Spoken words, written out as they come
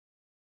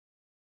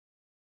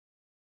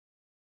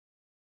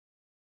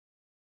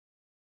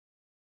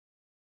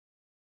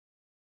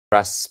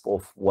grasp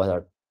of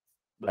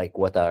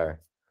what are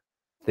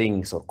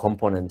things or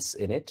components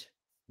in it,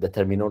 the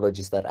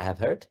terminologies that I have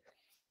heard,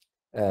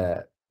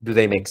 do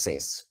they make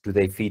sense? Do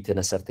they fit in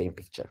a certain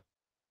picture?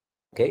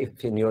 Okay,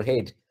 if in your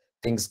head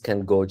things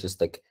can go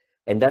just like,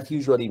 and that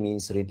usually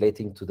means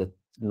relating to the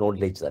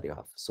knowledge that you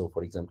have. So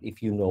for example,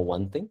 if you know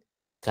one thing,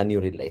 can you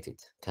relate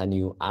it? Can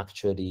you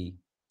actually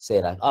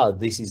say like, oh,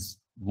 this is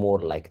more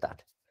like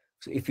that?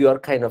 So if you are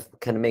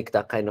can make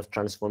that kind of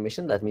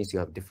transformation, that means you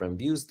have different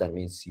views. That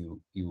means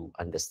you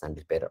understand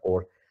it better.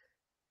 Or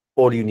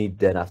all you need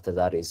then after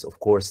that is, of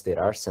course, there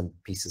are some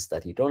pieces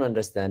that you don't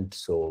understand.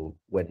 So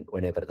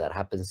whenever that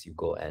happens, you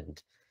go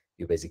and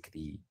you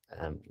basically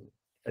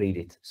read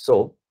it.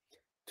 So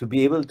to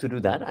be able to do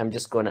that, I'm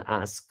just going to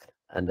ask,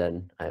 and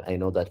then I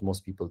know that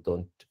most people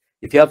don't.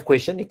 If you have a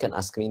question, you can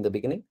ask me in the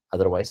beginning.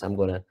 Otherwise, I'm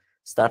going to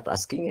start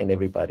asking and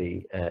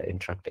everybody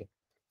interacting.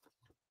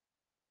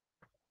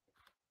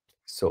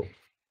 So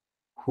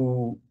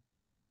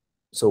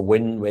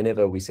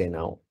whenever we say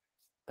now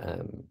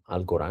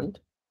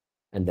Algorand,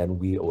 and then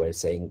we were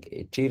saying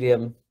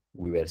Ethereum,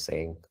 we were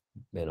saying,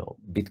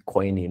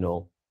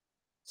 Bitcoin,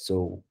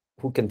 so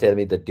who can tell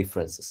me the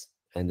differences?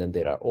 And then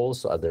there are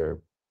also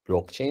other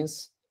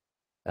blockchains.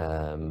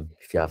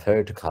 If you have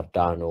heard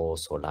Cardano,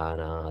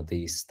 Solana,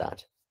 this,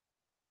 that.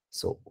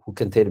 So who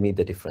can tell me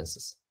the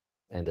differences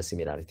and the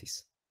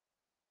similarities?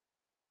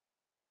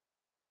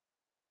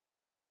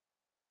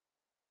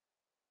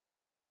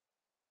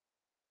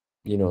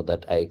 You know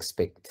that I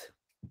expect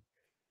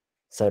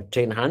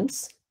certain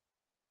hands.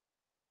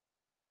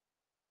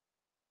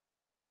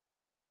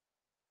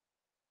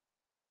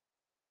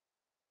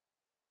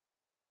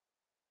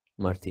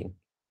 Martin.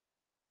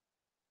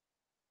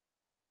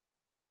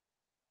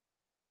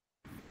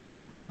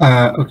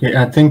 Okay,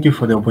 thank you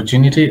for the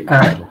opportunity.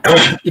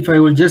 If I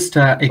will just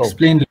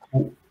explain,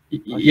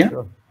 yeah.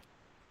 Sure.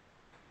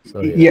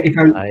 Sorry, yeah, if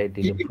I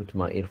didn't put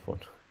my earphone.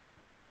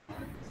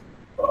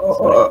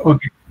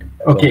 Okay.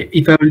 Okay.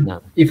 If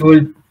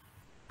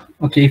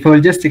I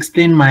will just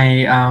explain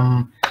my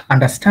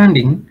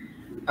understanding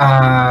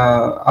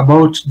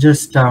about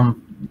just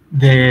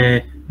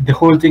the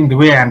whole thing, the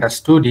way I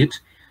understood it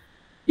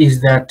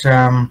is that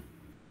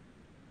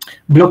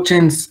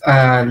blockchains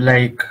are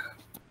like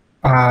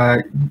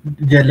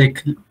they're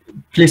like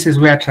places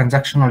where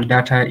transactional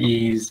data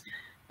is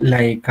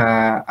like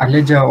a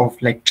ledger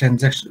of like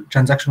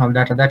transactional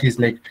data. That is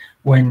like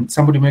when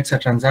somebody makes a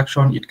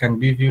transaction, it can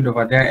be viewed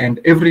over there, and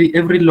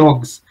every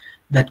logs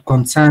that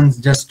concerns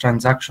just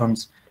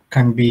transactions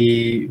can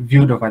be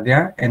viewed over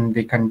there, and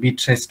they can be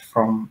traced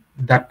from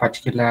that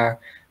particular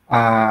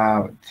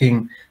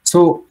thing.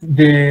 So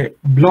the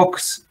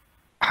blocks,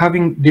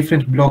 having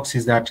different blocks,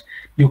 is that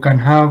you can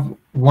have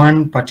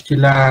one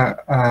particular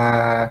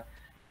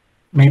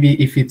maybe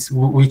if it's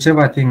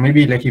whichever thing,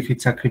 maybe like if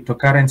it's a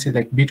cryptocurrency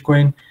like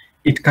Bitcoin,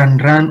 it can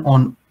run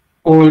on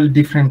all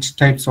different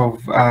types of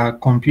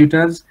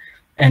computers,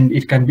 and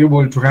it can be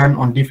able to run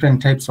on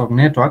different types of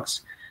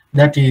networks.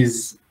 That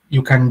is,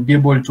 you can be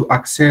able to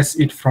access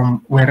it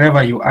from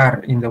wherever you are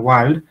in the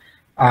world,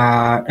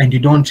 and you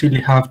don't really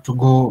have to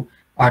go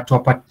to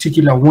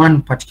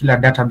one particular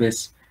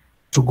database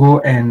to go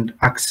and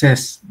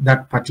access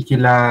that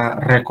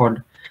particular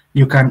record.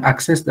 You can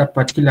access that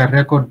particular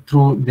record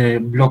through the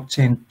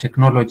blockchain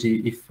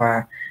technology. If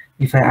I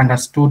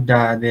understood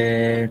what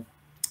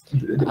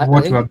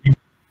you are doing.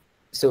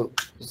 So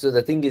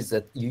the thing is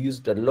that you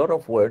used a lot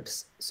of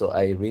words, so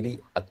I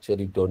really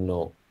actually don't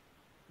know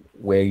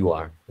where you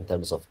are in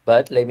terms of,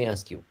 but let me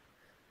ask you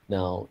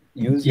now,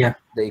 use the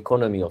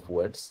economy of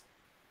words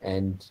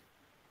and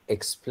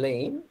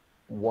explain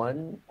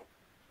one,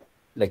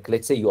 like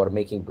let's say you are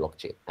making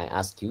blockchain. I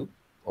ask you,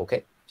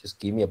 okay, just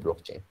give me a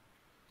blockchain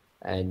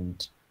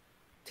and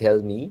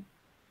tell me,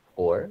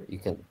 or you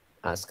can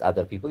ask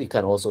other people. You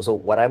can also, so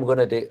what I'm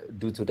going to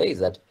do today is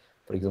that,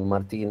 for example,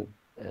 Martin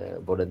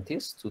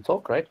volunteers to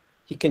talk, right?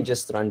 He can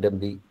just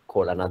randomly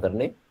call another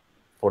name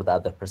for the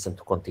other person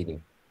to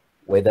continue,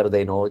 whether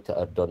they know it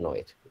or don't know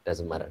it. It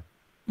doesn't matter.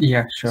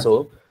 Yeah, sure.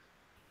 So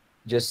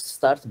just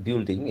start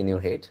building in your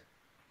head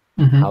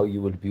how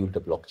you will build a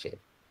blockchain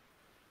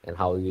and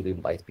how you will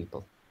invite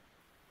people.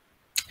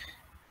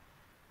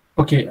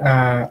 Okay.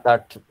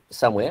 Start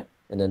somewhere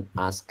and then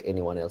ask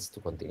anyone else to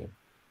continue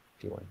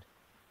if you want.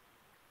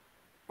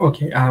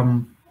 Okay.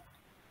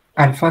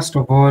 I'll first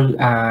of all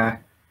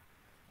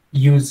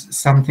use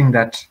something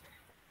that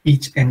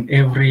each and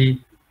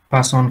every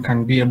person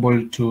can be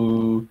able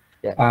to.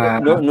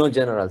 No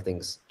general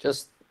things.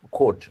 Just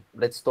code.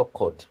 Let's talk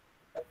code.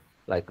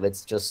 Like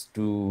let's just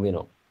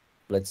do,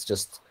 let's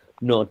just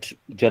not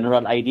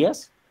general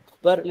ideas,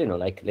 but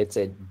like let's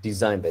say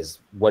design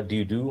based. What do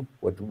you do?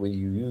 What will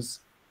you use?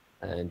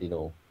 And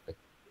like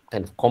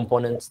kind of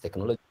components,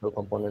 technological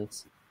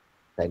components,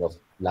 kind of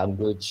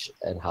language,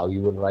 and how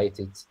you will write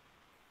it.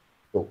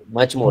 So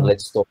much more.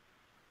 Let's talk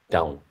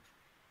down.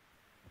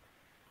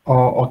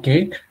 Oh,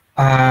 okay.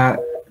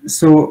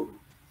 So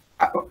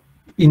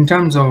in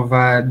terms of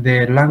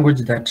the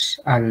language that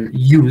I'll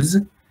use,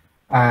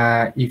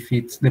 if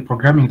it's the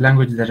programming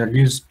language that I'll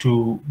use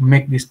to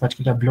make this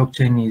particular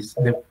blockchain is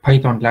the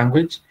Python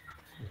language.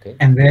 Okay.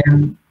 And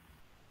then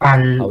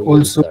I'll How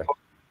also start?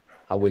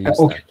 How will you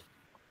start?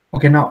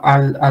 Okay, now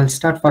I'll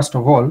start first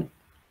of all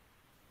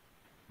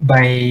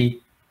by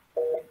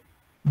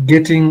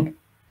getting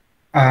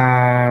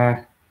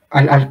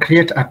I'll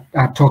create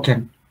a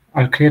token.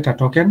 I'll create a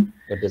token.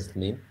 What does it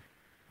mean?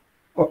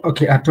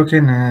 Okay, a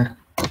token.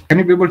 Can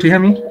you be able to hear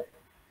me?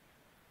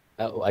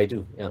 I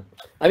do. Yeah.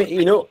 I mean,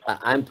 you know,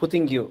 I'm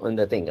putting you on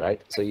the thing,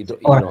 right? So you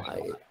don't, you know,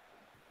 I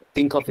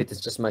think of it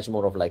as just much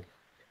more of like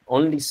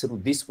only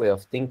through this way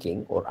of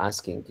thinking or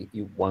asking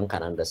one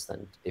can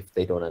understand. If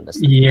they don't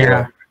understand,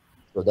 yeah.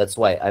 So that's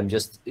why I'm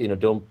just, you know,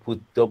 don't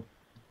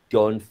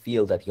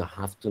feel that you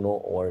have to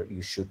know or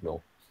you should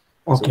know.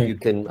 Okay. So you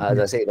can, as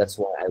I say, that's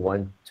why I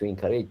want to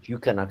encourage. You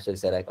can actually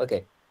say like,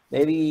 okay,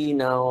 maybe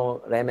now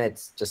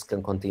Remet just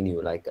can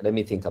continue. Like, let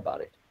me think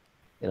about it.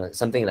 You know,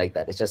 something like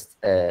that. It's just,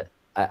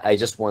 I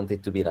just want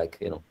it to be like,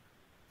 you know,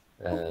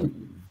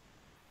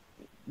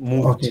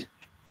 moved,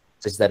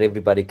 such that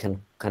everybody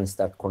can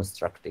start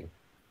constructing.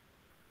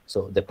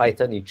 So the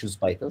Python, you choose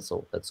Python,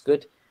 so that's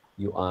good.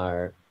 You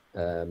are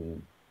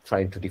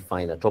trying to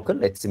define a token.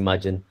 Let's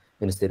imagine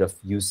instead of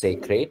you say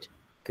create,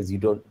 because you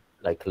don't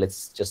like,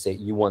 let's just say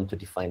you want to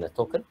define a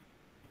token.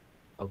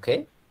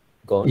 Okay,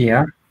 go on.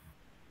 Yeah.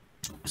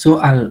 So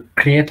I'll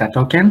create a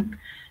token,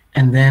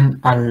 and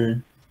then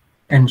I'll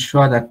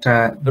ensure that.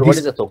 But what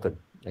is a token?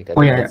 Like,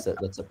 I think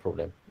that's a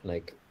problem.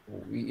 Like,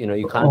 you know,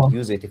 you can't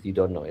use it if you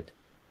don't know it.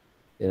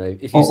 You know,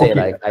 if you say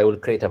like, I will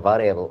create a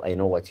variable, I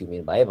know what you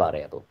mean by a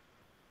variable.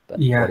 But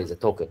what is a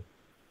token?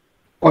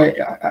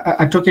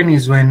 A token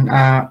is when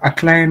a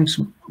client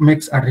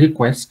makes a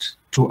request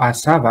to a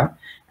server,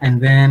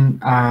 and then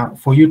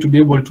for you to be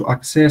able to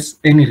access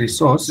any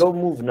resource.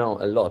 Don't move now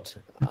a lot.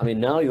 I mean,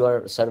 now you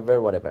are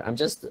server, whatever. I'm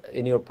just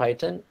in your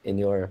Python,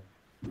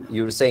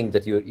 you're saying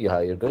that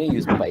you're going to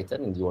use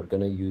Python and you're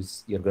going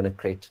to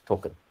create a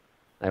token.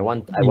 I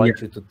want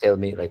you to tell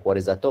me like, what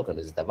is that token?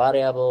 Is it a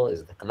variable?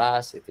 Is it a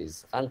class? It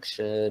is a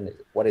function?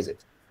 What is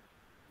it?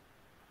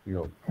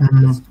 You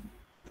know.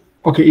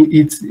 Okay,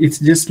 it's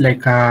just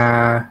like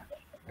a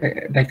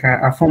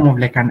form of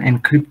like an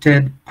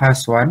encrypted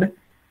password.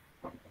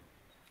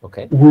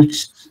 Okay.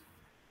 Which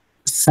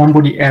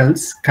somebody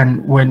else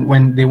can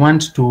when they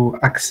want to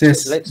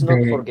access. So let's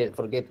not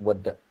forget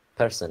what the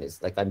person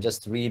is. Like, I'm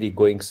just really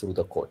going through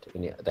the code,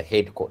 the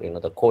head code,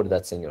 the code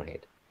that's in your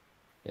head.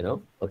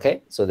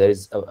 Okay, so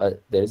there's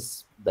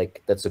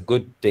like, that's a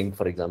good thing.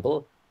 For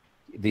example,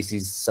 this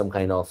is some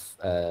kind of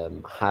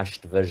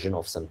hashed version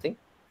of something.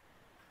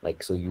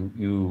 Like, so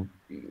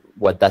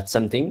what that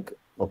something,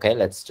 okay,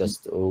 let's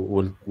just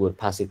we'll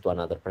pass it to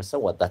another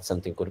person what that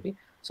something could be.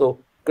 So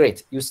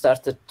great, you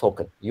start a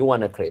token, you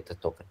want to create a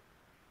token.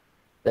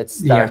 Let's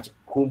start.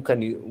 Whom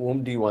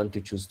do you want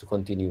to choose to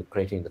continue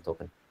creating the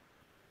token?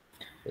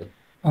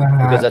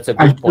 Because that's a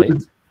good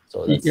point.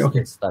 So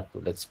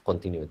let's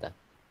continue with that.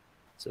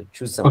 So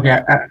choose something.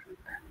 Okay,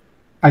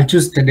 I'll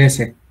choose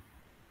Tadesse.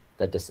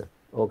 Tadesse.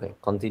 Okay,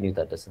 continue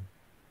Tadesse.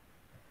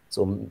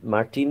 So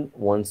Martin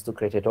wants to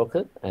create a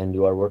token, and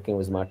you are working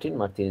with Martin.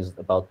 Martin is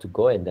about to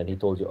go, and then he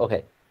told you,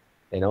 okay,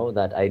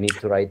 that I need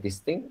to write this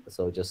thing,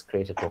 so just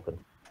create a token.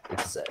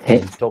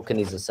 And token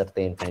is a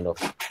certain kind of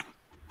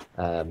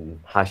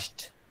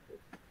hashed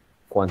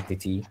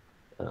quantity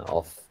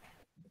of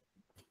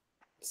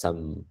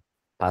some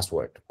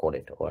password, call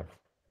it, or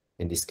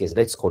in this case,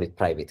 let's call it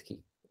private key.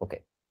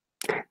 Okay.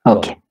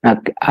 Okay.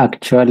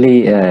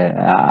 Actually,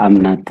 I'm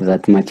not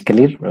that much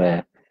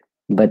clear.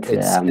 But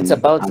it's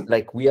about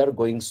like, we are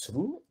going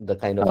through the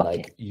kind of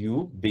like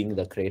you being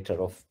the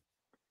creator of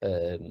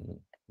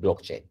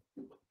blockchain.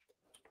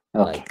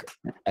 Okay.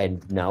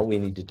 And now we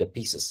need the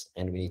pieces,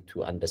 and we need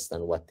to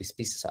understand what these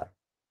pieces are.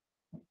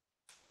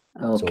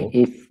 Okay. So,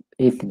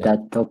 if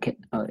that token,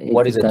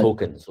 what is a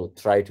token? So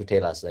try to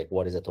tell us like,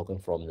 what is a token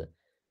from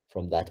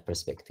that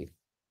perspective.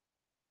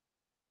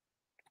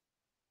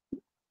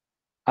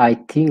 I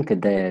think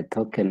the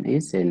token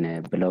is in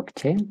a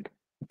blockchain.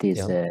 It is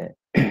a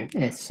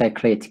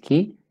secret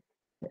key.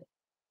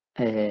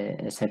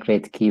 A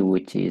secret key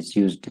which is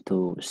used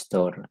to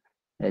store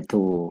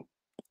the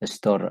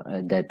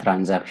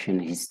transaction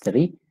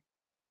history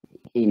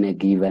in a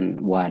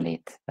given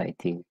wallet. I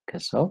think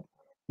so.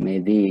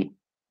 Maybe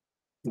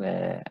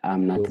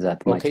I'm not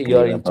that much clear. Okay, you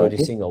are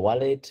introducing a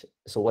wallet.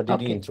 So what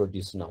did you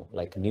introduce now?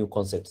 Like new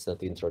concepts that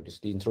you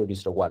introduced. You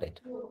introduced a wallet.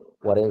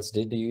 What else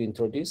did you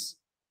introduce?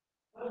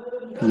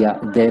 Yeah,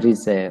 there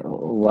is a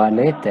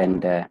wallet,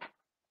 and there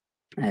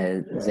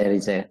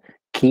is a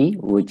key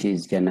which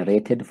is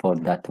generated for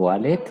that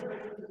wallet,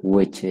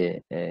 which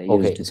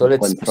used so to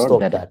let's control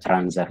stop that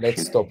transaction.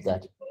 Let's stop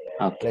that.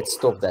 Okay. Let's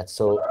stop that.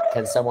 So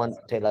can someone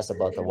tell us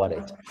about the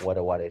wallet, what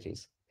a wallet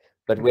is?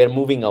 But we're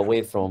moving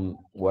away from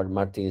where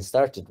Martin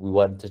started. We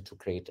wanted to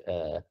create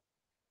a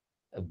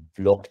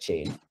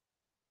blockchain.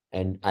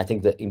 And I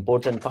think the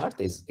important part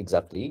is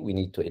exactly, we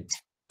need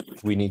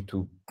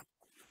to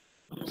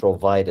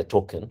provide a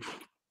token.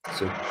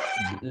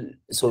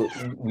 So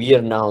we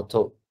are now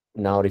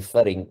now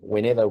referring,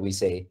 whenever we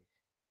say,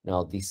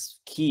 now this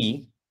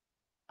key,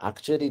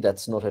 actually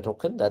that's not a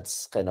token,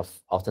 that's kind of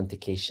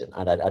authentication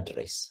and an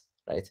address,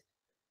 right?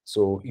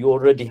 So you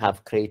already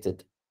have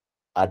created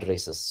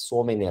addresses,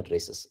 so many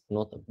addresses,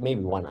 not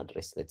maybe one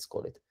address, let's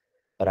call it,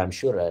 but I'm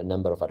sure a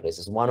number of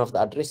addresses. One of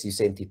the address, you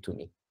sent it to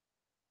me.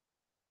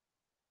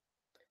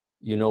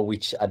 You know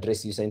which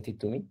address you sent it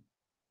to me?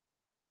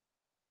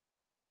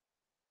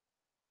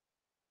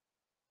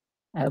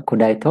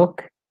 Could I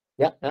talk?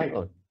 Yeah, hang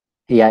on.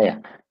 Yeah.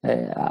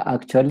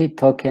 Actually,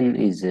 token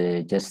is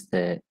just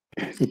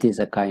it is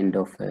a kind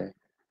of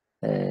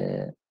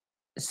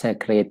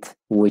secret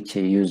which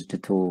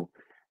used to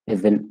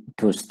even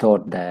to store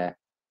the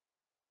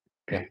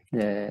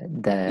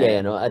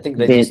no, I think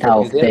data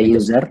of the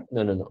user.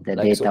 No. The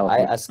Like, so data I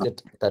asked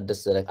it that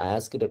this, I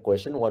asked it a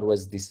question. What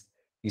was this?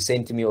 You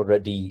sent me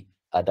already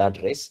an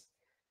address.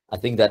 I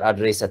think that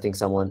address, I think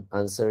someone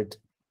answered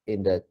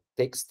in the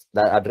text.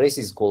 That address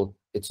is called,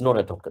 it's not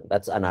a token,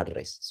 that's an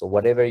address. So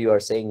whatever you are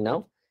saying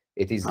now,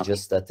 it is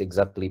just that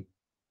exactly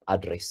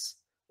address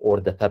or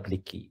the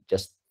public key.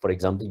 Just for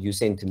example, you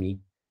sent me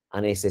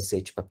an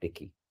SSH public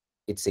key.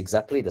 It's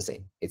exactly the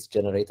same. It's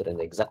generated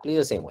in exactly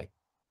the same way.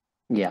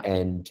 Yeah.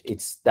 And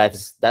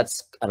that's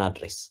an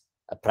address,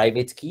 a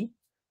private key,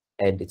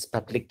 and its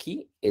public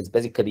key is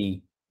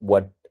basically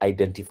what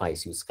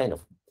identifies you. It's kind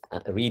of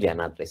really an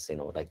address, you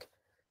know, like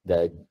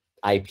the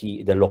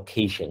IP, the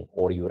location,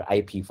 or your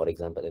IP, for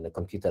example, in the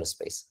computer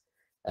space,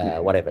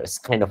 whatever. It's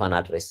kind of an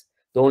address.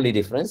 The only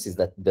difference is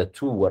that the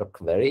two work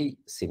very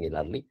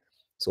similarly.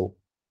 So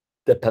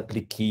the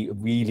public key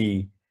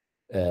really,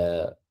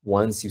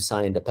 once you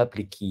sign the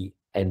public key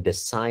and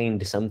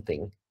signed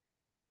something,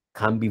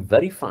 can be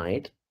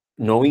verified,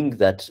 knowing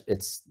that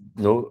it's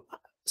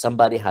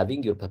somebody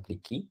having your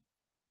public key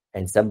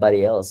and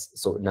somebody else.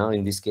 So now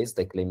in this case,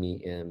 like, let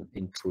me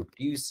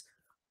introduce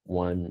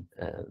one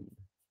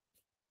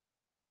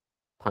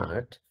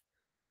part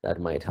that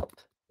might help.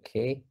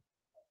 Okay.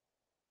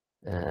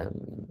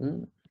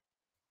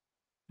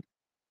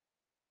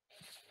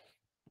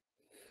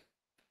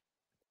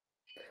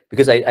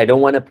 Because I don't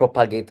want to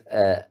propagate,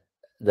 the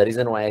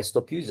reason why I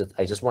stop using it,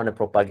 I just want to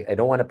propagate, I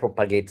don't want to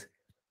propagate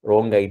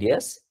wrong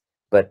ideas,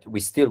 but we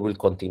still will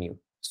continue.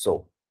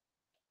 So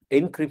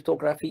in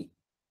cryptography,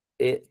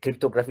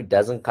 cryptography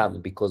doesn't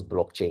come because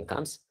blockchain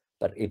comes,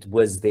 but it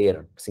was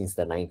there since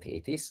the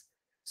 1980s.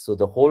 So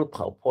the whole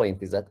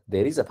point is that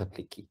there is a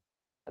public key.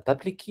 A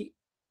public key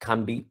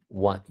can be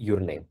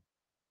your name.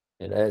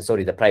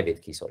 Sorry, the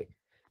private key, sorry.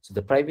 So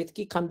the private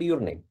key can be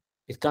your name.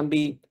 It can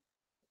be,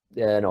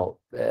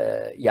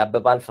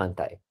 Yabebal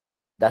Fantai.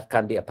 That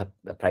can be a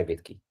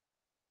private key.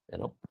 You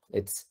know,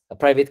 it's a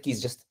private key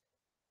is just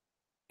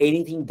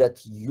anything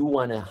that you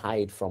want to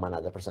hide from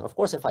another person. Of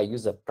course, if I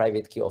use a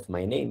private key of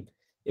my name,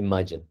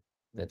 imagine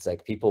that's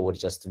like people would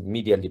just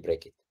immediately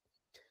break it.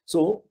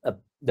 So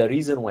the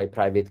reason why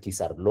private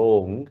keys are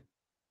long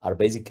are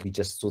basically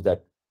just so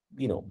that,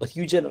 you know, but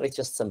you generate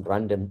just some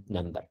random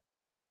number,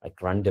 like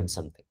random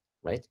something,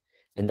 right?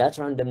 And that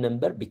random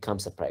number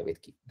becomes a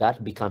private key.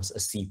 That becomes a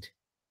seed,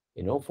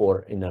 you know,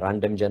 for in a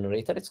random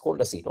generator, it's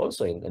called a seed.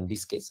 Also in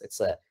this case, it's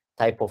a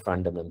type of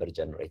random number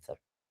generator,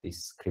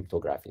 this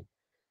cryptography.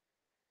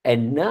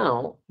 And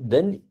now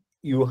then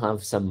you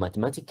have some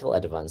mathematical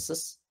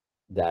advances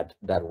that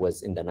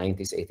was in the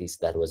 90s, 80s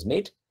that was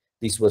made.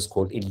 This was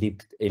called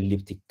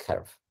elliptic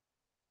curve.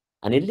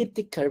 An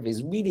elliptic curve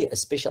is really a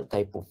special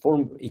type of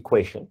form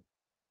equation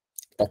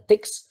that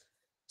takes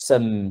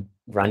some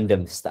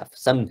random stuff,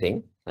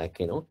 something like,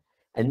 you know,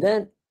 and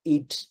then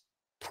it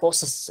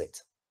processes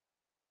it.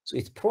 So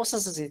it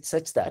processes it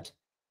such that,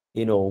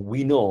 you know,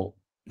 we know,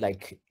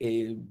 like,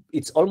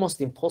 it's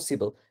almost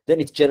impossible. Then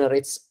it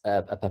generates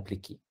a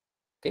public key.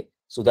 Okay,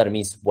 so that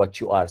means what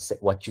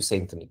you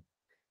sent me.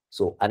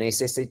 So an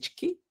SSH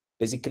key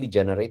basically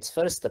generates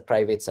first the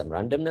private some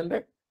random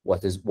number.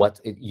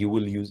 You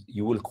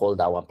will call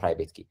that one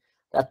private key.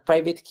 That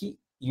private key,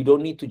 you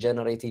don't need to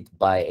generate it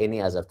by any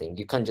other thing.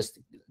 You can just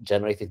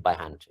generate it by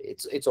hand.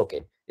 It's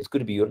okay. It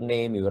could be your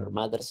name, your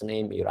mother's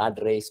name, your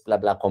address, blah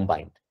blah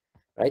combined,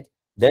 right?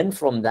 Then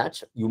from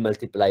that you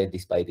multiply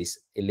this by this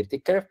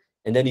elliptic curve,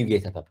 and then you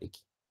get a public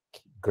key.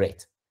 Okay,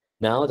 great.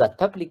 Now that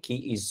public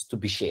key is to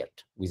be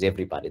shared with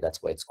everybody.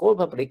 That's why it's called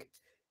public.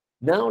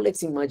 Now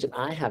let's imagine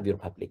I have your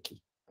public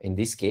key. In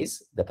this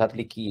case, the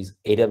public key is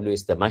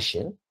AWS, the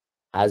machine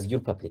has your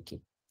public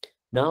key.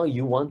 Now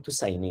you want to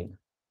sign in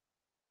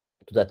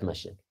to that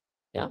machine.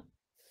 Yeah.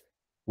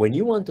 When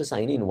you want to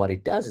sign in, what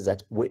it does is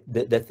that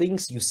the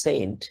things you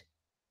send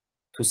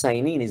to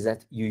sign in is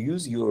that you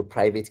use your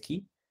private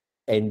key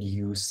and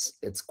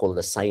it's called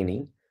the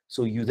signing.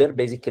 So you there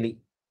basically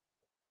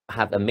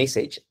have a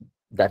message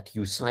that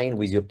you sign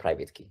with your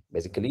private key.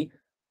 Basically,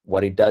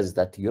 what it does is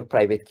that your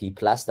private key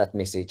plus that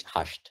message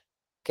hashed.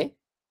 Okay.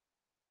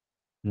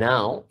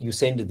 Now you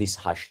send this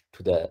hash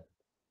to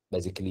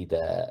basically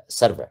the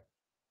server.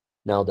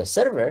 Now the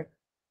server,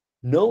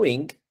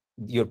 knowing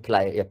your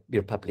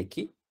public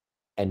key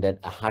and then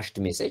a hashed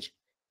message,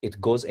 it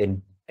goes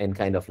and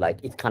kind of like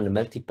it can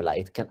multiply.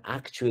 It can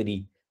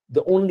actually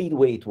The only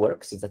way it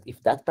works is that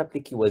if that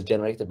public key was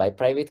generated by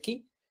private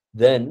key,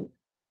 then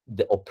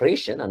the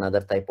operation,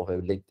 another type of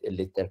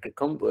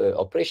a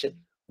operation,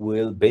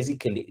 will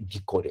basically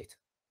decode it.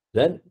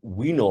 Then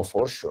we know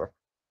for sure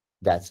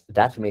that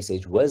that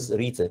message was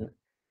written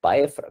by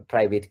a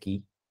private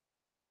key,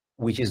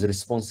 which is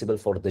responsible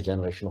for the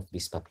generation of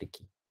this public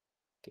key.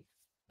 Okay,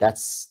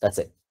 that's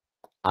it.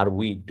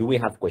 Do we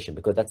have question?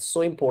 Because that's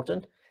so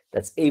important.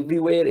 That's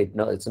everywhere.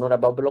 It's not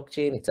about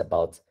blockchain. It's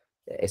about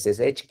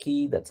SSH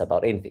key. That's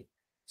about anything.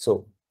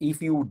 So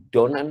if you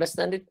don't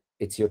understand it,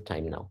 it's your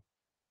time now.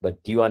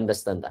 But do you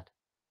understand that?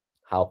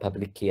 How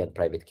public key and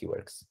private key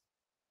works?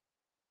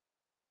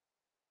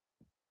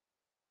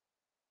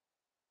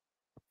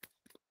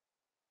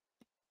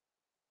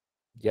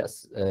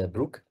 Yes,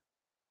 Brooke?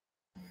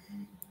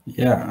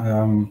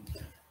 Yeah.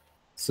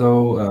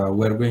 So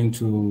we're going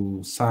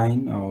to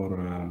sign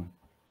our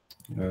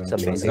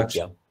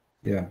transaction.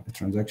 Yeah, a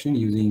transaction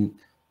using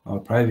our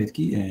private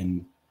key,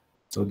 and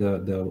so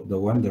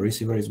the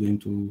receiver is going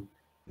to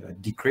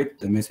decrypt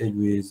the message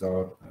with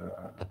our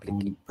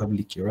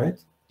public key, right?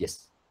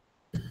 Yes.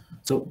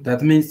 So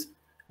that means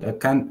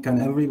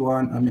can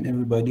everyone, I mean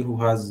everybody who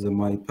has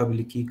my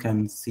public key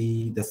can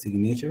see the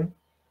signature?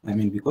 I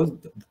mean, because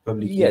the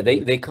public key, yeah,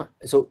 they can't.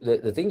 So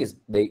the thing is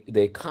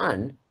they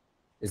can.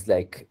 Is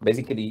like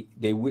basically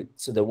they would.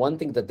 So the one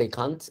thing that they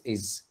can't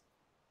is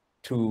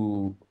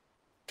to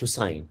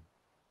sign,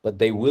 but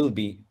they will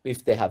be,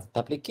 if they have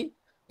public key,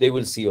 they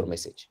will see your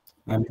message.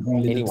 I mean,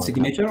 only the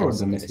signature or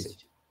the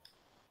message?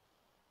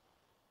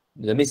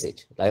 The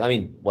message, like, I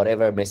mean,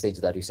 whatever message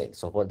that you send.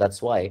 So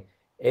that's why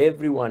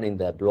everyone in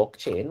the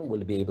blockchain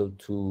will be able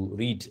to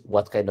read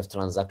what kind of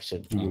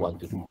transaction you want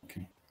to do.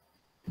 Okay.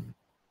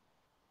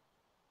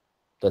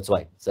 That's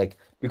why it's like,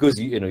 because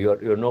you know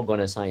you're not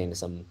going to sign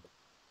something,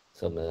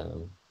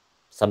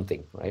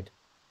 right?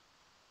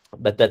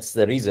 But that's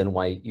the reason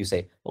why you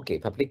say, okay,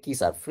 public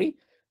keys are free,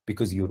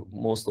 because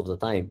most of the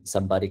time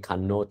somebody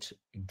cannot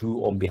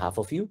do on behalf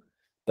of you,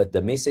 but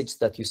the message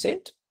that you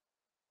sent,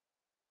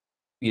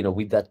 you know,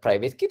 with that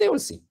private key, they will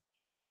see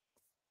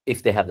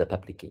if they have the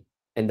public key.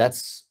 And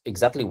that's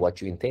exactly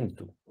what you intend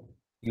to.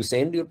 You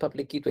send your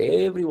public key to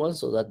everyone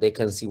so that they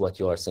can see what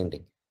you are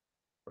sending,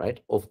 right?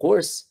 Of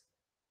course,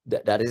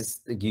 that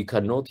is, you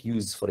cannot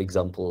use, for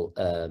example,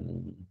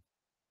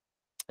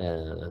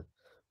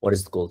 what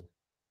is it called?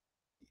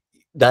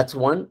 That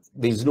one,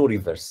 there's no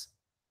reverse.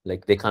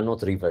 Like they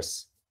cannot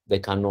reverse. They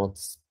cannot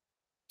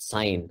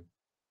sign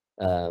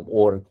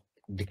or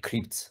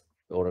decrypt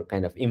or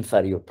kind of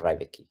infer your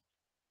private key.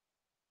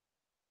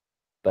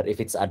 But if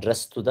it's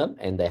addressed to them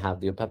and they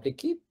have your public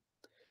key,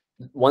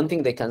 one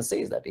thing they can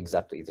say is that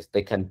exactly this,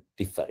 they can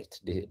defer it,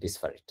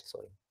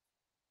 sorry.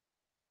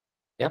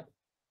 Yeah.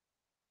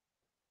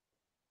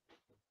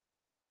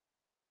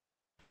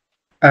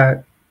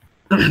 I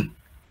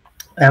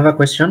have a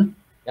question.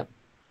 Yeah.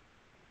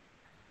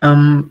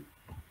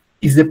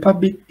 Is the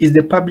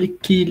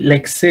public key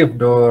like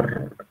saved,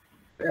 or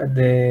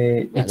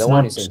it's the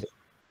one not? you sent it.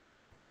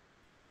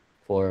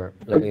 For,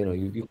 like, you know,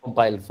 you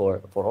compile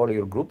for all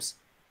your groups,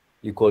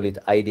 you call it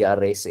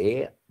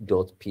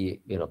idrsa.p,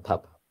 you know,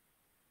 pub.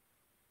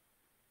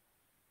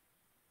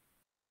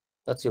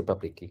 That's your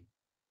public key.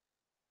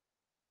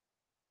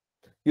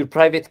 Your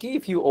private key,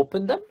 if you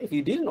open them, if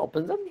you didn't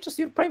open them, just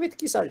your private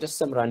keys are just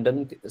some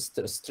random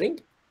string.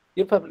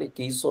 Your public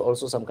key is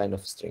also some kind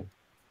of string.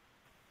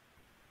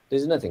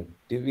 There's nothing,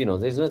 you know,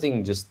 there's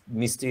nothing just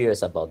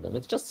mysterious about them.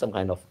 It's just some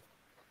kind of,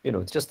 you know,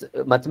 it's just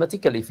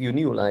mathematical. If you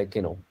knew, like,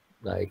 you know,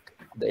 like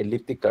the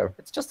elliptic curve,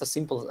 it's just a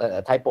simple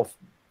type of,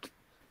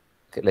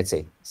 let's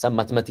say, some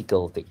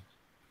mathematical thing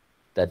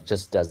that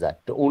just does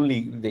that.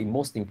 The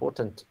most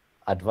important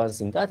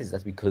advance in that is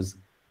that because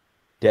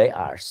they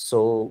are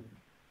so,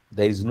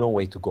 there is no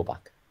way to go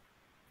back.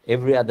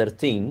 Every other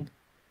thing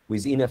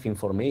with enough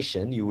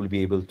information, you will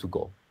be able to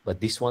go, but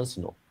this one's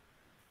no.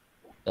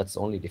 That's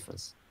the only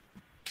difference.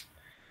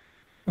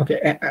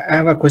 Okay, I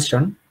have a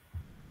question.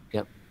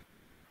 Yeah.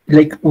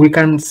 Like, we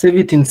can save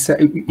it inside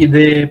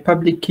the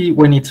public key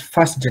when it's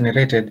first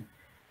generated.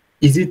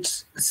 Is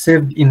it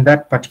saved in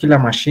that particular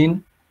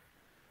machine?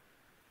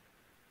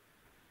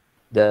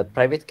 The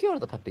private key or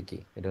the public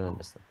key? I don't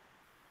understand.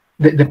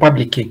 The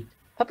public key.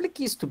 Public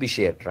key is to be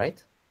shared,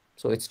 right?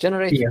 So it's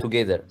generated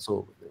together.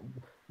 So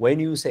when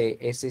you say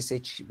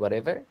SSH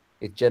whatever,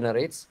 it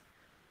generates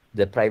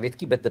the private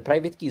key, but the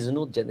private key is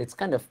not, it's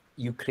kind of,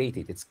 you create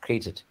it, it's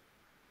created.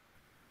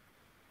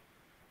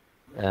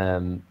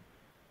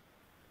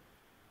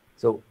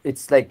 So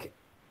it's like,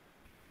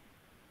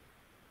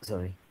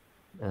 sorry,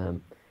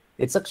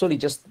 it's actually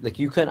just like,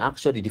 you can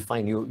actually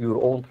define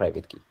your own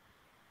private key.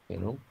 You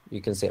know,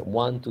 you can say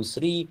 1, 2,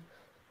 3,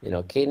 you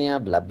know, Kenya,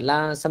 blah,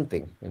 blah,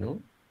 something, you know,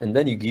 and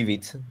then you give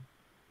it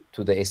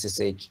to the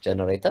SSH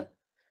generator.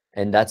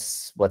 And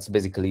that's what's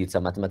basically, it's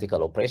a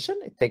mathematical operation.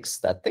 It takes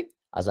that thing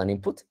as an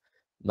input,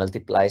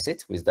 multiplies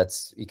it with that.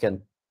 You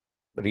can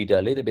read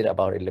a little bit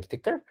about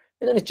elliptic curve,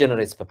 and then it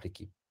generates public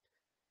key.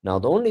 Now,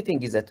 the only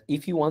thing is that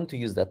if you want to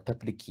use that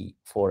public key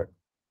for,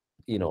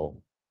 you know,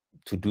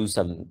 to do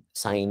some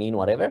sign-in,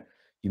 whatever,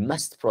 you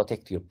must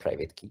protect your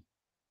private key,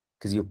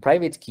 because your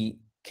private key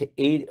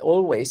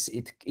always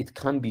it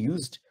can be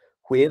used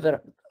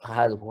whoever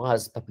who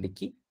has public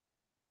key.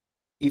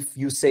 If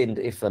you send,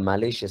 if a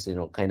malicious,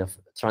 kind of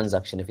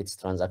transaction, if it's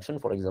transaction,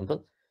 for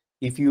example,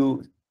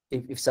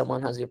 if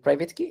someone has your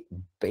private key,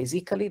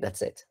 basically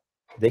that's it.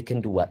 They can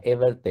do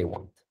whatever they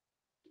want,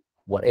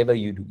 whatever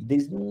you do.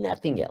 There's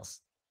nothing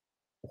else.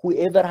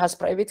 Whoever has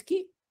private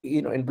key,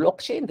 in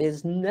blockchain,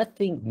 there's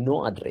nothing,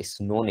 no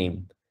address, no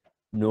name,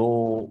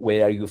 no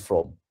where are you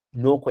from,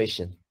 no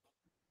question.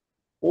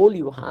 All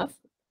you have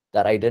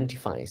that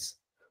identifies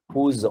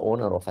who's the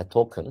owner of a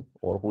token,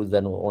 or who's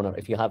the owner.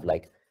 If you have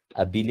like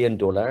 $1 billion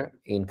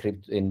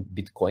in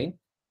Bitcoin,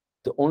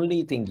 the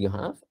only thing you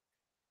have,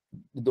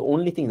 the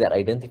only thing that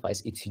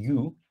identifies it's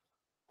you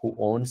who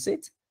owns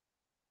it,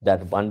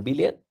 that 1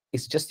 billion,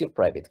 is just your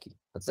private key.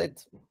 That's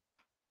it.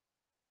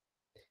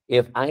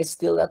 If I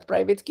steal that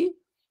private key,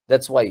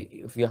 that's why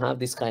if you have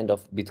this kind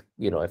of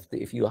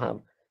if you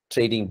have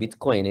trading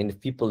Bitcoin, and if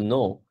people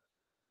know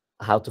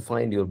how to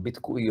find your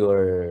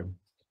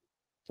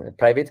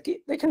private key,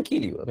 they can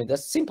kill you. I mean,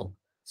 that's simple.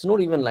 It's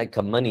not even like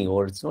a money,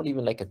 or it's not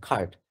even like a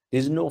card.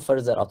 There's no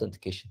further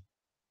authentication.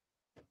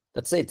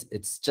 That's it.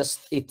 It's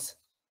just it.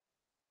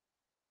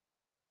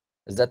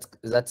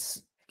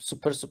 That's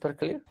super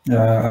clear?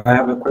 I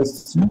have a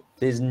question.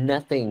 There's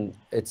nothing.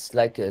 It's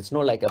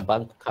not like a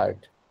bank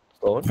card.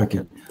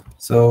 Okay,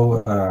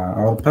 so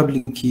our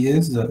public key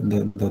is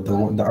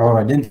our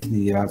identity,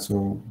 yeah.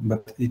 So,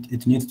 but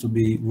it needs to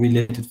be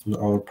related to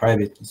our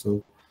private key.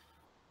 So,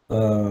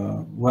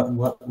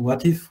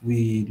 what if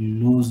we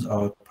lose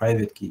our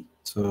private key?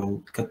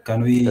 So,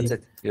 can we? That's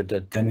it. You're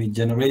done. Can we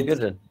generate? You're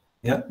done.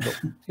 Yeah. No,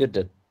 you're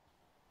done.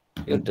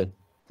 You're done.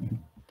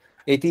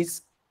 It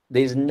is.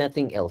 There's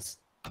nothing else.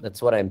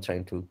 That's what I'm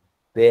trying to.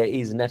 There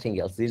is nothing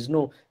else. There's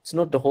no. It's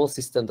not the whole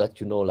system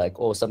that like,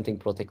 oh, something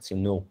protects you.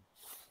 No.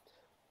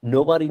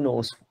 Nobody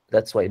knows.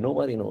 That's why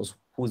nobody knows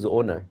who's the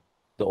owner.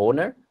 The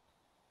owner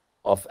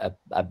of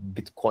a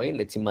Bitcoin.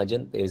 Let's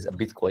imagine there is a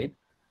Bitcoin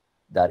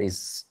that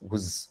is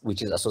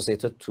which is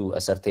associated to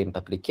a certain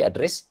public key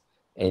address,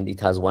 and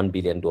it has $1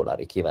 billion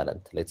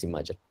equivalent. Let's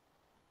imagine.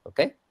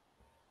 Okay.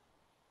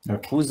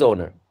 Okay. Who's the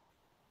owner?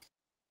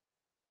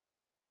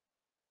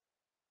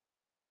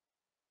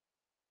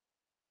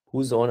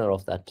 Who's the owner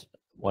of that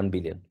 1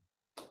 billion?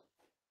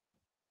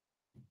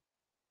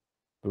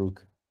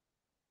 Brooke.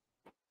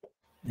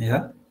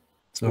 Yeah.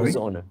 Sorry. Who's the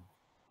owner?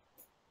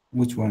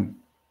 Which one?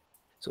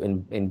 So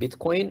in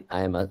Bitcoin,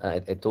 I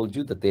told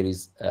you that there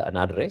is an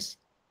address.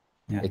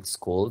 Yeah. It's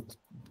called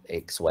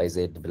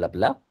XYZ blah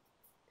blah,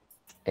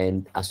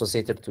 and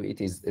associated to it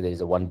there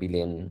is a 1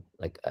 billion,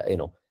 like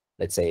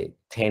let's say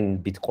 10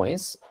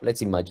 Bitcoins.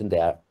 Let's imagine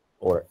there are,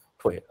 or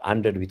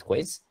 100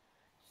 Bitcoins,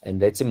 and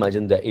let's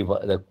imagine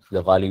the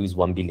value is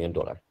 $1 billion.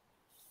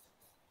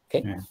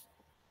 Okay. Yeah.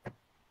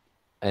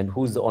 And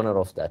who's the owner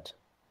of that?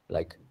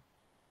 Like.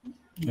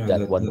 Yeah,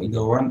 the one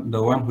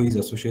who is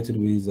associated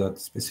with that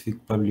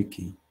specific public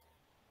key.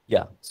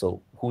 Yeah.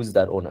 So who's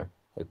that owner?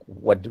 Like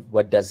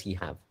what does he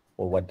have,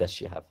 or what does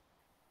she have?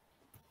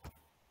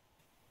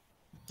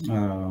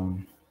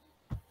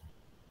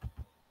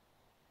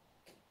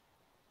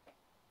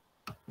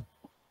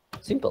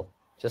 Simple.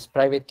 Just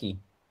private key.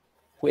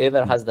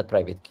 Whoever has the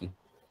private key.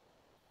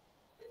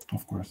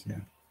 Of course, yeah.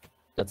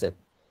 That's it.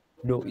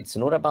 No, it's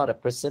not about a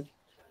person.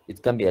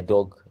 It can be a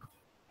dog.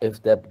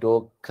 If the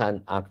dog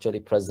can actually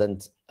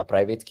present a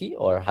private key,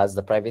 or has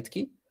the private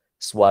key,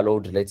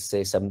 swallowed, let's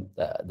say,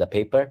 the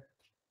paper,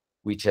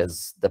 which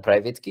has the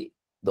private key,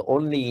 the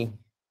owner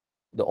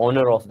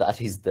of that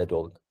is the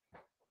dog.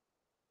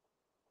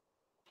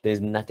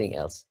 There's nothing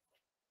else.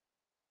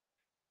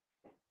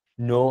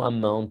 No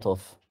amount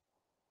of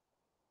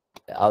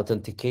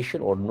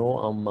authentication, or no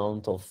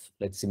amount of,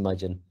 let's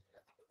imagine,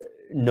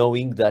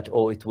 knowing that,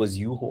 oh, it was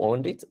you who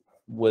owned it,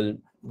 will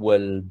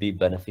be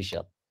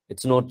beneficial.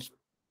 It's not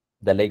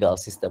the legal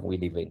system we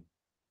live in.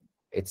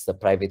 It's the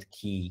private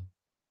key.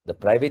 The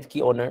private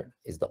key owner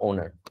is the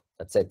owner.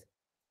 That's it.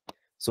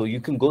 So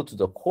you can go to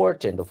the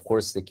court, and of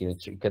course,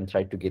 you can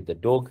try to get the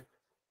dog,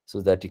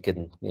 so that you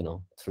can,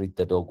 treat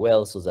the dog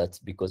well, so that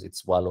because it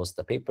swallows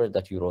the paper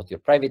that you wrote your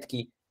private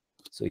key,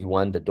 so you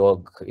want the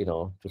dog,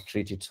 to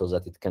treat it so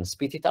that it can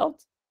spit it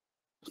out.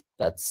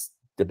 That's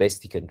the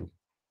best you can do.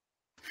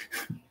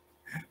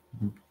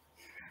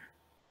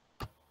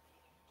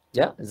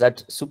 Yeah, is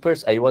that super?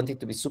 I want it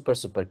to be super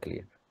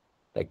clear.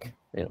 Like,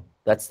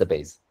 that's the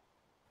base.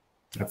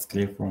 That's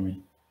clear for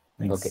me.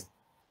 Thanks.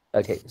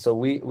 Okay. So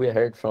we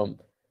heard from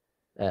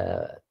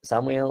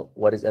Samuel.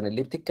 What is an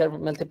elliptic curve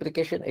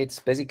multiplication? It's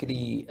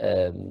basically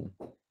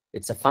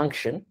it's a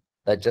function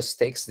that just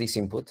takes this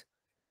input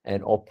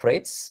and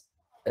operates.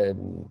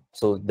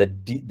 So the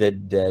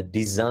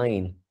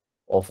design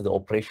of the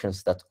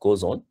operations that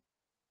goes on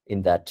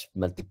in that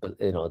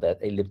that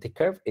elliptic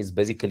curve is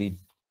basically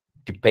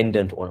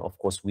dependent on, of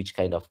course, which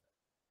kind of,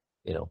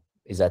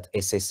 is that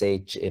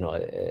SSH,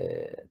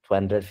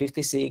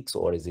 256,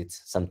 or is it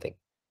something?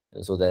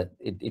 So that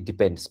it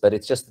depends, but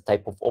it's just the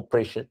type of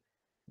operation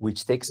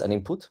which takes an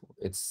input,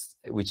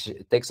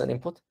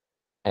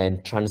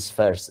 and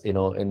transfers.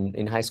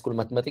 In high school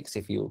mathematics,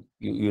 if you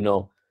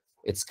know,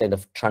 it's kind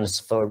of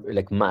transfer,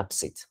 like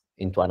maps it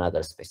into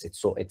another space.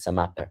 It's a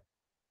mapper.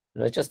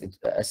 Just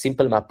a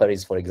simple mapper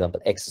is, for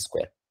example, x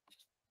squared,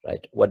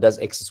 right? What does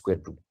x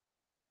squared do?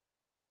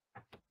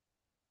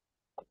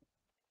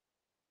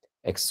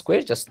 X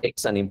squared just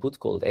takes an input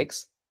called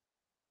x,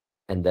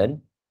 and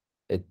then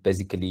it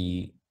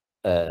basically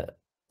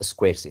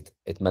squares it.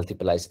 It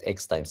multiplies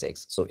x times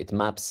x. So it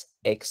maps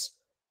x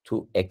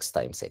to x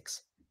times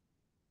x.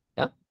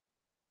 Yeah.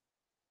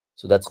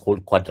 So that's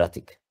called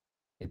quadratic.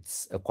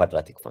 It's a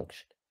quadratic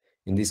function.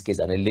 In this case,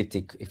 an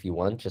elliptic, if you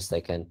want, just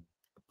I can.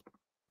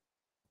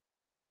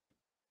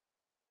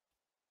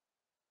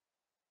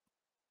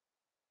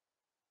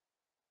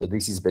 So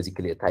this is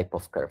basically a type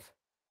of curve.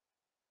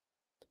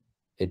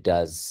 It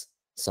does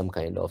some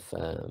kind of,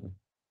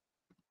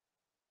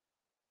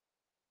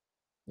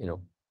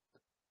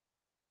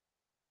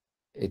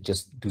 it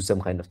just do some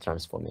kind of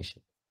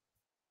transformation.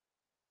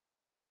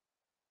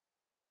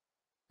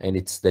 And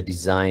it's the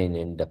design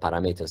and the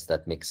parameters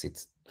that makes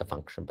it a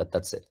function, but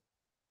that's it.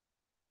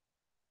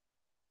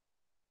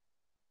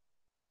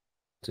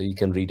 So you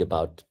can read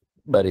about,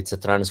 but it's a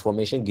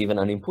transformation given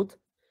an input,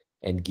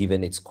 and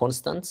given its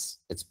constants,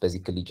 it's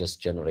basically just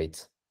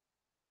generate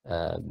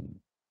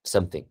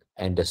something.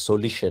 And the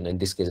solution, in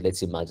this case,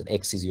 let's imagine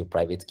x is your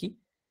private key,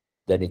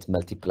 then it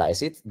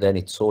multiplies it, then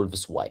it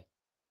solves y.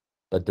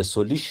 But the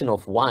solution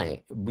of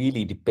y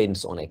really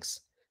depends on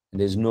x.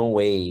 And there's no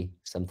way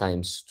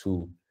sometimes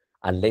to,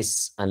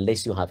 unless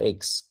you have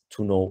x,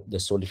 to know the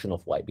solution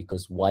of y,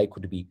 because y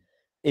could be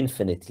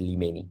infinitely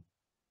many,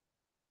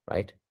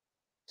 right?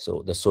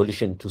 So the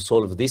solution to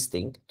solve this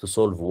thing, to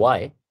solve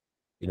y,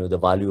 the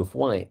value of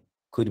y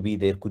could be,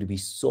 there could be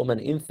so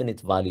many infinite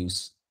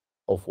values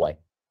of y.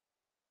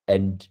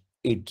 And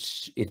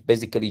it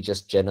basically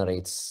just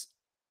generates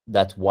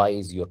that y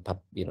is your,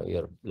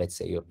 let's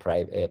say your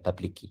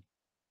public key.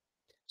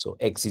 So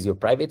x is your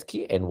private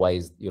key and y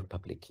is your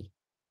public key.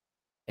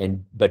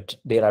 But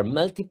there are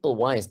multiple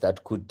y's that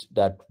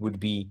would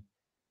be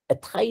a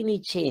tiny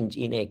change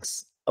in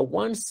x. A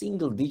one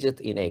single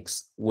digit in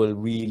x will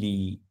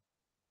really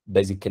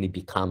basically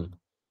become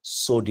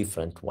so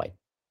different y.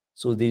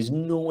 So there's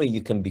no way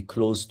you can be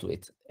close to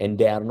it. And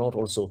they are not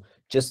also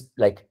just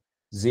like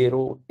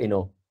 0,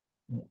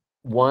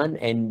 1,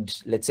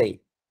 and let's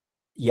say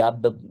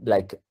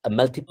like a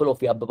multiple of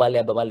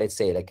Yabbabal, let's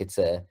say like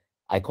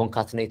I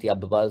concatenate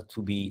Yabbabal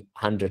to be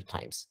 100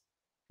 times.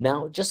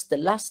 Now just the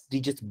last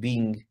digit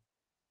being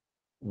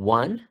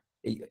 1,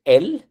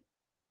 L,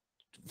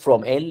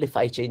 from L, if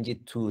I change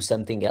it to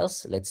something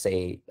else, let's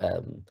say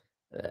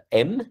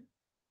M,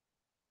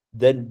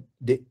 then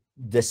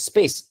the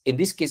space, in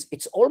this case,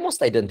 it's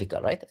almost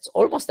identical, right? It's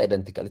almost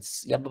identical.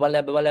 It's Yabbabal,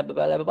 Yabbabal,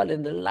 Yabbabal, Yabbabal,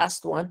 and the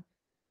last one,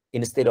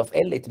 instead of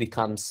L, it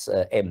becomes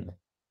M.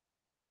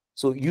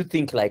 So you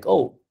think like,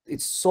 oh,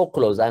 it's so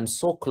close, I'm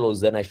so close,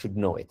 then I should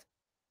know it.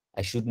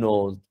 I should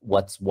know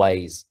what's y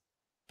is.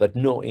 But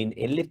no, in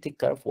elliptic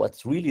curve,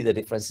 what's really the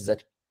difference is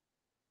that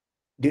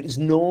there is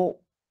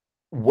no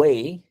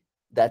way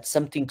that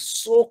something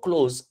so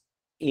close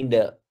in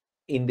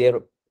their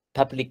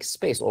public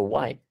space or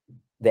y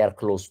they are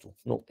close to.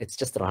 No, it's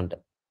just random.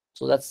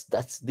 So that's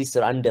this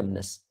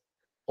randomness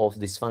of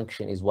this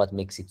function is what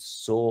makes it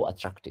so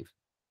attractive.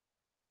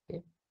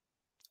 Okay,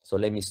 so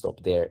let me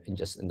stop there in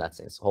that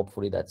sense.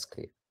 Hopefully that's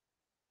clear.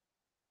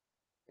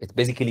 It's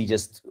basically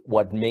just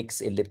what makes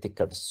elliptic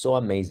curves so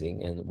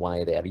amazing, and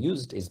why they are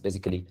used is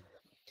basically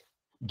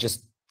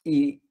just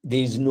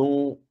there's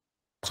no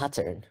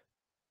pattern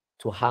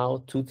to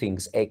how two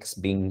things, x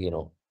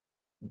being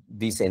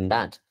this and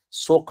that,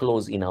 so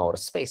close in our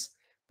space,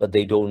 but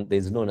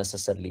there's no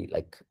necessarily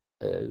like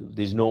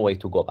there's no way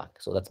to go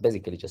back. So that's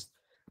basically just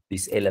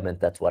this element.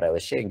 That's what I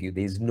was showing you.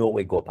 There's no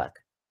way go back.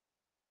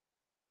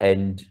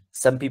 And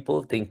some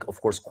people think, of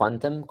course,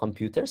 quantum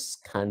computers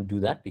can do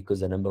that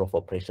because the number of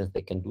operations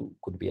they can do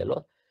could be a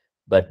lot.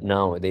 But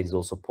now there is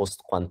also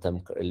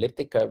post-quantum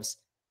elliptic curves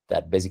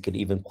that basically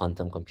even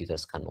quantum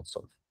computers cannot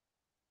solve.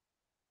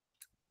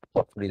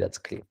 Hopefully that's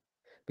clear.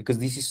 Because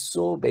this is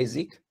so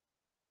basic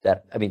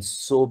that,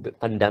 so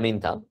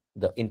fundamental.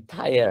 The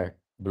entire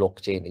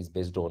blockchain is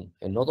based on,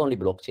 and not only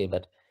blockchain,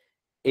 but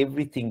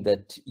everything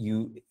that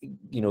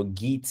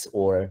Git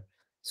or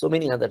so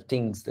many other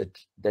things that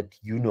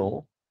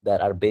that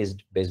are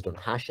based on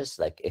hashes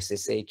like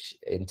SSH,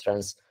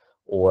 Entrance,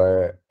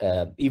 or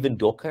even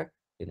Docker,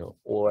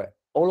 or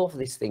all of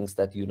these things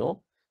that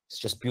it's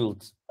just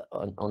built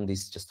on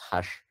this just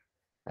hash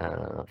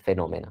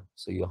phenomena.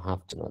 So you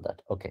have to know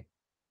that. Okay,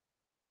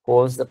 who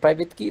owns the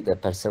private key? The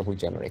person who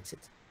generates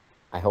it.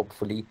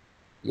 Hopefully,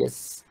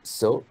 yes.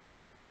 So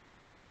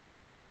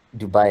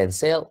do buy and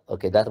sell.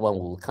 Okay, that one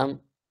will come.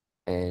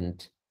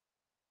 And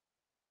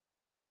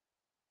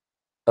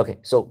okay,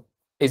 so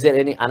is there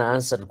any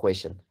unanswered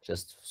question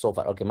just so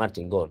far? Okay,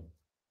 Martin, go on.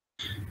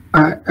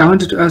 I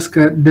wanted to ask,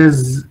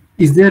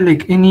 is there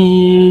like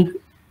any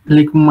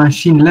like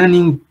machine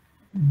learning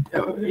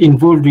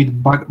involved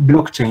with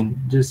blockchain?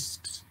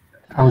 Just,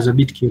 I was a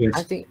bit curious.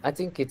 I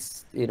think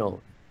it's, you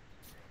know,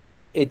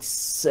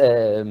 it's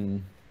a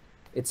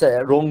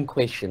wrong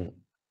question,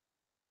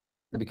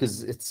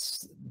 because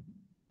it's,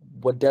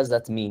 what does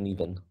that mean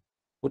even?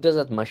 What does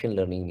that machine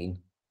learning mean?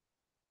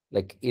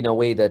 Like, in a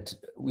way that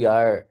we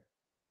are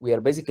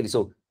basically,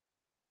 so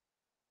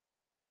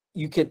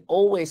you can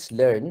always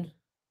learn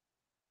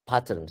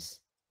patterns,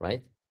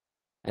 right?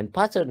 And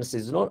patterns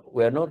is not,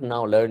 we're not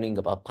now learning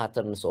about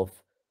patterns of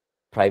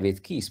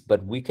private keys,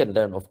 but we can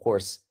learn, of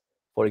course,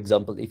 for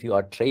example, if you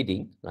are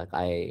trading, like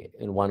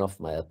in one of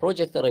my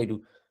projects that I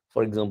do,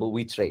 for example,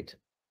 we trade,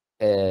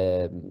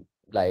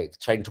 like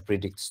trying to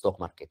predict stock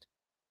market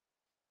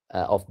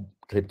of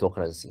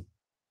cryptocurrency.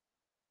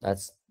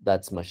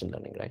 That's machine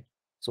learning, right?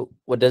 So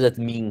what does that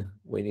mean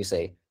when you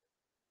say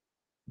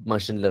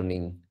machine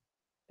learning?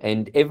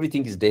 And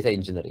everything is data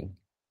engineering,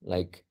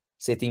 like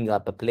setting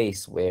up a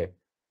place where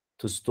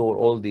to store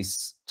all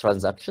these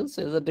transactions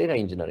is a data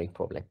engineering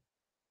problem.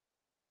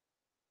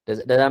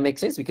 Does that make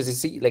sense? Because you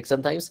see, like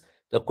sometimes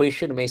the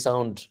question may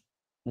sound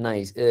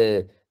nice,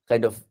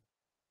 kind of,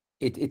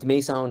 it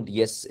may sound,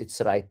 yes,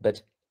 it's right,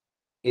 but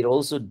it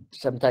also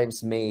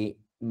sometimes may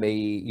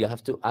you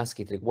have to ask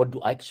it, like, what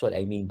do actually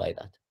I mean by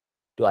that?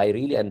 Do I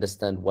really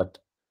understand what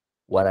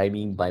I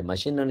mean by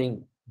machine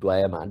learning? Do I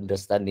am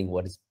understanding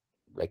what is,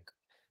 like,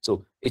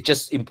 so it's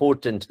just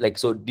important, like,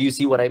 so do you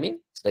see what I mean?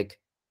 It's like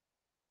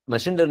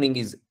machine learning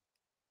is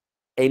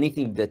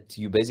anything that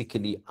you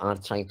basically are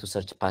trying to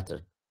search a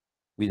pattern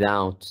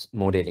without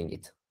modeling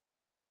it,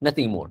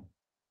 nothing more.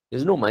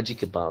 There's no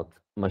magic about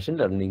machine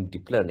learning,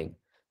 deep learning.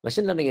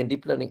 Machine learning and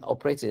deep learning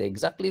operates in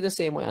exactly the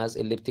same way as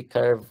elliptic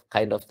curve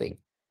kind of thing.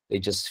 They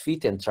just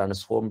fit and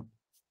transform,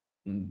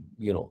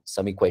 you know,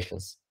 some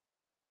equations,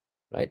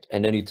 right?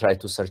 And then you try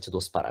to search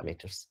those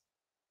parameters.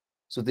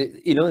 So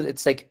you know,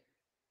 it's like,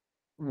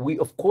 we,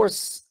 of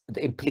course,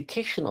 the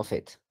implication of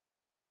it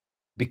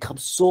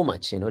becomes so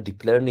much, you know,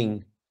 deep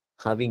learning,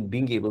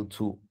 being able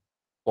to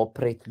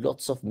operate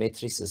lots of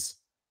matrices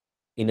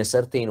in a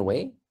certain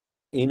way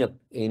in a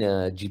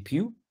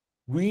GPU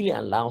really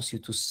allows you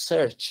to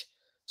search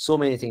so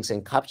many things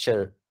and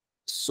capture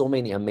so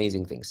many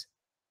amazing things.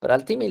 But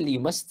ultimately, you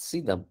must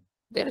see them.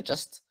 They're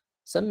just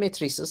some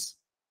matrices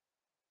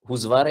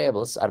whose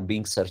variables are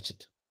being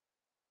searched.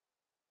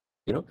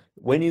 You know,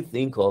 when you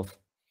think of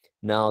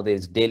now,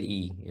 there's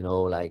DALL-E, you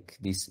know, like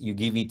this, you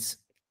give it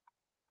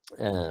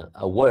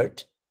a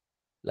word,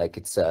 like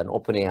it's an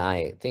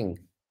OpenAI thing,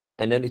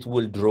 and then it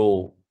will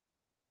draw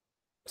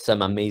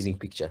some amazing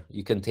picture.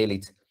 You can tell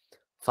it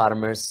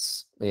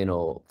farmers, you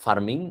know,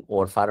 farming,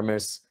 or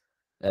farmers,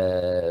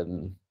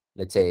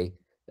 let's say,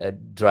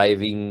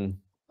 driving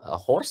a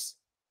horse,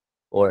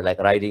 or like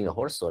riding a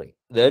horse, sorry,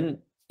 then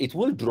it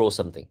will draw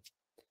something.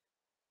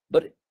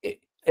 But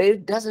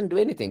it doesn't do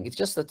anything. It's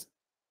just that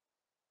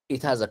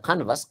it has a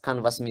canvas.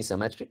 Canvas means a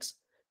matrix.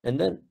 And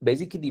then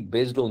basically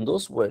based on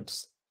those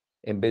words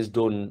and based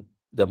on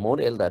the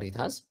model that it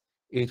has,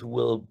 it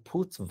will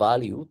put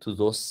value to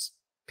those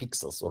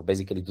pixels, or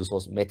basically to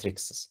those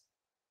matrices,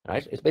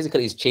 right? It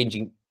basically is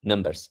changing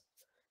numbers.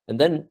 And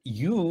then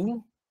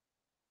you,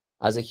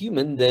 as a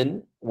human,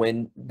 then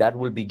when that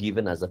will be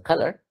given as a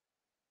color,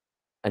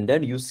 and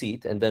then you see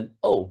it, and then,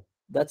 oh,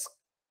 that's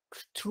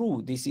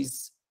true. This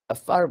is a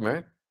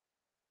farmer,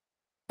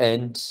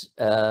 and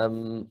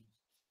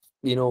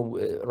you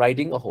know,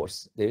 riding a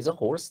horse. There is a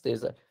horse.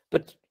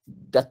 But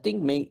that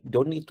thing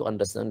don't need to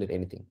understand it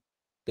anything.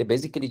 They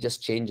basically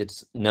just change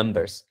its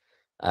numbers.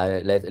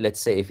 Let's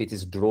say if it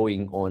is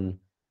drawing on,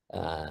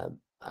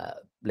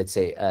 let's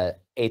say,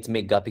 8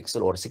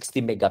 megapixel or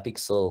 60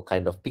 megapixel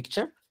kind of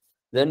picture,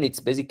 then it's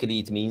basically,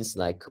 it means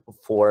like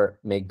 4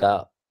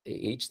 mega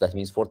each. That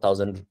means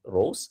 4,000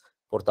 rows,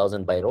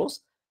 4,000 by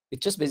rows. It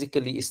just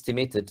basically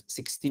estimated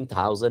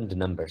 16,000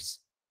 numbers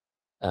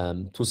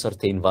to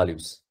certain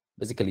values.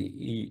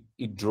 Basically,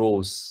 it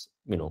draws,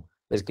 you know,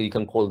 basically you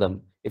can call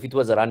them, if it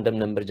was a random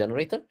number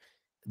generator,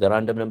 the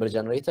random number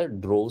generator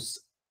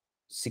draws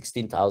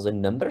 16,000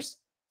 numbers,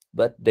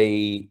 but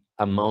they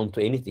amount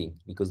to anything,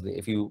 because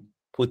if you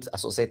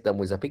associate them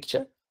with a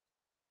picture,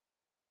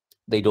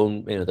 they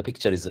don't, you know, the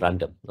picture is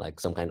random, like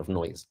some kind of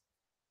noise.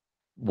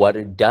 What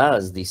it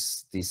does,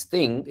 this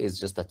thing, is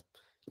just that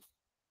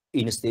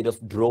instead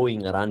of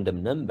drawing a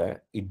random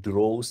number, it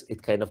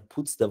kind of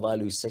puts the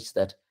value such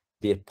that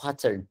their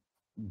pattern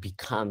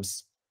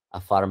becomes a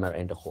farmer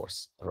and a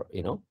horse,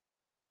 you know?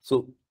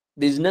 So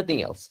there's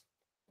nothing else.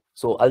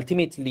 So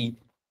ultimately,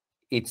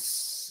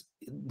 it's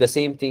the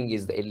same thing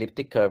is the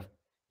elliptic curve.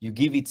 You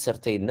give it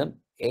certain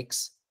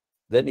x,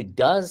 then it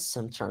does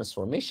some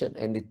transformation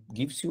and it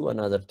gives you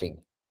another thing.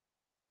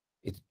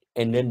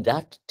 And then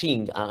that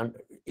thing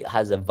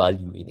has a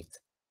value in it.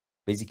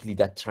 Basically,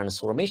 that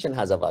transformation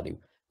has a value.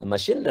 The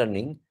machine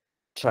learning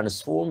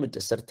transformed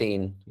a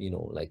certain, you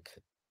know, like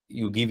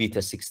you give it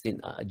a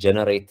 16,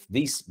 generate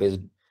this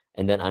based,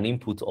 and then an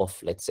input of,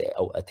 let's say,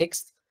 a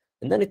text,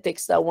 and then it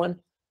takes that one,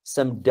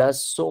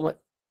 does so much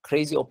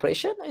crazy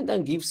operation, and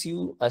then gives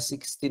you a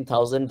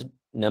 16,000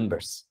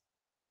 numbers.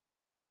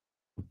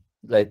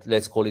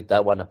 let's call it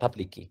that one a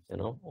public key, you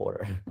know,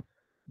 or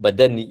but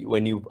then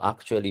when you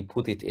actually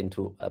put it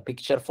into a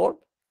picture form,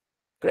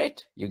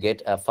 great, you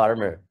get a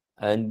farmer,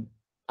 and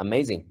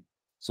amazing.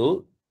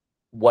 So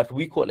what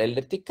we call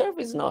elliptic curve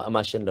is now a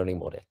machine learning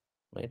model,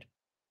 right?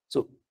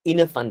 So in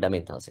a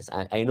fundamental sense,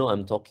 I know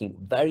I'm talking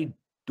very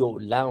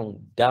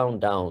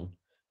down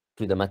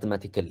to the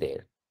mathematical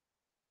layer,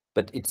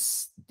 but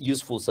it's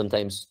useful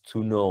sometimes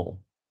to know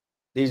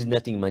there's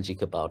nothing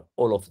magic about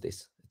all of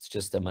this. It's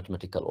just a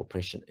mathematical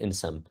operation in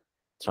some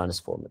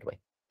transformed way.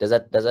 Does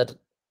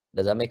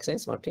that make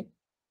sense, Martin?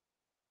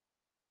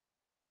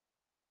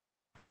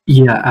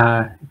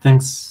 Yeah,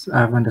 thanks.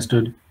 I've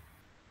understood.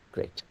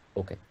 Great.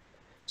 Okay.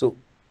 So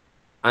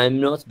I'm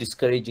not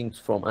discouraging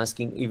from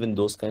asking even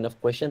those kind of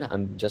questions.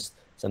 I'm just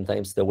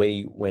sometimes the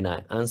way when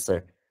I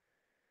answer,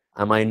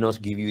 I might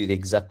not give you the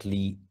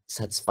exactly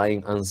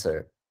satisfying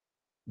answer,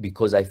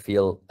 because I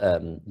feel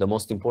the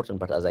most important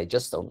part, as I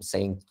just am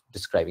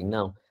describing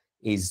now,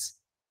 is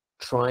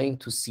trying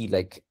to see,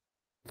 like,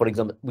 for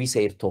example, we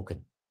say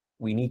token.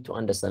 We need to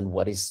understand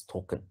what is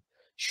token.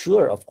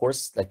 Sure, of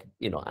course, like,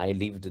 you know, I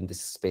lived in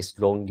this space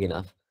long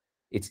enough.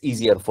 It's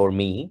easier for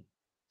me.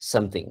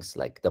 Some things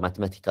like the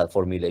mathematical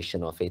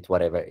formulation of it,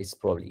 whatever, is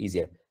probably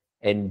easier.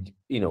 And,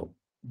 you know,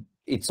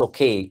 it's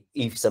okay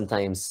if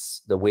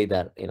sometimes the way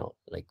that, you know,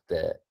 like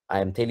I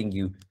am telling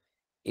you,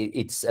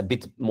 it's a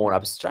bit more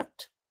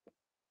abstract.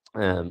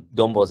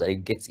 Don't bother,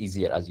 it gets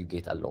easier as you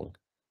get along.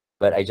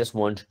 But I just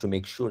want to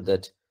make sure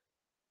that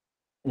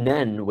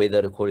none,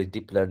 whether you call it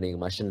deep learning,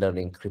 machine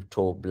learning,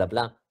 crypto, blah,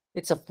 blah,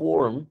 it's a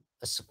form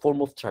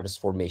of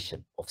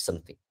transformation of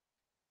something.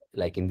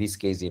 Like in this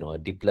case, you know,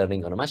 deep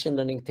learning or machine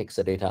learning takes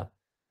the data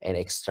and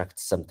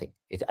extracts something.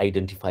 It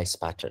identifies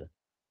pattern.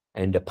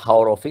 And the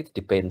power of it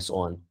depends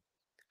on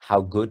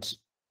how good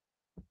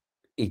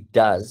it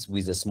does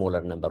with a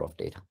smaller number of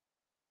data,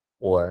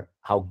 or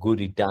how good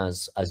it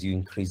does as you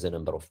increase the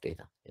number of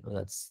data. You know,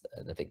 that's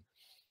the thing.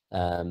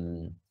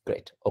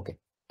 Great. Okay.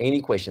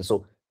 Any questions?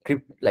 So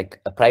like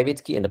a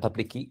private key and a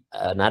public key,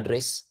 an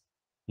address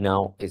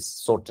now is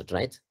sorted,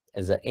 right?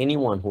 Is there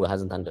anyone who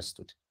hasn't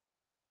understood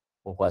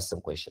or who has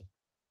some question?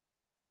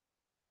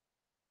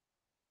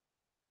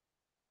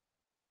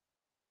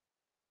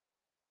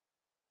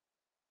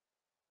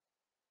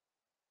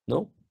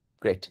 No?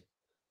 Great.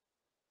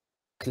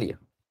 Clear.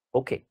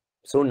 Okay.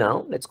 So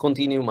now let's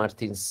continue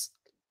Martin's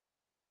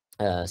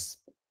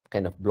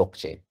kind of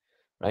blockchain,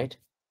 right?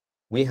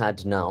 We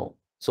had now,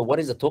 so what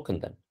is a token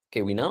then?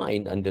 Okay, we now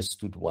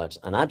understood what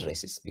an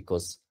address is,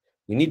 because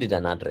we needed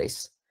an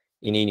address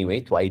in any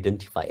way to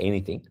identify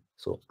anything.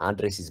 So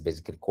address is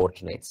basically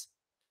coordinates,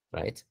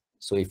 right?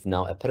 So if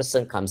now a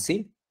person comes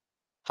in,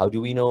 how do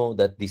we know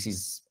that this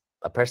is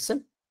a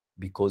person?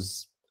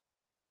 Because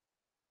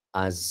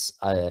as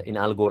in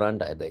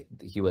Algorand,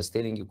 he was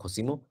telling you,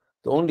 Cosimo,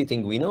 the only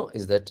thing we know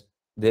is that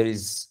there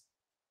is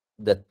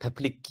that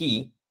public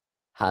key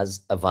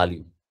has a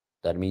value.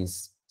 That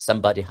means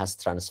somebody has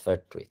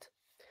transferred to it.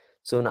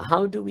 So now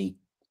how do we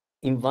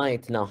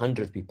invite now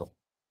 100 people?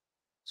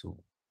 So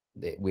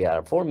we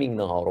are forming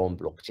now our own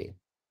blockchain.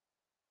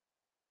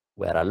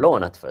 We are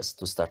alone at first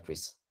to start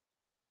with.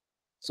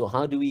 So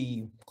how do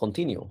we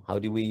continue? How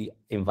do we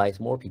invite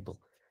more people?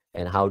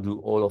 And how do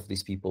all of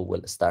these people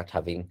will start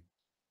having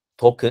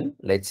token?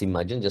 Let's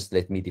imagine, just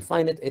let me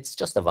define it. It's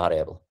just a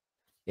variable.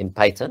 In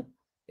Python,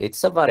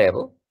 it's a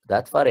variable.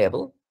 That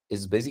variable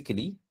is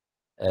basically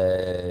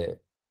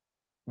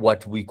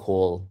what we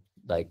call,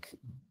 like,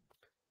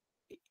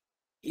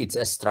 it's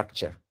a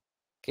structure.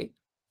 Okay,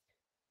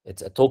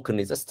 it's a token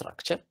is a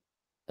structure,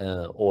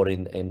 or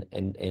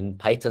in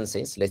Python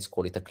sense, let's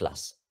call it a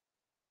class.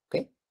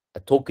 Okay, a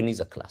token is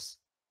a class,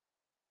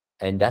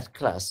 and that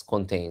class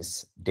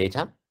contains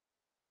data,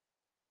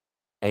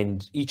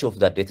 and each of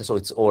that data, so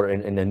it's, or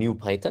in a new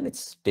Python,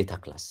 it's data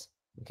class.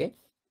 Okay,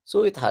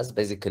 so it has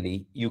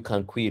basically, you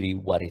can query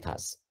what it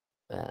has,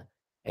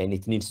 and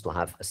it needs to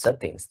have a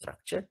certain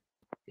structure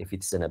if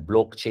it's in a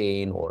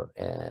blockchain or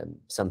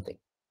something.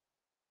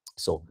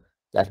 So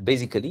that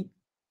basically,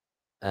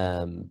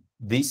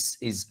 this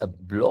is a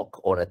block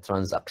or a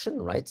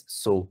transaction, right?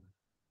 So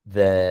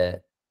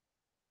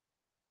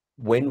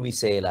when we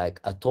say like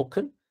a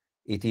token,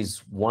 it is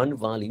one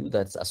value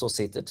that's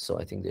associated. So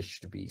I think there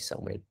should be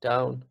somewhere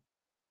down.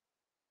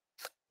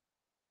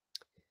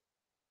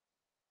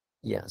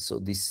 Yeah, so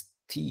this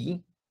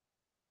T,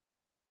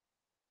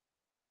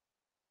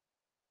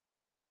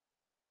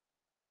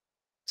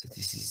 so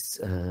this is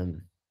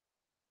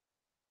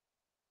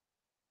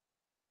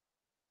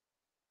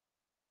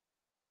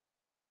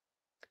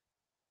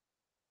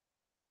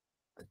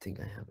I think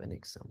I have an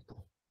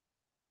example.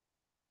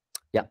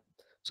 Yeah,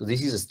 so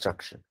this is a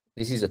structure.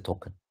 This is a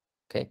token,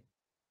 okay?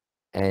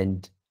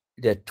 And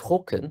the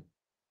token,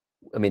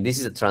 I mean, this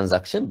is a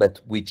transaction,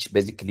 but which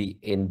basically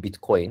in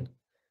Bitcoin,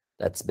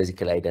 that's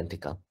basically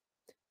identical.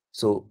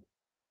 So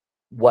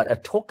what a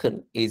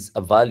token is,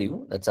 a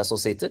value that's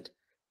associated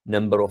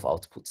number of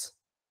outputs,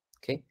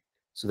 okay?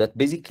 So that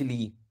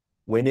basically,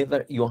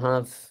 whenever you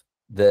have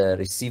the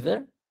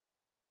receiver,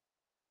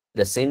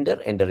 the sender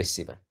and the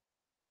receiver,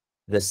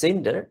 the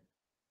sender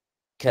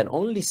can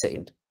only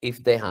send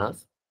if they have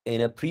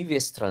in a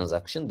previous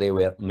transaction they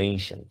were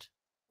mentioned,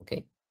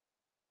 okay?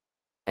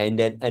 And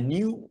then a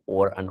new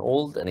or an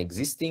old, an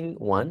existing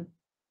one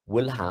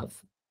will have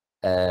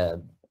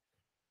an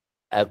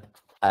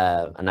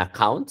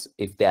account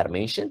if they are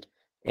mentioned,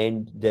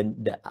 and then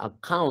the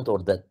account or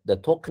the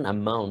token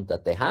amount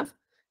that they have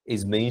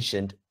is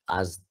mentioned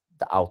as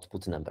the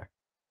output number.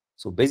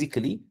 So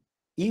basically,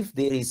 if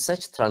there is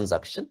such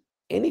transaction,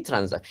 any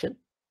transaction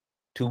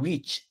to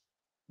which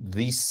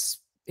this,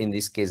 in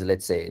this case,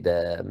 let's say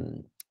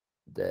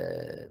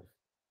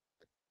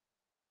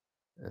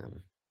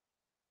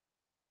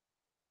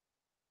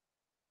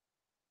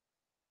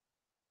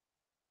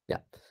yeah,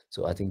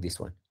 so I think this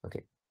one,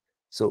 okay.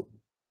 So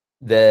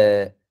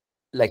the,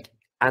 like,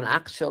 an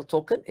actual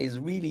token is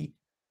really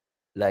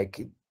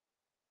like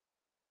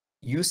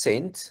you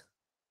send,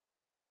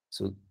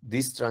 so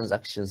this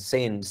transaction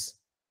sends,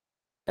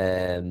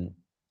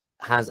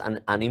 has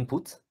an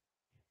input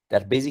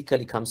that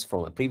basically comes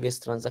from a previous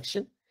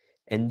transaction,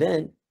 and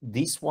then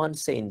this one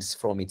sends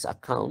from its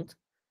account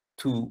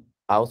to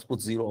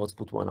output 0,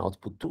 output 1,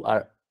 output 2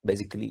 are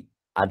basically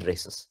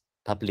addresses,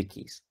 public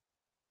keys,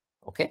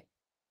 okay?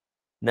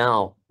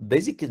 Now,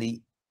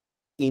 basically,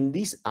 in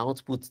these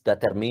outputs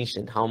that are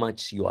mentioned, how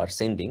much you are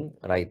sending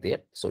right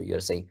there, so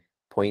you're saying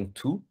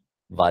 0.2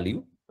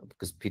 value,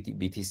 because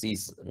BTC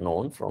is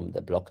known from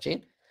the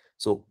blockchain.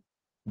 So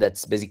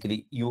that's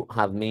basically, you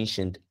have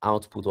mentioned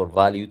output or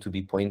value to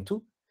be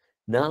 0.2.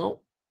 Now,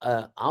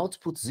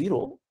 output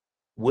 0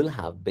 will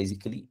have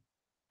basically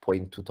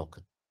 0.2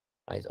 token,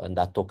 right? And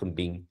that token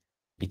being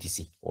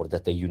BTC, or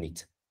that the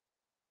unit.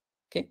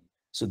 Okay,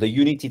 so the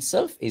unit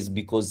itself is,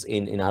 because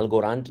in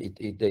Algorand,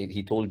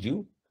 he told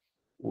you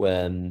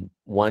when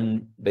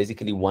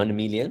basically 1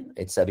 million,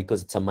 it's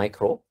because it's a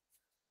micro.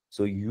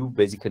 So you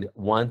basically,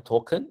 one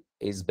token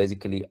is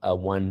basically a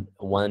one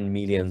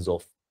millions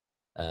of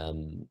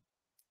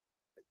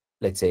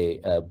let's say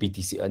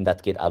BTC, and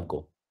that get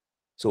algo.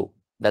 So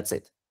that's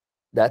it.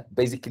 That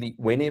basically,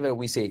 whenever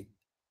we say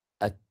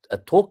a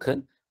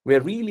token,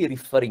 we're really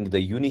referring the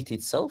unit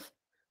itself,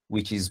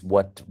 which is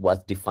what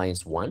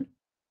defines one,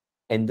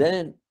 and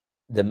then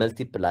the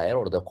multiplier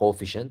or the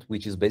coefficient,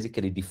 which is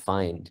basically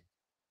defined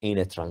in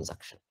a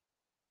transaction.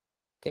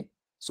 Okay,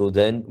 so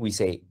then we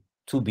say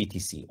 2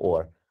 BTC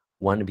or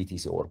 1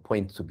 BTC or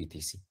 0.2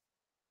 BTC.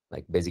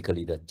 Like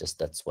basically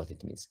that's what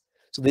it means.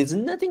 So there's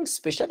nothing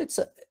special. It's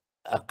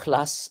a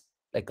class,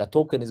 like a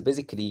token is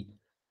basically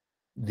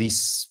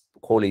this,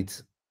 call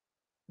it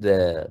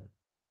the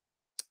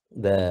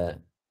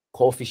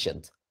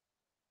coefficient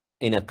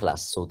in a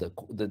class. So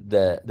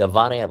the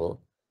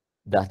variable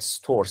that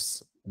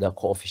stores the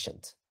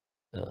coefficient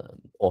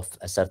of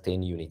a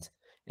certain unit,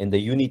 and the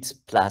unit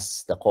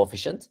plus the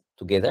coefficient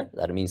together,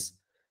 that means,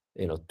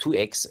 you know,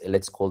 2x,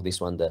 let's call this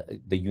one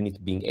the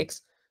unit being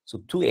x. So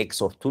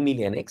 2x or 2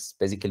 million x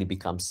basically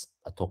becomes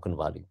a token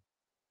value.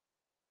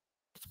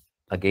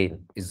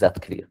 Again, is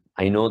that clear?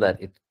 I know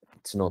that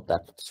it's not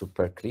that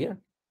super clear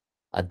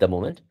at the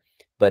moment,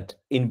 but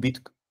in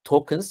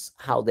tokens,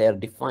 how they are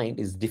defined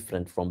is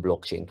different from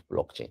blockchain to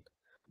blockchain.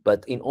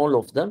 But in all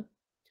of them,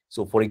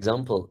 so for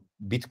example,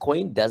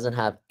 Bitcoin doesn't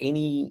have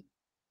any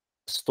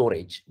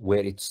storage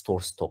where it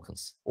stores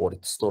tokens or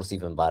it stores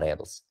even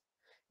variables.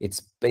 It's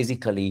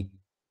basically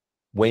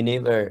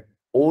whenever,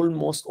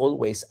 almost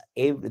always,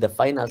 the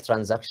final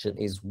transaction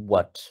is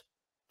what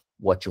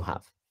you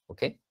have,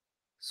 okay?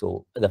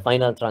 So the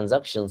final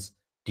transactions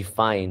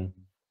define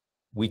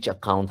which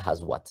account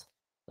has what.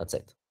 That's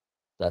it.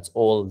 That's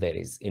all there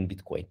is in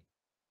Bitcoin.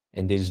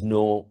 And there's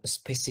no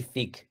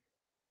specific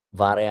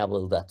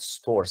variable that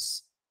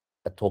stores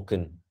a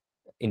token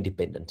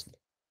independently.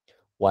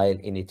 While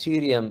in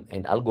Ethereum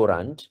and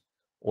Algorand,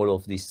 all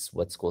of these,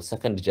 what's called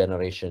second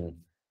generation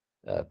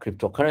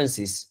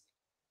cryptocurrencies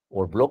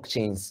or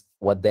blockchains,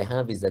 what they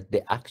have is that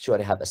they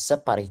actually have a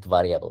separate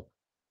variable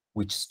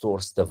which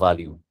stores the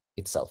value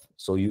itself.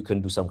 So you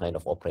can do some kind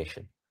of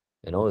operation,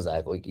 you know,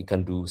 like you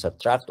can do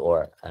subtract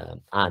or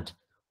add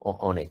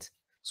on it.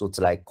 So it's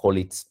like, call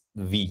it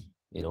V,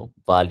 you know,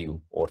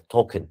 value, or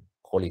token,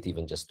 call it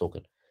even just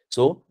token.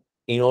 So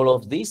in all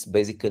of this,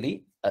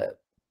 basically,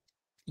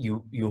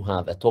 you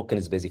have a token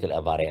is basically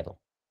a variable,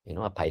 you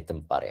know, a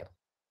Python variable.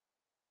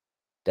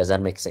 Does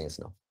that make sense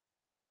now?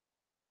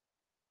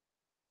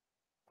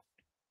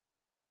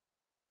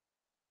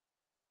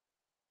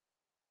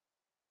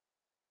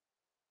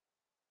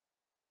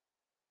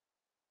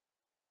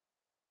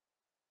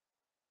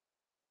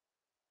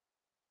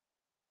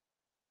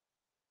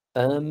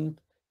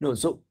 No,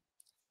 so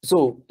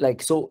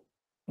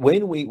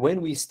when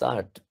we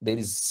start, there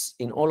is,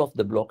 in all of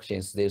the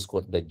blockchains, there's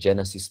called the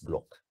Genesis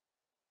block,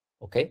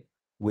 okay?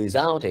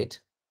 Without it,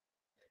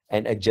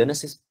 and a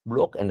Genesis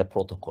block and a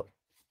protocol.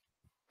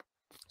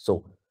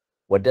 So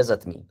what does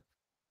that mean?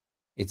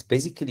 It's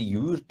basically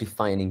you're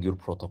defining your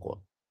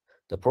protocol.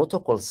 The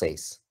protocol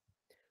says,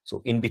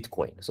 so in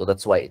Bitcoin, so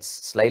that's why it's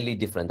slightly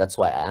different. That's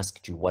why I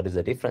asked you, what is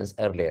the difference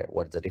earlier?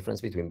 What's the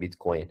difference between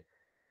Bitcoin,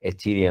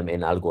 Ethereum,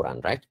 and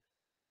Algorand, right?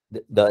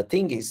 The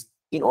thing is,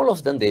 In all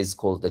of them, there's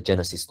called the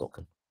Genesis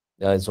token,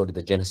 sorry,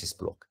 the Genesis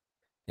block.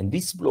 And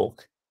this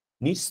block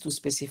needs to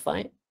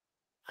specify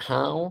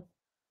how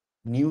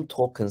new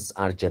tokens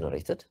are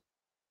generated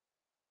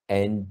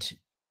and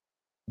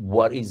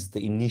what is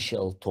the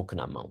initial token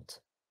amount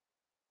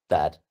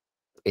that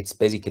it's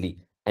basically,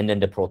 and then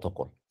the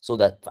protocol. So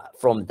that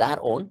from that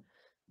on,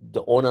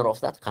 the owner of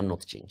that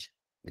cannot change.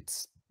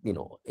 It's, you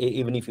know,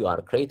 even if you are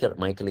a creator,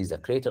 Michael is a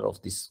creator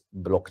of this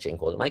blockchain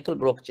called Michael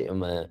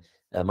blockchain,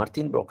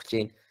 Martin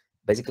blockchain.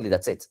 Basically,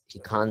 that's it. He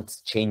can't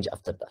change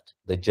after that.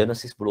 The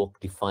Genesis block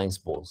defines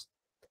both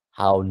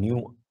how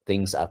new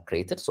things are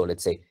created. So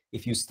let's say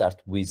if you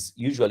start with,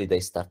 usually they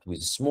start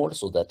with small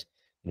so that,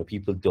 you know,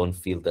 people don't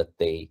feel that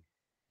they,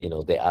 you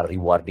know, they are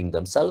rewarding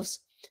themselves.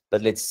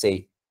 But let's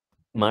say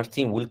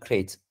Martin will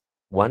create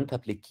one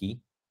public key,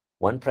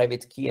 one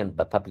private key, and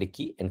the public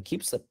key, and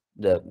keeps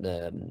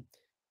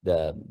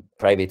the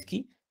private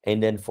key.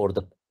 And then for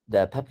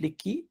the public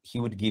key, he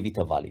would give it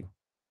a value.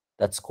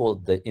 That's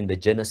called in the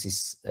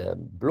Genesis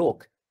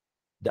block,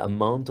 the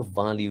amount of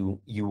value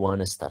you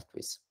want to start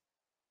with.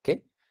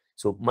 Okay,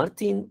 so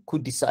Martin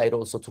could decide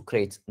also to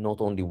create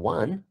not only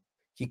one,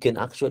 he can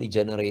actually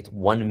generate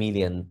 1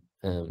 million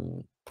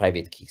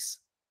private keys.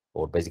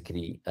 Or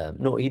basically,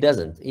 no, he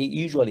doesn't.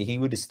 Usually he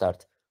would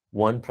start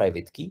one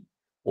private key,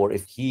 or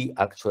if he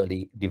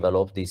actually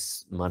developed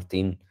this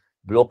Martin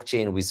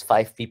blockchain with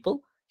 5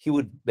 people, he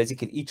would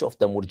basically, each of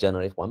them would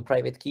generate one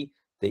private key.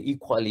 They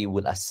equally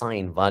will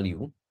assign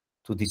value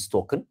to this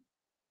token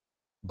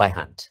by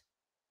hand.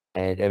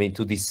 And I mean,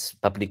 to this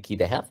public key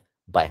they have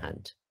by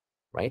hand,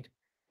 right?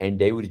 And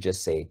they would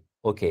just say,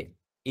 okay,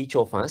 each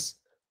of us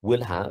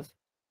will have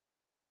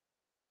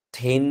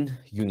 10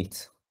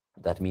 units.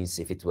 That means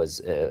if it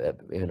was,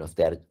 you know, if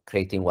they're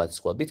creating what's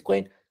called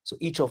Bitcoin, so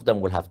each of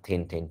them will have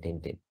 10, 10,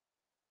 10, 10.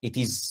 It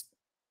is,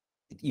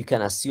 you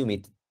can assume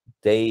it,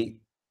 they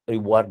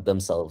reward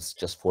themselves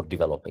just for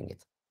developing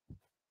it.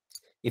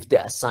 If they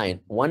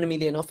assign 1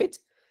 million of it,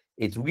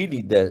 it's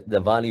really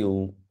the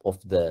value of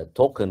the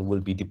token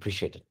will be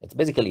depreciated. It's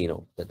basically, you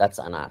know, that's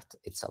an art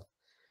itself.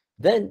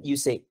 Then you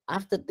say,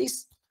 after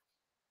this,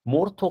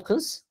 more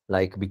tokens,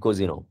 like, because,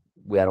 you know,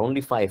 we are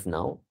only 5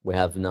 now, we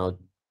have now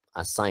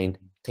assigned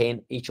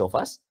 10 each of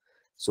us.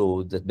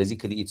 So that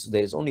basically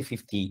there's only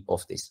 50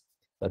 of this.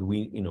 But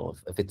we, you know,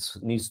 if it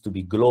needs to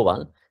be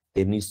global,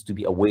 there needs to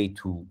be a way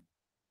to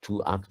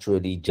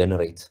actually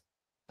generate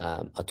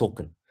a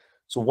token.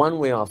 So one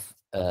way of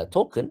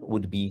token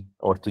would be,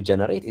 or to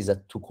generate, is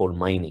to call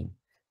mining.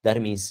 That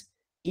means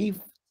if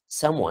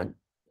someone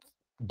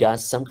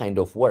does some kind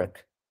of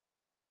work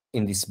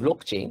in this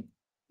blockchain,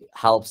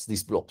 helps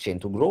this blockchain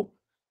to grow,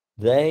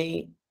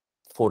 they,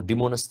 for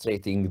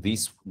demonstrating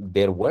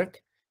their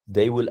work,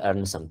 they will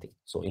earn something.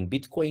 So in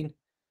Bitcoin,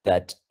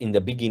 that in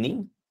the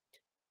beginning,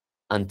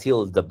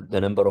 until the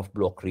number of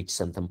blocks reach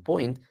certain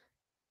point,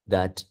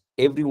 that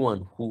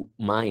everyone who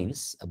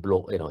mines a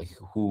block, you know,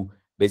 who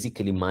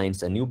basically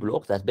mines a new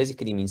block, that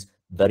basically means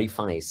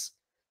verifies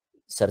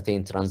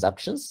certain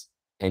transactions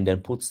and then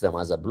puts them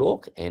as a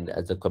block, and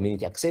as the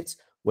community accepts,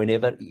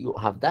 whenever you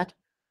have that,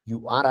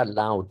 you are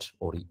allowed,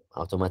 or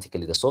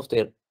automatically the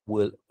software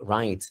will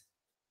write,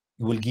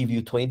 it will give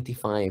you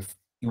 25,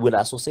 you will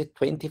associate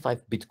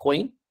 25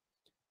 Bitcoin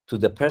to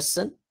the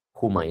person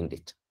who mined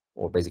it,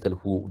 or basically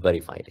who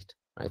verified it,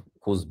 right?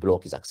 Whose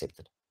block is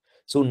accepted.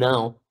 So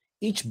now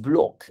each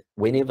block,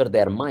 whenever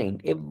they're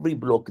mined, every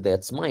block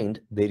that's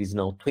mined, there is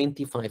now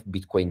 25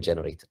 Bitcoin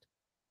generated.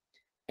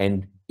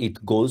 And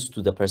it goes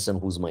to the person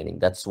who's mining.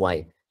 That's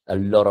why a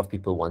lot of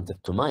people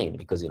wanted to mine,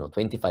 because, you know,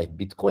 25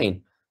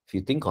 Bitcoin, if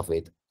you think of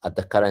it, at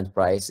the current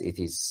price, it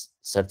is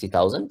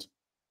 30,000,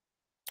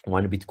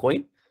 1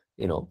 Bitcoin.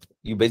 You know,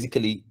 you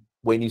basically,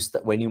 when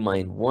you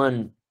mine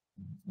one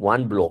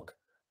block,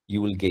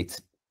 you will get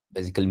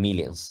basically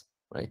millions,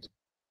 right?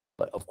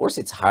 But of course,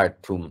 it's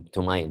hard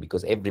to mine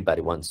because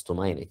everybody wants to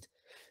mine it.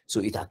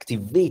 So it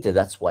activated,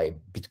 that's why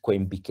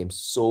Bitcoin became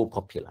so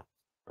popular,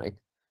 right?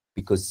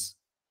 Because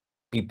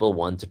people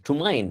wanted to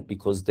mine,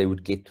 because they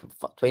would get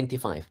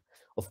 25.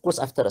 Of course,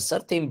 after a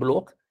certain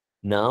block,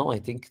 now I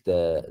think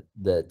the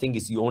thing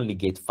is you only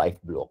get 5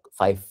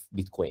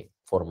 Bitcoin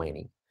for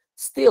mining.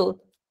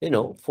 Still, you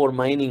know, for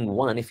mining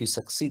one, if you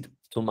succeed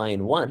to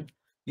mine one,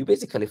 you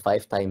basically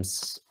 5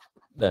 times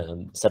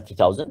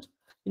 30,000.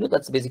 You know,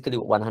 that's basically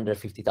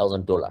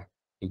 $150,000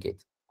 you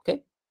get,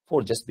 okay,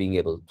 for just being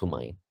able to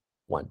mine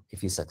one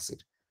if you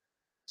succeed.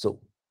 So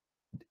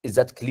is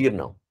that clear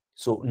now?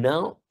 So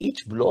now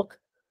each block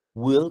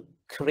will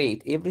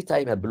create, every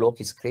time a block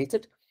is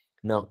created,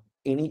 now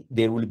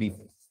there will be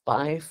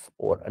 5,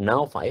 or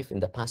now 5, in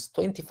the past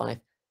 25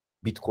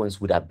 Bitcoins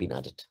would have been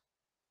added.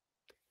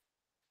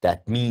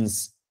 That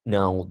means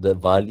now the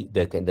value,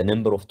 the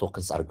number of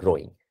tokens are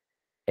growing.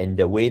 And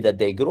the way that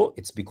they grow,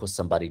 it's because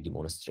somebody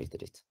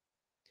demonstrated it.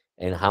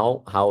 And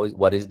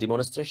what is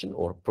demonstration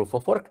or proof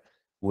of work?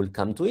 We'll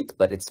come to it,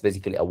 but it's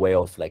basically a way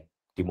of like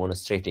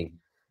demonstrating,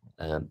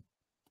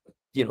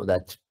 you know,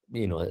 that,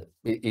 you know,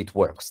 it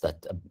works,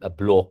 that a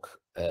block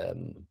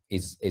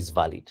is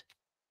valid.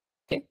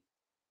 Okay.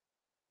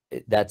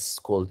 that's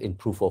called in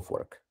proof of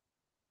work.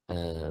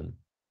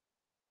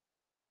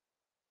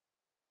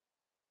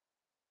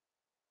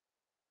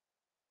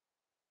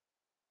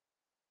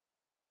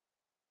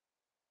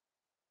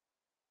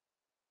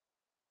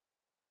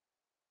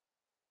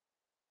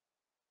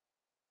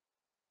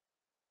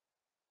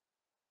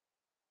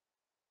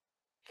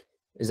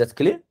 Is that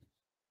clear?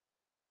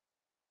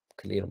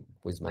 Clear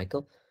with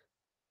Michael?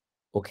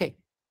 Okay.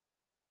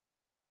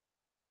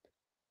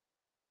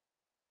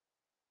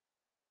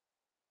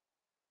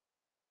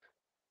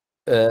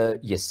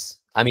 Yes.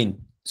 I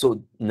mean,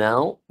 so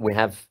now we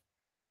have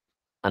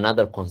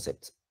another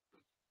concept.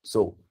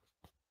 So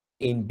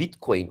in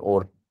Bitcoin,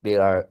 or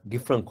there are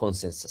different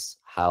consensus,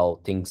 how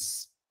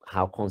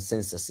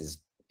consensus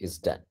is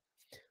done.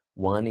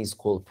 One is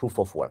called proof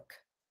of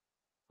work.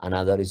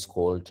 Another is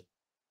called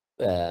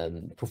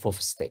proof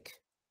of stake.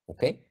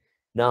 Okay.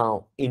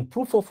 Now, in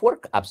proof of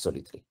work,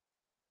 absolutely.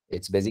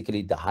 It's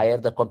basically the higher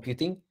the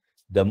computing,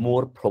 the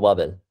more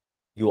probable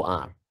you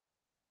are.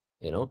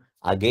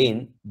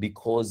 Again,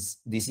 because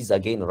this is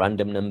again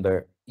random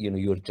number,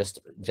 you're just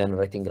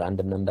generating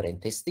random number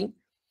and testing.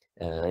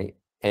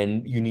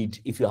 And you need,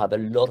 if you have a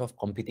lot of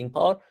computing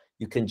power,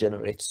 you can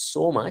generate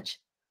so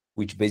much,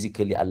 which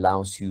basically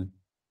allows you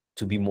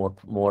to be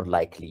more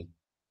likely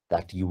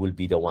that you will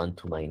be the one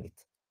to mine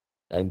it.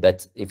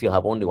 But if you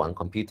have only one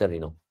computer,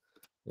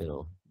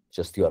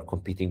 just you are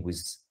competing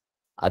with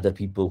other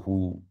people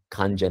who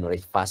can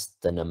generate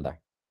fast the number,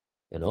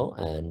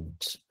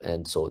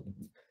 and so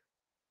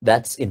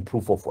that's in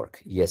proof of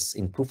work. Yes,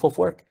 in proof of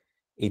work,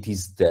 it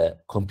is the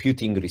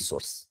computing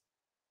resource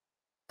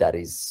that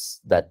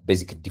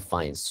basically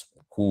defines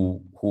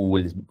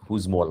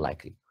who's more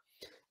likely.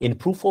 In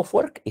proof of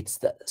work, it's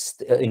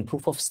in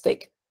proof of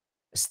stake.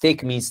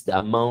 Stake means the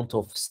amount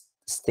of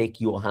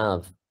stake you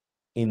have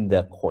in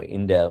the coin,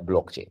 in the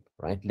blockchain,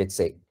 right? Let's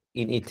say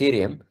in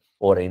Ethereum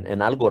or in an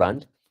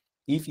Algorand,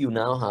 if you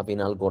now have in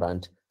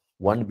Algorand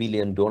 $1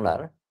 billion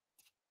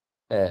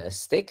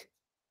stake,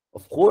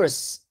 of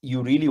course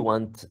you really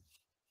want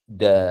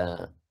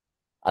the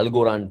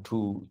Algorand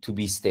to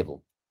be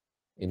stable,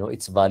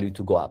 its value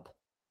to go up.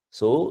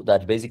 So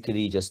that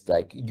basically just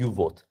like you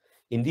vote.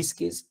 In this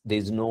case,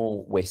 there's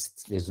no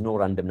waste, there's no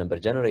random number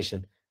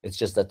generation. It's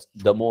just that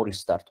the more you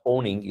start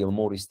owning, the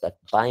more you start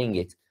buying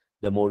it,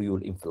 the more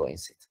you'll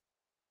influence it.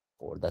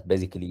 Or that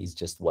basically is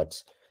just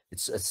what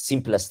it's a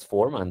simplest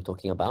form I'm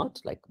talking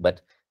about,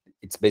 but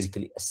it's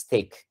basically a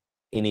stake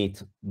in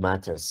it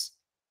matters.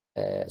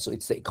 So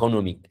it's the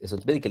economic, so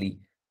it's basically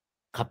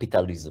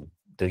capitalism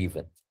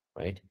driven,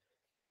 right?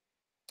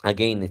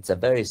 Again, it's a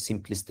very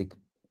simplistic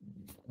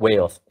way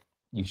of,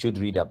 you should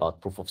read about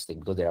proof of stake,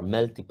 because there are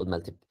multiple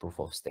proof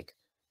of stake.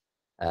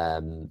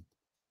 And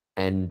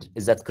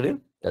is that clear?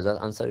 Does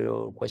that answer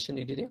your question,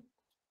 Didier?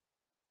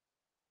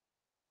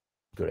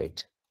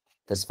 Great,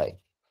 that's fine.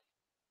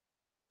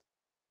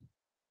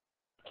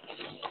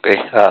 Okay,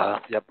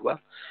 yeah, well,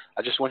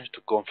 I just wanted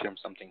to confirm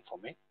something for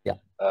me. Yeah.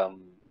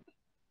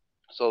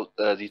 So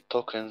the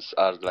tokens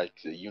are like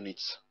the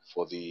units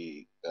for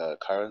the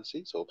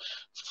currency. So,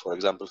 for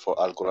example, for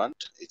Algorand,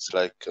 it's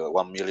like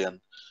 1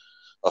 million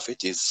of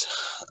it is,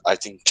 I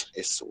think,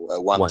 is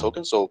one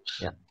token. So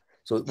yeah,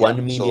 so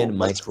 1 million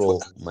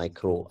so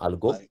micro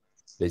algo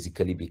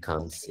basically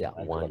becomes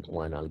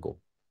one algo.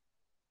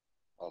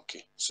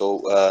 Okay,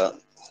 so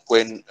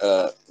when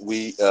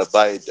we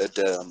buy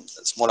the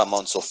small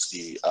amounts of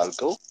the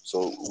algo,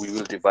 so we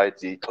will divide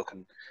the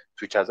token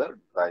to each other,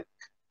 like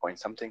point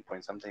something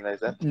like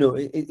that. No,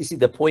 you see,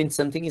 the point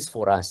something is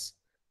for us,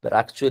 but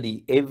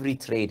actually every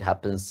trade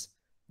happens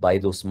by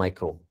those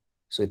micro.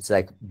 So it's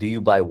like, do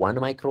you buy 1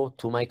 micro,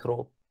 2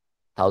 micro,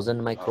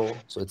 1,000 micro?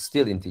 Okay. So it's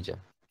still integer.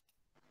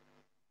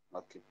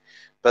 Okay,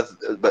 but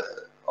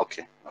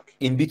okay.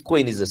 In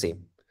Bitcoin is the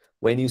same.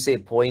 When you say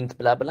point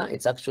blah blah,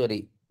 it's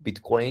actually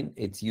Bitcoin.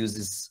 It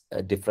uses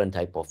a different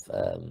type of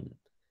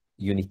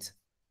unit.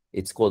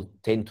 It's called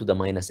 10 to the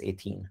minus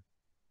 18.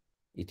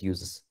 It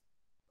uses.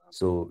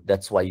 So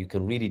that's why you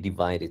can really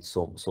divide it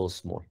so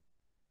small.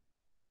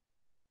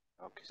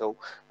 Okay, so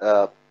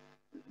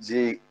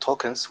the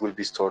tokens will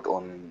be stored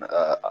on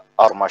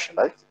our machine,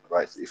 right?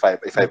 Right. If I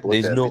put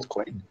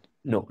Bitcoin.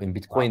 No, in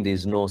Bitcoin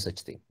there's no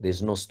such thing.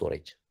 There's no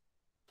storage.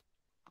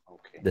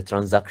 Okay. The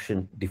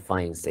transaction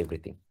defines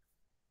everything.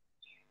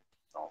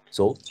 Okay.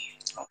 So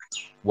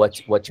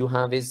what you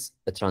have is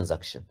a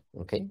transaction,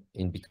 okay,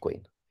 in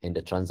Bitcoin, and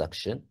the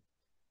transaction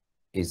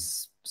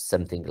is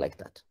something like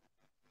that.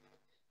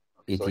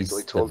 It is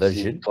a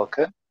version,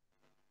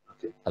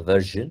 a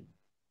version,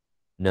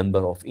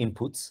 number of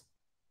inputs,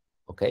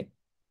 okay?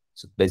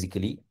 So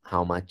basically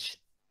how much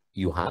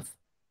you have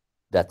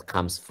that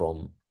comes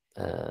from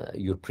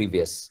your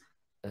previous,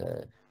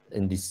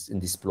 in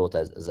this plot,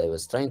 as I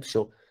was trying to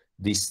show,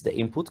 the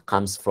input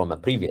comes from a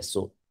previous.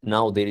 So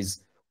now there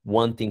is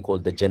one thing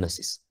called the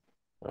genesis,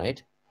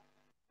 right?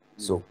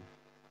 So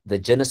the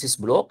genesis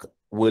block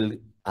will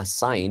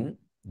assign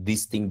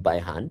this thing by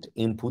hand,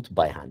 input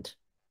by hand,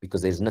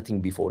 because there's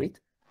nothing before it.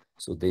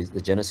 So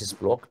the genesis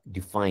block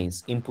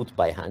defines input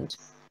by hand.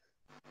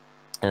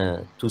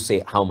 to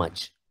say how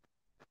much.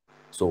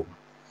 So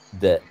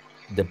the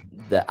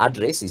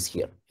address is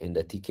here in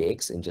the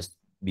TKX, and just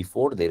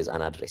before there is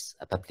an address,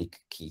 a public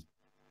key,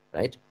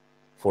 right?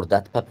 For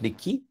that public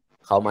key,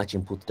 how much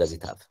input does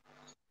it have?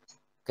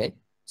 Okay,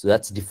 so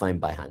that's defined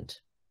by hand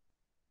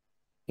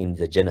in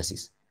the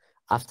Genesis.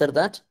 After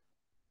that,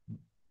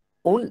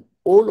 all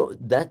of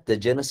that, the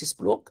Genesis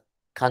block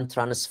can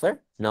transfer.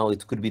 Now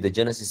it could be the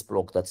Genesis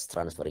block that's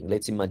transferring.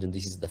 Let's imagine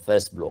this is the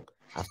first block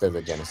after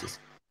the Genesis.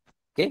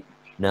 Okay,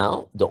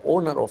 now the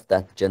owner of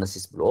that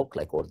Genesis block,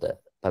 like, or the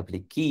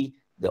public key,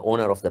 the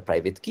owner of the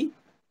private key,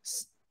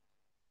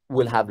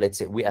 will have, let's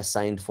say, we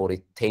assigned for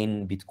it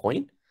 10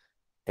 Bitcoin,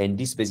 and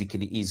this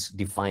basically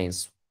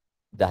defines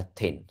that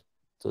 10.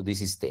 So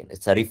this is 10.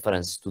 It's a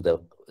reference to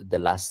the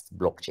last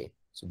blockchain.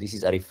 So this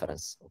is a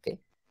reference, okay?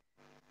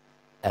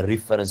 A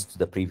reference to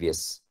the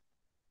previous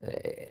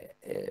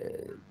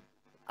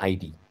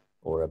ID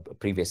or a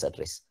previous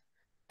address.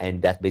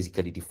 And that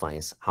basically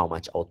defines how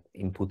much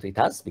input it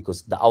has,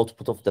 because the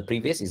output of the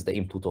previous is the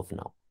input of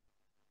now.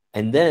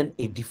 And then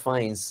it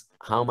defines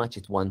how much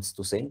it wants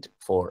to send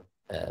for,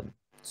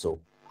 so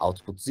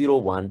output 0,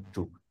 1,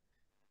 2.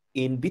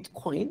 In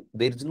Bitcoin,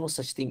 there is no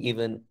such thing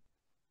even,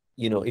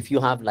 you know, if you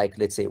have, like,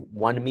 let's say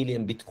 1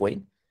 million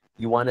Bitcoin,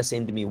 you want to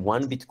send me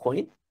 1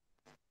 Bitcoin,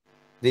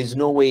 there's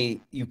no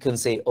way you can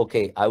say,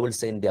 okay, I will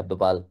send the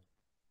Abdul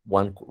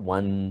one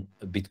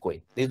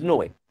Bitcoin. There's no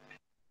way.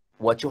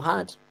 What you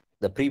had,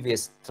 the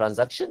previous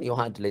transaction, you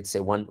had, let's say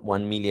 1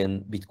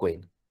 million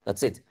Bitcoin.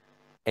 That's it.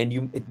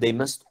 And they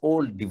must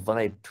all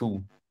divide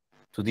to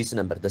this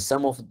number. The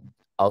sum of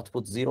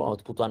output 0,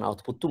 output 1,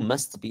 output 2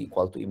 must be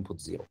equal to input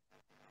 0.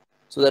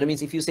 So that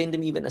means if you send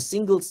them even a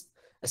 0.001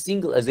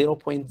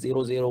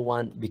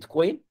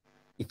 Bitcoin,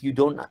 if you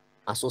don't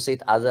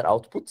associate other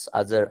outputs,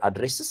 other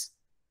addresses,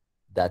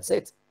 that's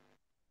it.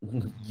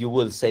 You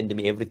will send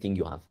me everything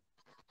you have.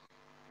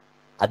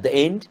 At the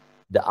end,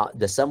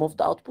 the sum of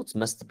the outputs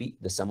must be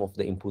the sum of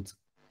the inputs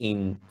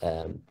in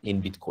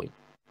Bitcoin.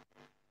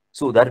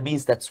 So that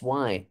means that's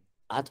why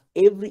at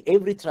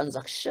every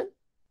transaction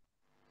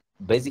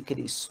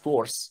basically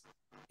stores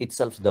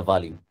itself the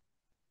value.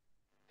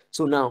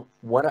 So now,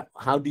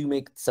 how do you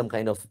make some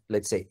kind of,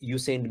 let's say, you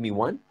send me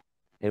 1,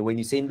 and when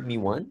you send me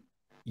 1,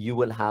 you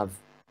will have,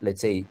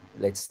 let's say,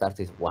 let's start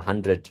with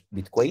 100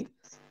 Bitcoin.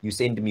 You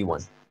send me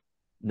 1.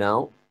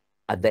 Now,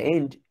 at the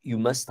end, you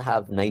must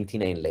have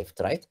 99 left,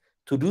 right?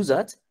 To do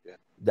that,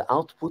 the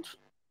output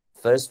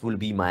first will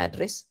be my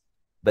address,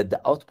 but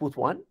the output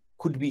 1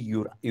 could be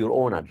your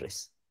own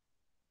address.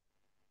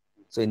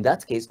 So in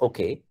that case,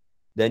 okay,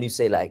 then you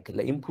say, like,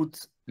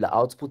 the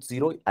output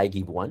 0, I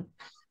give 1.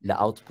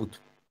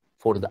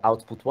 For the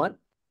output 1,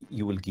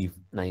 you will give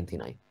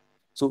 99.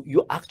 So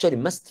you actually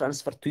must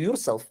transfer to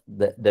yourself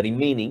the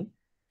remaining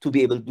to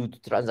be able to do the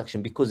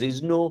transaction, because there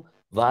is no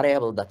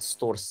variable that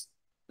stores,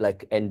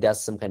 like, and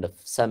does some kind of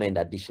sum and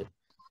addition.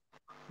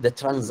 The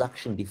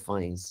transaction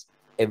defines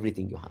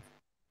everything you have.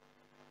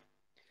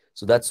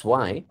 So that's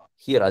why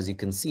here, as you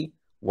can see,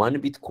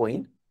 1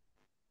 Bitcoin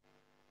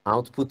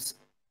output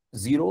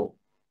 0,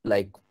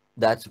 like,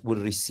 that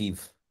will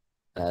receive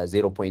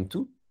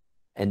 0.2,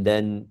 and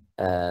then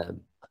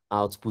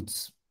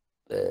outputs,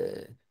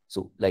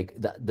 so like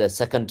the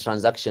second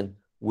transaction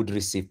would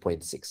receive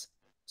 0.6.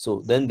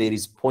 So then there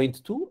is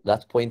 0.2.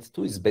 That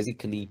 0.2 is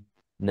basically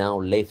now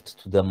left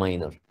to the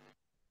miner,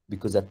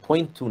 because at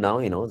 0.2 now,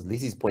 you know,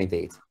 this is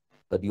 0.8,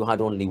 but you had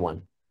only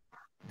 1.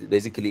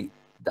 Basically,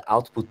 the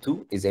output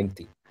 2 is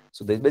empty.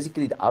 So there's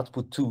basically the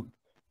output 2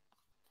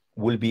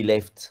 will be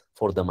left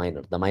for the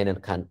miner. The miner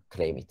can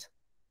claim it,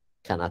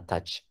 can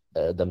attach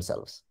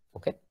themselves.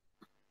 Okay.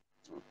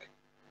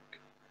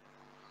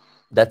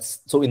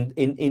 That's so in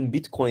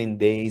Bitcoin,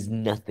 there is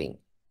nothing,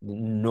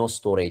 no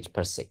storage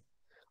per se.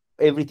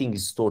 Everything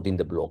is stored in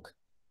the block.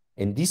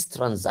 And these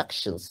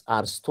transactions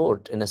are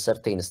stored in a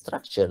certain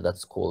structure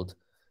that's called,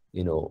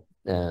 you know,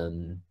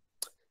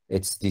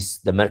 it's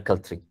the Merkle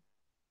tree.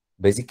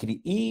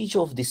 Basically, each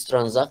of these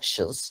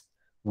transactions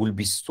will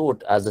be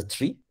stored as a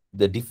tree,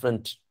 the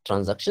different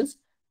transactions,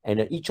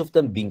 and each of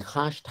them being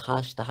hashed.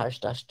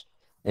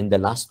 And the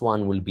last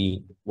one will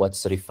be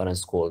what's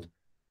reference called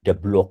the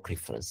block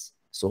reference.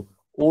 So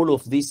all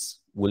of this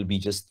will be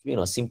just, you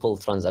know, simple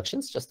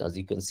transactions, just as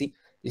you can see.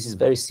 This is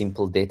very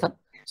simple data.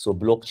 So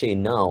blockchain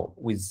now,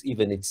 with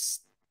even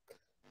its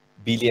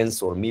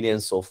billions or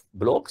millions of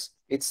blocks,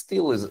 it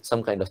still is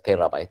some kind of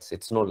terabytes.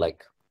 It's not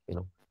like, you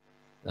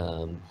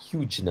know,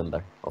 huge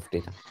number of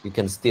data. You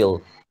can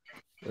still,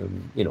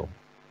 you know,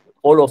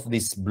 all of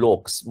these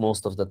blocks,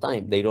 most of the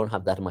time, they don't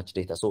have that much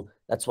data. So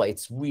that's why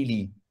it's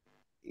really,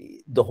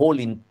 the whole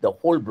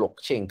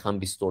blockchain can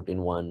be stored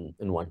in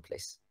one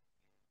place.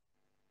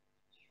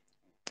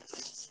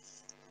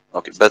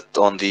 Okay, but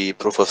on the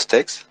proof of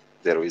stakes,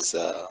 there is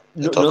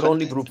not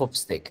only proof of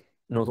stake.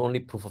 Not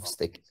only proof of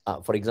stake.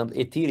 For example,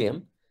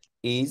 Ethereum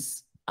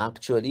is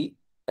actually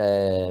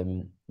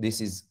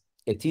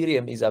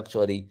Ethereum is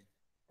actually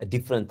a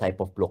different type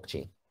of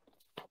blockchain,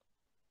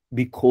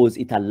 because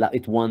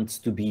it wants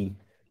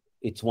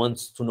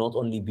to not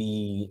only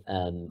be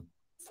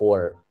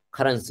for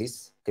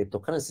currencies,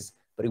 cryptocurrencies,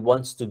 but it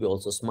wants to be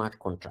also smart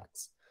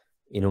contracts,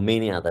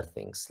 many other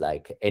things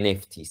like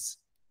NFTs,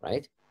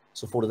 right?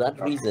 So for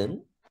that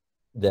reason,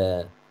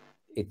 the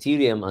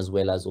Ethereum as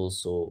well as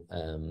also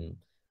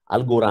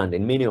Algorand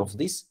and many of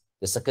these,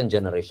 the second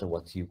generation,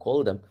 what you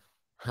call them,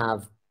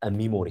 have a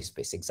memory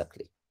space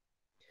exactly.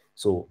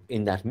 So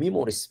in that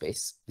memory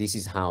space, this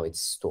is how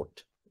it's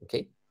stored,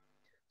 okay?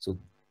 So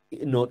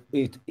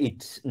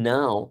it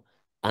now,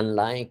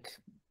 unlike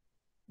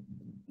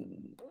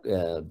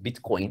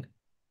Bitcoin,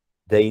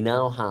 they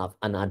now have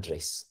an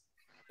address,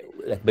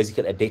 like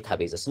basically a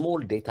database, a small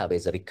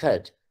database, a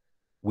record,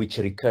 which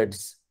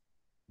records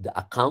the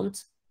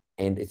account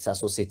and its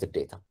associated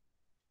data.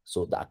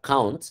 So the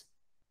account,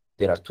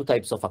 there are two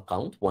types of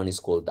account. One is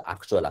called the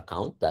actual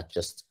account that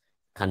just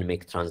can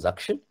make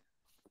transaction.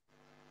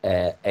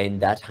 And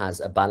that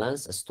has a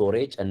balance, a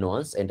storage, a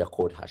nuance, and a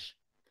code hash.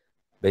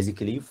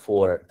 Basically,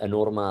 for a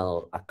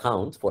normal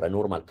account, for a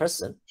normal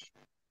person,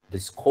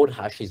 this code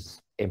hash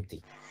is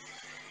empty,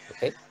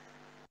 okay?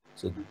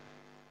 So,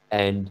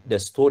 and the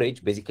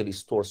storage basically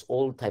stores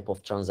all type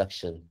of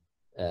transaction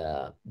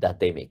that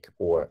they make,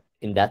 or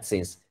in that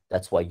sense,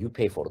 that's why you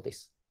pay for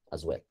this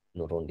as well,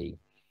 not only.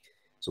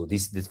 So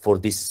this for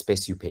this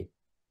space you pay.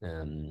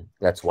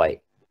 That's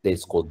why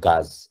it's called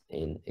gas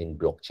in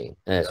blockchain.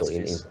 So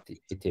in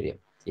Ethereum,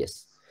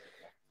 yes.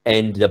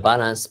 And the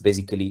balance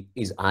basically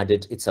is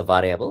added. It's a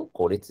variable.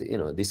 Call it.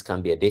 This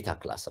can be a data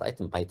class, right?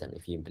 In Python,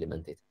 if you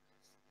implement it.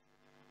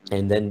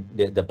 And then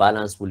the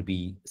balance will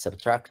be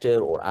subtracted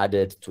or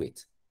added to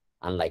it,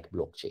 unlike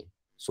blockchain.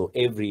 So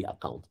every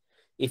account,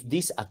 if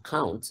this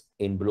account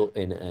in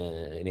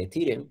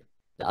Ethereum,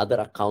 the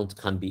other account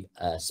can be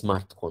a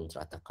smart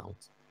contract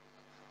account.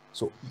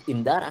 So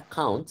in that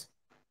account,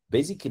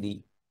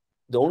 basically,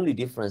 the only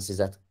difference is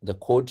that the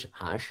code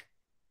hash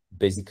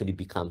basically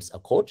becomes a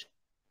code.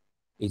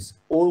 It's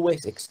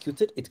always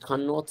executed. It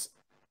cannot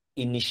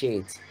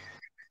initiate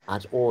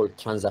at all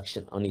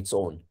transaction on its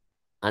own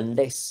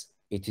unless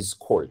it is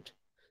called.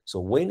 So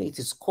when it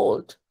is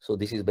called, so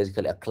this is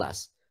basically a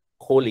class.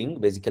 Calling,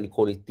 basically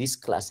call it, this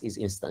class is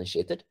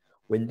instantiated.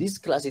 When this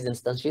class is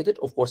instantiated,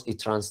 of course,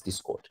 it runs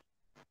this code.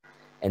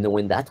 And then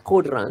when that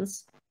code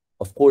runs,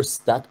 of course,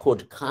 that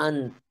code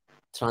can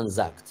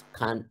transact,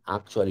 can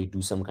actually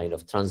do some kind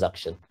of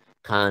transaction,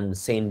 can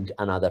send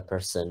another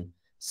person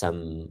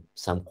some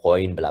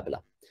coin, blah, blah.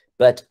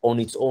 But on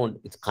its own,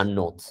 it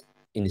cannot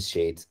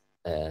initiate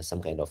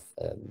some kind of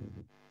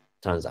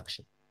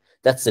transaction.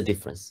 That's the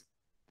difference,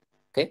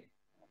 okay?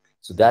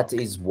 So that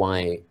is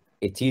why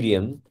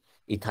Ethereum,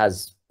 it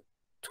has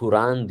to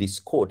run this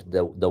code,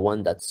 the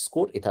one that's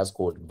code, it has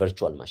called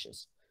virtual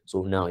machines.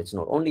 So now it's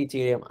not only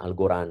Ethereum,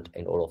 Algorand,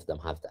 and all of them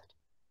have that,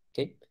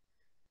 okay?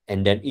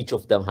 And then each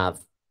of them have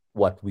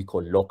what we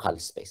call local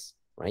space,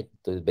 right?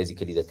 So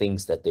basically the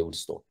things that they will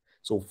store.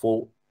 So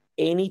for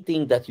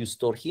anything that you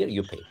store here,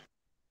 you pay.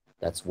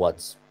 That's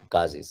what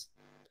gas is.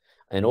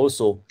 And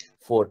also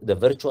for the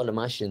virtual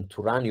machine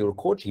to run your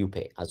code, you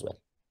pay as well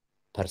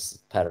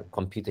per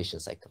computation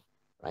cycle,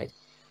 right?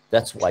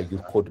 That's why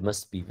your code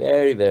must be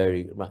very,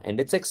 very, and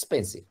it's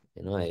expensive.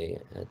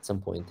 At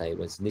some point I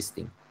was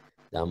listing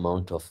the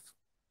amount of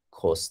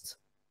cost.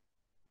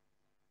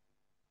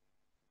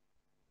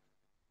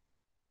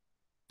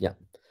 Yeah.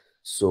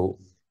 So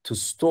to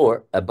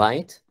store a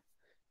byte,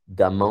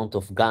 the amount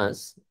of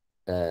gas,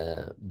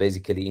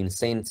 basically in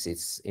cents,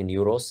 it's in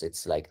euros,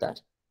 it's like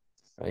that,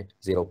 right?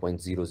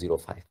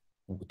 0.005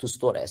 to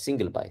store a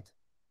single byte.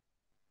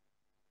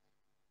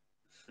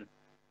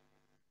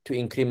 To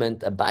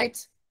increment a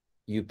byte,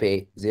 you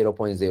pay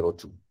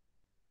 0.02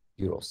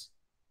 euros.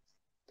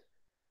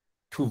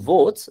 To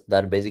vote,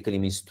 that basically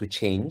means to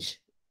change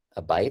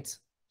a byte,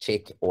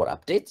 check or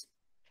update,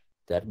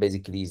 that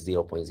basically is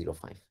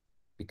 0.05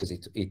 because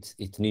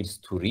it needs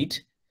to read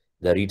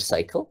the read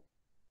cycle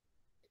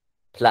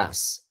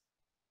plus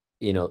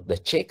the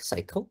check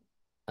cycle,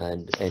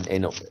 and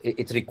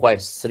it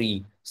requires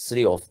three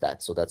of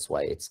that, so that's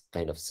why it's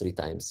kind of 3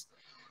 times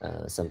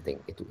something.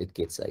 It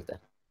gets like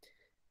that.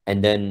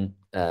 And then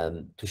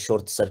to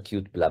short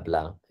circuit, blah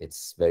blah,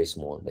 it's very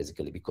small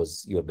basically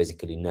because you're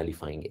basically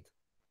nullifying it.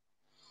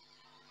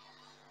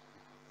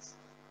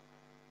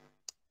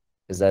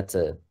 Is that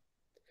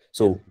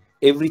so?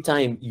 Every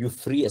time you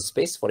free a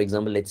space, for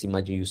example, let's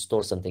imagine you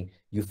store something,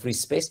 you free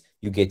space,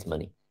 you get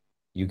money.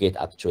 You get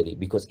actually,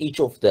 because each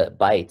of the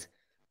byte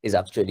is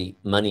actually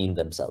money in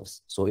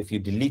themselves. So if you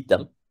delete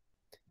them,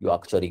 you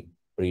actually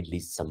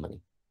release some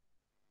money.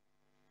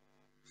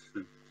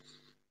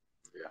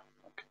 Yeah,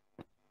 okay.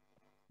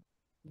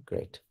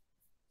 Great.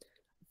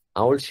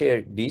 I will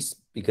share this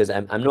because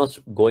I'm not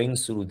going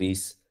through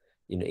this,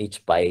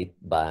 each byte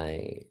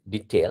by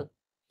detail.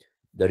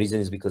 The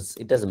reason is because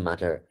it doesn't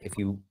matter if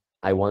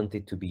I want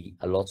it to be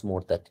a lot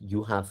more that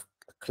you have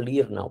a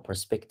clear now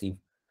perspective.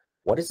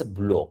 What is a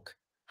block?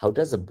 How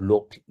does a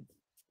block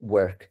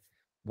work?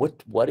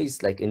 What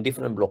is, like, in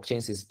different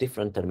blockchains is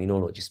different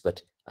terminologies,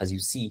 but as you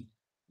see,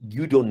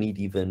 you don't need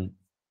even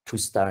to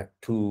start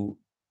to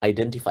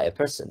identify a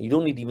person. You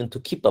don't need even to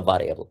keep a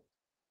variable.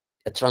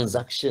 a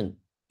transaction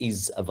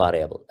is a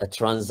variable. A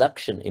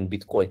transaction in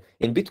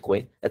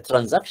Bitcoin, a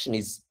transaction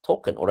is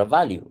token or a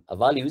value. A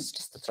value is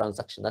just a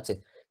transaction. That's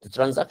it. The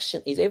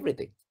transaction is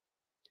everything.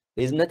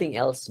 There's nothing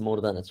else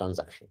more than a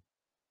transaction.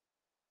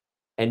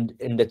 And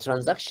the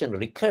transaction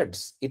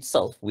records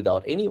itself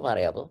without any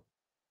variable.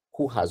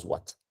 Who has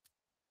what?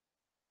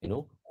 You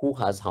know, who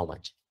has how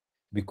much?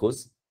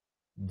 Because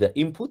the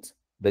input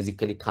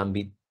basically can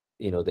be,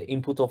 you know, the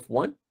input of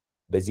one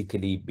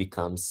basically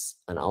becomes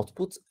an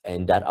output,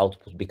 and that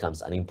output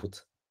becomes an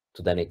input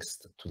to the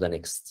next, to the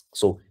next.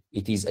 So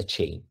it is a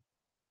chain.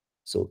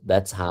 So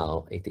that's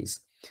how it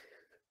is.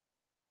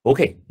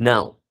 Okay,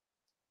 now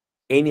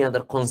any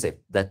other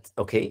concept that,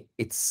 okay,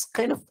 it's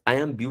kind of, I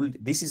am build,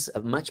 this is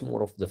a much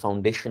more of the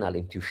foundational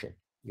intuition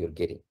you're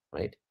getting,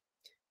 right?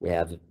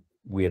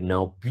 We're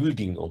now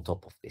building on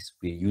top of this.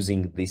 We're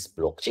using this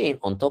blockchain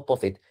on top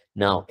of it.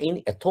 Now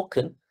in a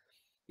token,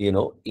 you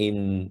know,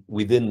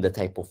 within the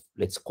type of,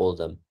 let's call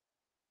them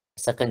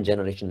second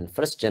generation and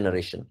first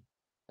generation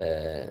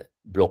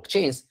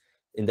blockchains.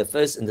 In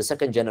the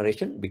second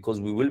generation,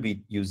 because we will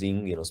be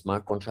using, you know,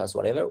 smart contracts,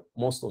 whatever,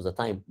 most of the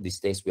time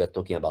these days we are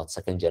talking about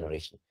second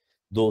generation,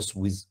 those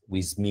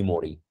with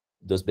memory,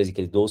 those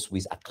basically those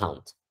with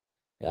account,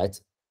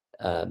 right?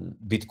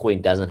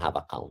 Bitcoin doesn't have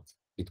account.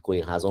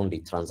 Bitcoin has only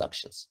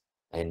transactions,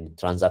 and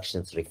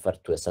transactions refer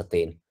to a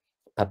certain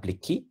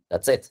public key.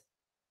 That's it.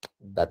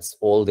 That's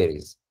all there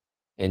is.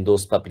 And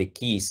those public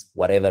keys,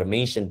 whatever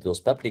mentioned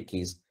those public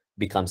keys,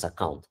 becomes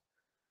account.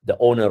 The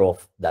owner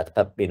of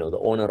that, you know, the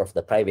owner of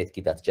the private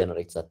key that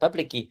generates that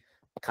public key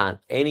can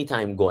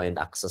anytime go and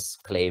access,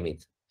 claim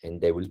it, and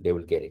they will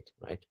get it,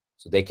 right?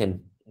 So they can,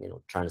 you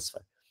know,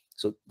 transfer.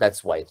 So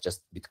that's why it's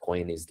just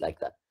Bitcoin is like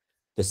that.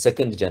 The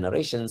second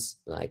generations,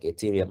 like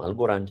Ethereum,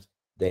 Algorand,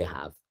 they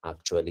have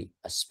actually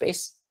a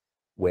space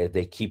where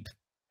they keep,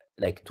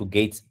 like, to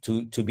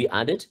be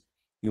added,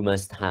 you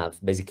must have,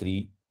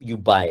 basically you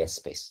buy a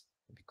space,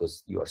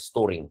 because you are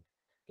storing,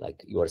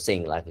 like you are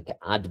saying, like, okay,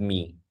 add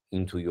me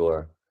into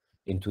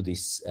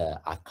this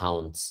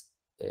accounts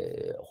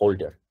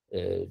holder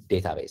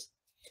database,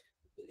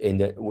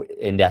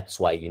 and that's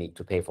why you need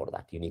to pay for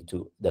that. You need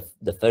to,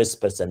 the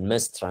first person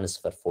must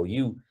transfer for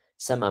you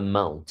some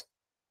amount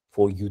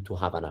for you to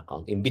have an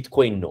account. In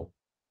Bitcoin, no.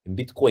 In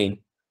Bitcoin,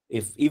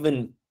 if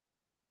even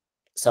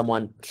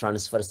someone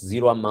transfers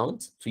zero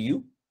amount to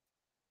you,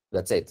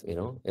 that's it. You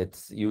know,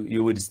 it's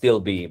you would still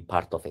be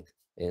part of it,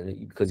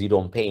 because you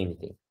don't pay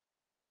anything,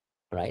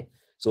 right?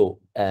 So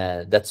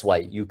that's why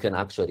you can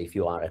actually, if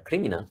you are a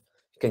criminal,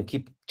 you can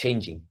keep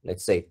changing.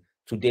 Let's say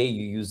today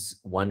you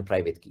use one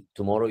private key,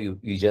 tomorrow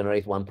you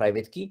generate one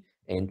private key,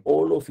 and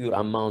all of your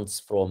amounts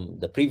from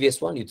the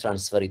previous one, you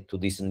transfer it to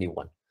this new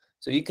one.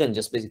 So you can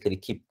just basically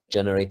keep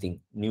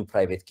generating new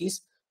private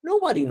keys.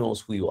 Nobody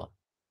knows who you are.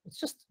 It's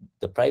just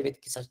the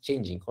private keys are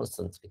changing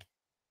constantly.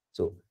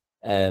 So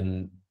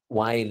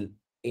while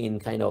in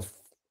kind of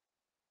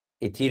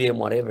Ethereum,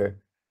 whatever,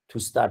 to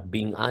start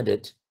being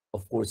added,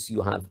 of course,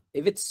 you have,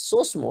 if it's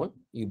so small,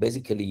 you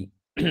basically,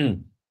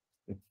 you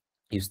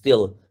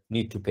still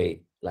need to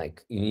pay,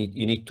 like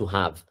you need to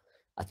have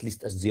at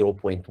least a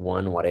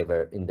 0.1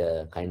 whatever in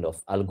the kind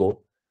of algo.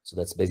 So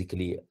that's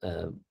basically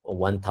a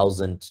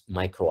 1000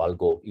 micro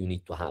algo you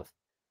need to have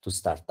to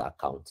start the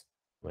account,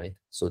 right?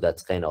 So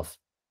that's kind of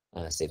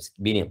saves.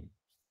 Biniam.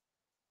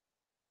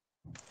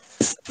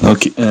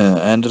 Okay,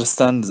 I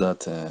understand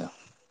that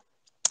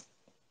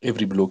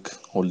every block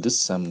holds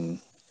some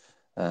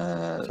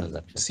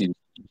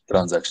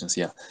transactions,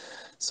 yeah.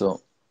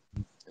 So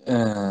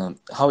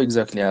how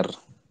exactly are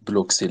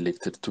blocks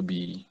selected to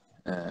be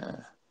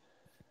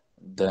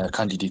the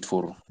candidate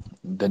for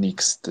the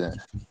next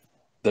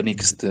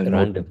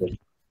random?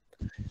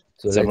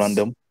 So it's a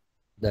random.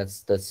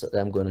 That's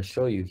I'm going to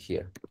show you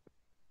here.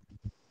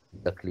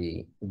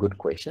 Exactly, good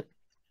question.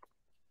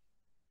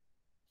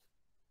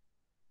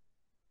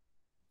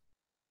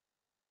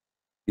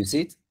 You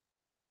see it?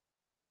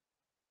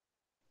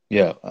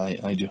 Yeah,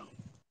 I do.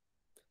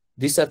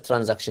 These are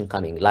transactions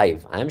coming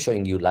live. I'm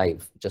showing you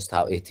live just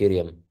how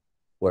Ethereum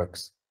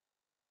works.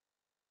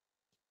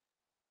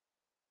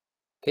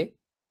 Okay,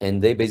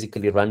 and they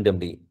basically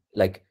randomly,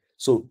 like,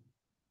 so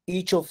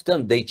each of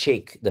them, they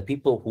check the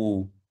people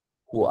who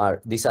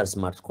are, these are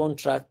smart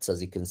contracts,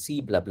 as you can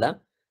see, blah blah.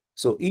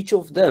 So each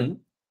of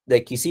them,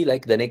 like you see,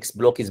 like the next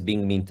block is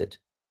being minted,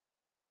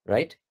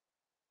 right?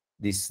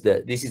 This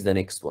is the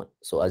next one.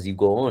 So as you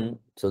go on,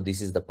 so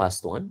this is the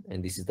past one,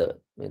 and this is the,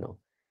 you know,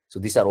 so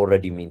these are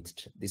already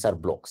minted. These are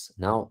blocks.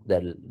 Now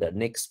the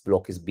next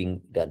block is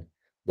being done.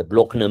 The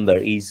block number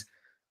is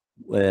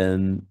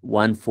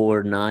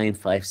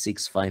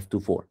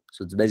 149565524.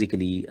 So it's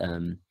basically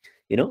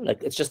you know,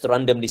 like it's just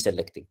randomly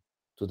selecting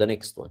to the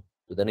next one,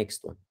 to the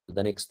next one, to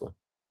the next one.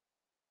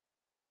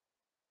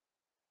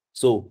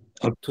 So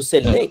to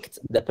select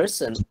the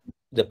person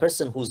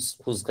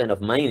who's kind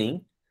of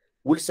mining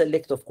will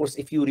select, of course,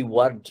 if you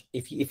reward,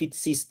 if it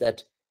sees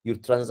that your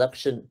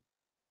transaction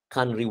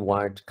can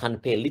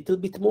pay a little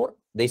bit more,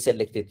 they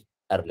select it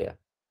earlier.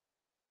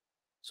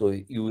 So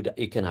you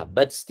can have,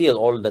 but still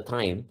all the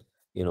time,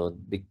 you know,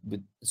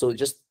 so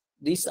just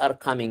these are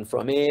coming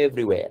from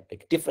everywhere,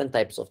 like different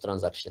types of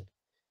transaction,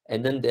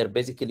 and then they're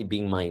basically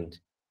being mined.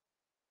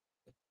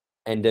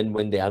 And then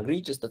when they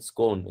agree, just that's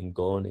gone and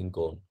gone and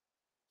gone.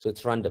 So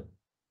it's random,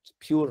 it's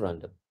pure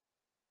random.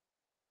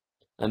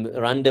 And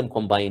random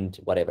combined,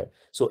 whatever.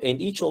 So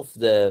in each of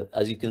the,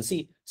 as you can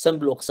see, some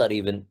blocks are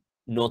even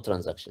no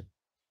transaction.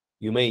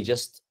 You may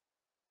just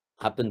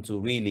happen to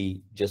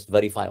really just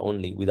verify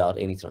only without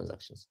any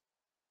transactions,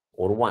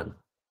 or one,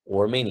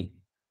 or many.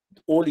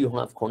 All you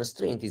have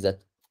constraint is that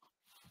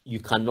you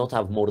cannot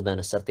have more than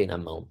a certain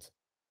amount,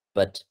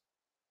 but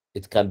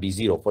it can be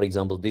zero. For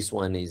example, this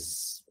one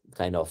is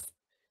kind of,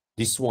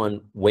 this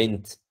one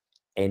went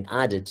and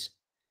added,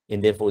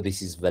 and therefore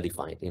this is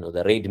verified. You know,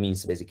 the red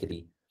means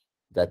basically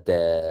that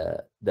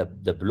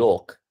the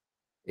block,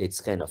 it's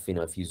kind of, you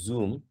know, if you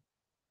zoom,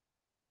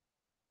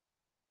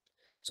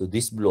 so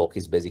this block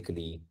is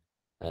basically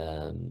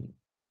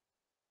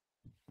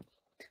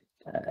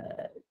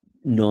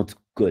not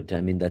good.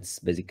 I mean, that's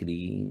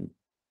basically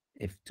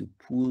F2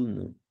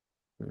 pool.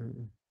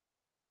 No.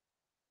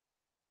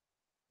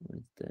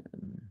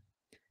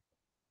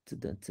 So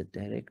that's a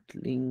direct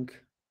link.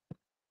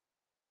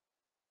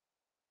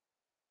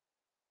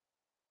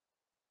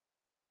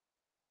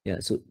 Yeah,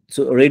 so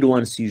red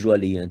ones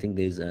usually, I think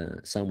there's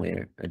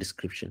somewhere a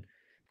description.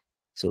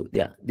 So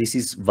yeah, this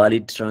is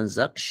valid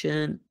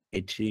transaction,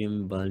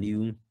 Ethereum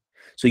value.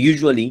 So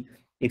usually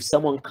if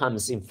someone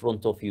comes in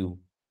front of you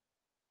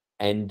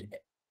and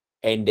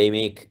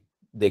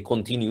they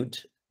continued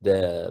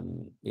the,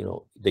 you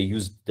know, they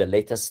used the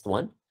latest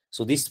one.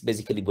 So this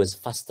basically was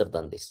faster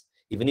than this,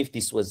 even if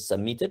this was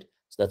submitted.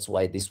 So that's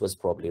why this was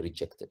probably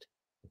rejected.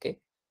 Okay.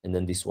 And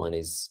then this one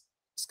is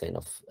kind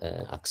of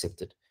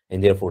accepted.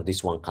 And therefore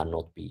this one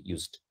cannot be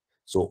used.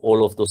 So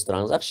all of those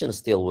transactions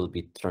still will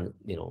be,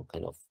 you know,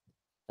 kind of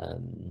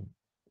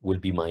will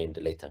be mined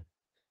later.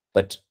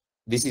 But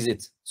this is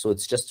it. So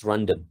it's just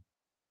random.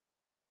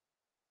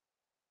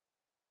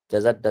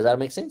 Does that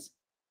make sense?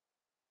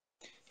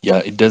 Yeah,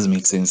 it does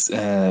make sense.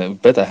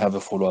 But I have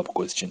a follow-up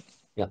question.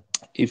 Yeah.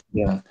 If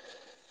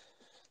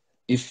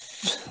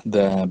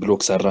the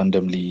blocks are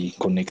randomly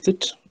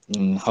connected,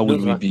 how will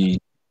we be?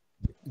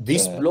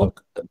 This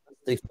block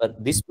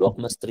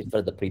must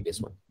refer the previous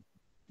one.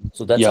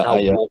 So that's how.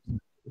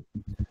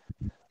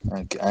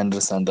 Okay, I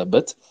understand that,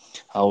 but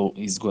how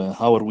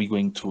are we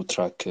going to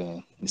track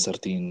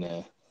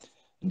certain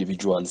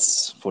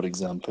individuals, for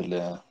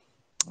example,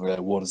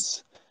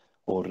 words,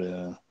 or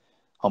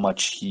how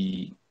much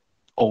he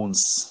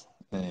owns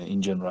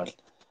in general?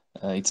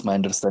 It's my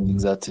understanding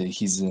that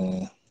his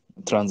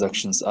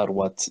transactions are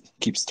what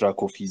keeps track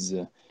of his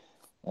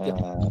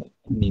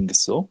earnings.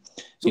 So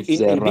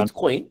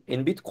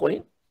in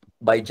Bitcoin,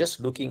 by just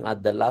looking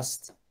at the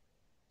last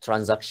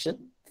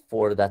transaction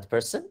for that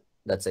person,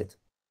 that's it.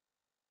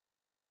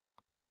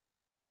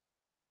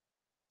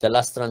 The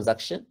last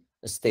transaction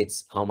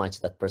states how much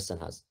that person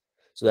has.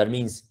 So that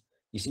means,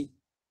 you see,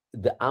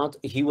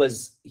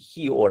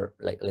 he or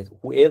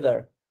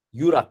whoever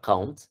your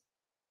account,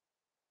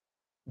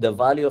 the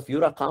value of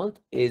your account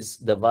is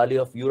the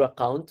value of your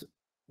account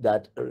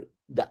that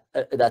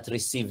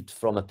received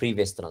from a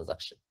previous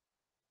transaction.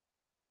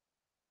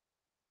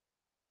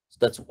 So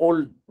that's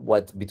all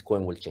what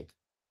Bitcoin will check.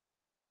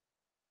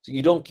 So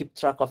you don't keep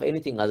track of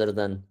anything other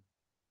than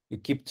you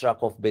keep track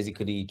of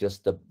basically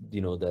just the,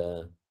 you know,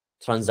 the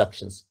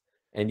transactions.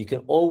 And you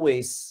can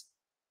always,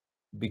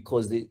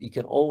 because you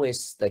can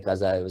always, like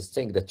as I was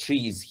saying, the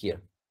tree is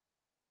here.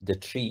 The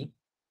tree,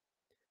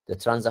 the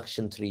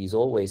transaction tree is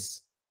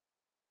always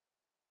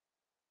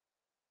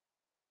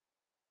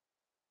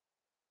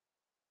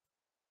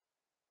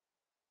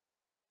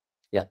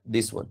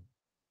this one.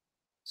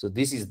 So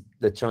this is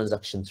the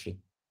transaction tree.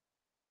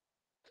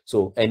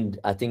 So, and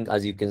I think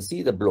as you can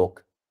see the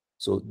block,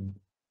 so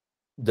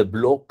the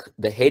block,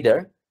 the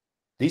header,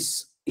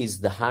 this is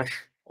the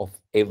hash of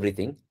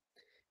everything.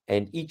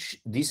 And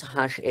this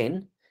hash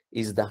n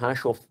is the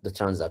hash of the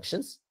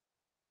transactions,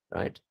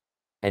 right?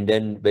 And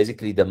then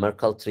basically the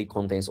Merkle tree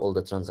contains all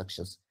the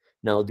transactions.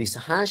 Now this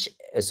hash,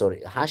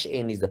 hash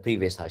n is the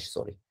previous hash,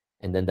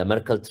 and then the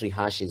Merkle tree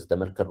hash is the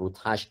Merkle root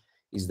hash,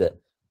 is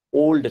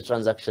all the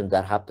transaction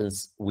that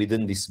happens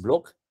within this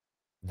block.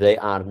 They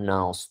are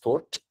now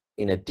stored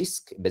in a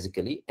disk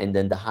basically, and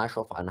then the hash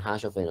of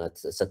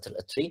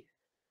a tree,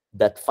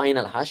 that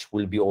final hash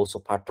will be also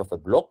part of a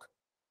block.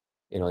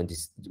 You know, and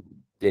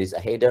there is a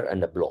header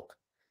and a block,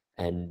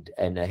 and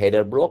a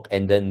header block,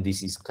 and then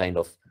this is kind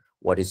of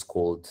what is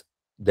called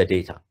the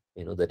data,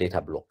 you know, the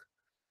data block.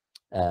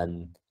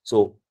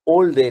 So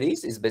all there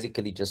is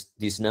basically just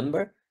this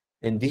number,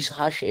 and this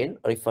hash n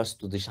refers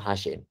to this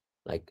hash n,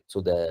 like,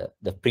 so the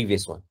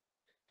previous one.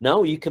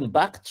 Now you can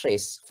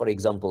backtrace, for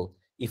example,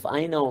 if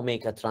I now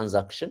make a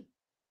transaction,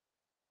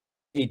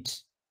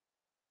 it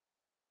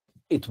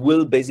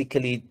will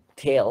basically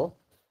tell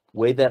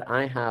whether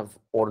I have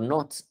or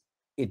not.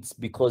 It's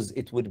because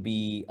it would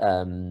be,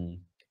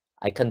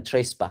 I can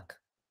trace back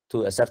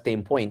to a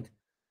certain point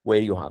where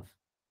you have,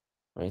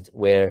 right?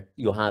 Where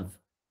you have,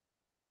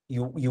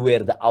 you were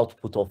the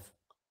output of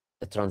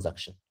a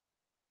transaction.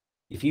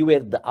 If you were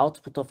the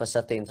output of a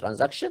certain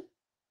transaction,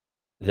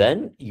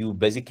 then you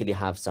basically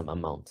have some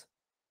amount.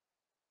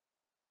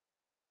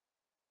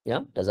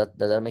 Yeah, does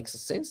that make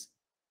sense?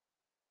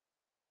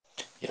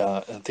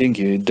 Yeah, thank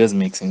you. It does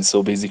make sense.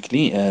 So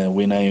basically,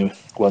 when I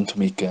want to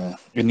make a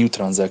new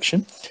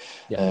transaction,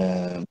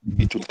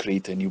 it will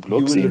create a new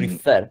block. You will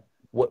refer.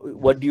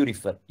 What do you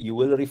refer? You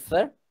will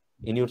refer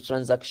in your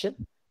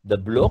transaction the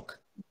block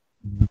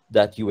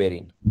that you were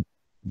in.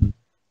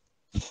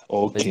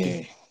 Okay.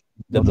 Basically,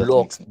 the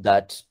block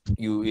that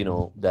you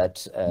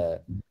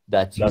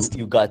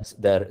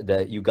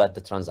got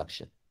the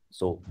transaction.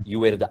 So you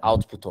were the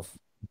output of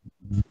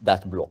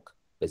that block,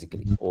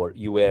 basically, or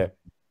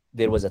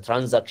there was a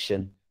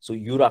transaction. So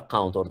your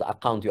account or the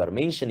account you are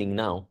mentioning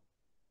now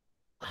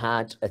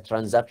had a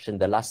transaction,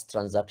 the last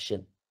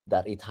transaction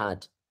that it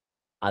had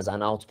as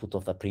an output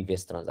of a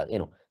previous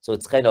transaction. So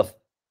it's kind of,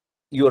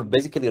 you're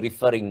basically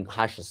referring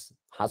hashes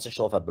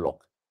of a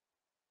block.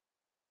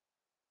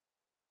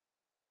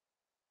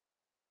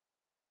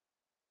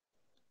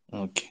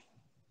 Okay.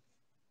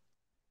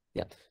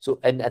 Yeah. So,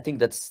 and I think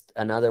that's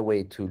another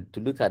way to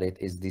look at it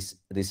is this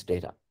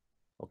data.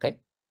 Okay.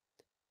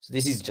 So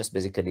this is just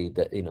basically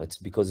it's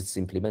because it's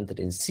implemented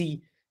in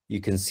C, you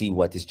can see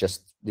what is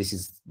this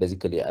is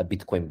basically a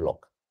Bitcoin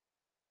block.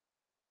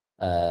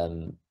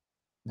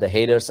 The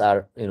headers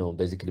are,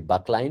 basically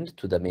backlined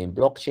to the main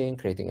blockchain,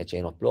 creating a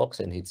chain of blocks,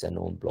 and it's a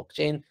known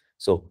blockchain.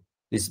 So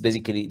this is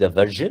basically the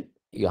version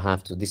you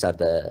have to, these are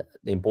the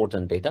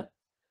important data,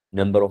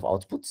 number of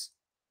outputs.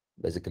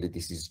 Basically,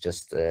 this is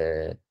just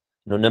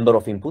number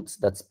of inputs.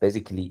 That's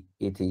basically,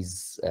 it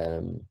is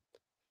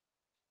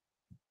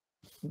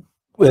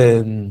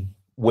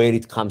where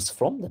it comes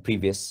from, the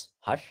previous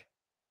hash,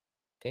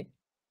 okay,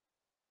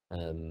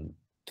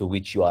 to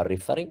which you are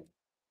referring.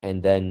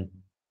 And then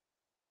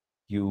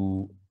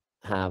you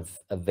have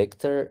a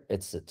vector,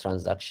 it's a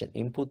transaction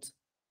input.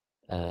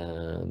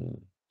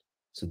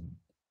 So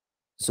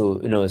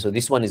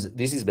this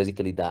is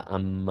basically the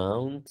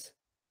amount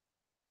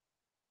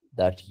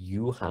that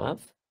you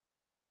have,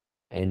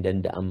 and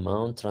then the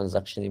amount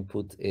transaction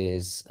input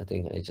is, I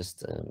think I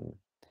just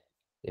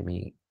let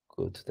me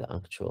go to the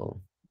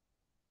actual.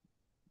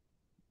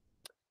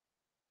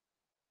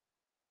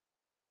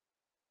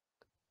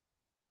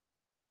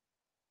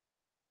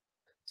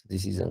 So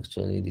this is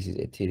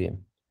Ethereum.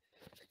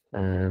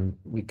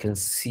 We can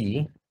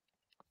see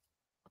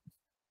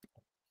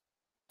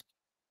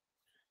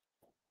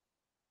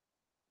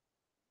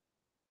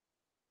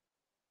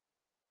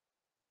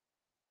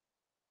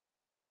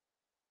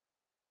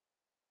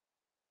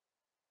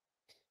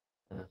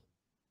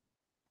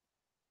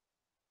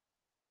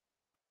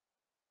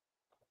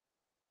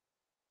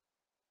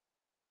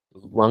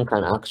one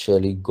can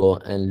actually go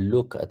and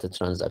look at the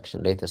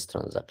transaction, latest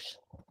transaction.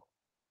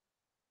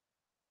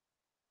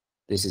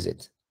 This is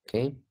it,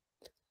 okay?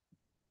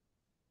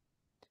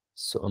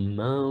 So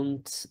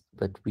amount,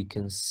 but we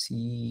can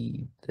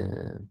see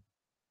the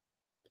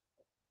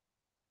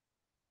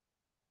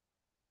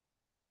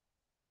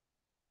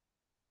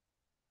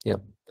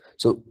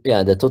so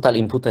the total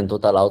input and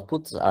total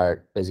outputs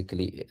are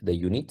basically the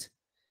unit,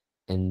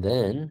 and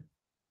then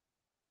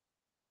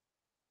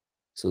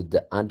so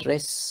the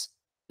address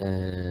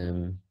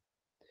to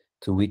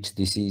which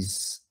this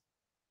is,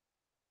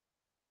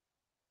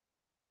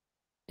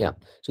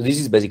 so this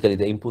is basically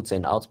the inputs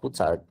and outputs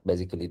are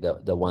basically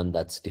the one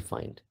that's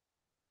defined.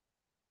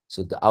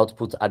 So the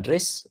output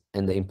address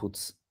and the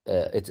inputs,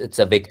 it's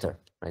a vector,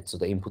 right? So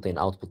the input and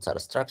outputs are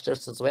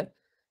structures as well.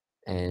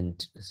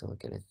 And so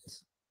okay,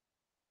 let's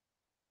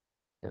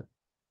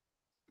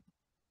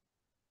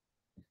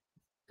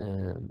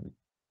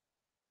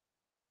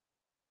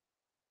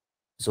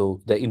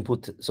so the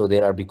input, so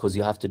there are, because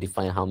you have to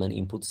define how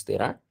many inputs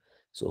there are.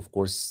 So of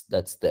course,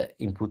 that's the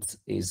input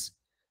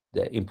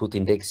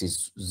index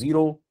is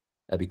 0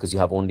 because you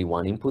have only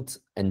one input,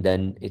 and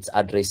then its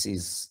address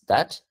is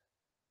that's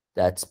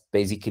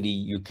basically,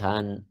 you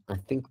can, I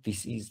think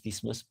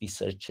this must be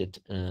searched.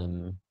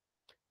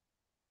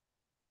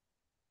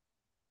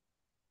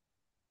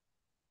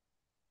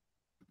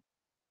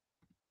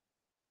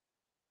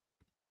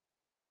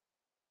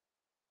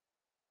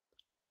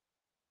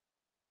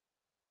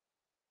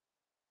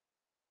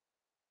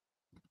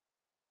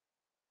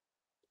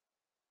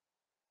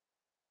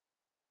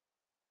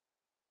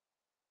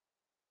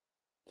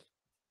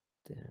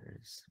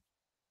 There's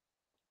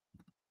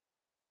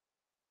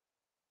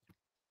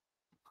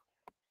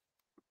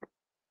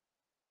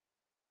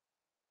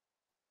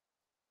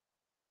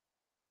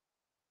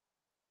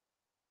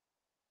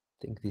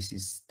I think this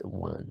is the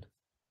one.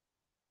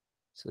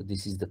 So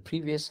this is the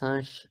previous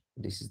hash,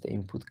 this is the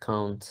input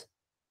count,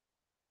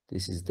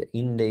 this is the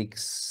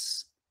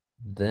index,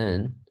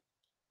 then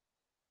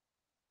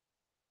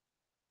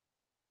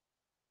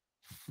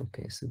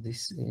okay, so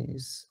this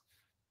is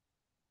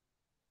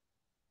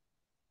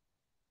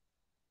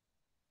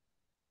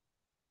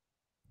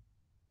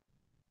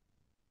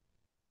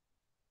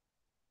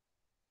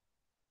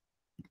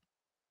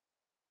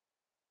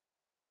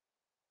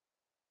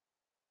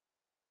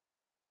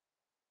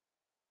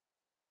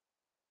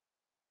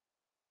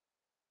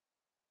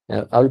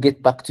I'll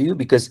get back to you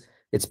because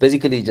it's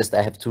basically just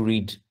I have to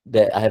read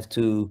that. I have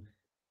to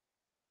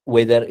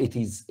whether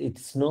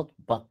it's not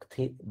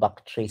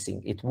back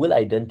tracing. It will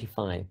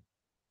identify.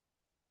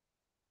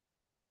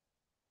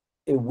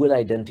 It will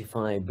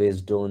identify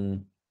based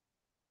on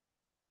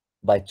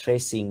by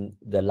tracing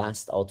the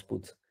last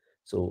output.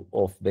 So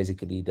of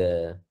basically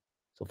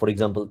so for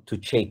example, to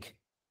check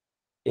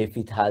if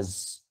it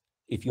has,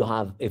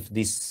 if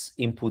this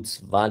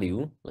inputs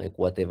value, like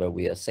whatever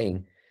we are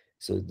saying,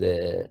 so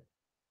the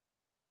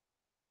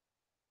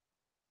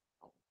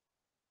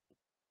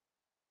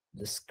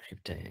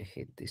script, I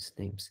hate these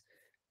names.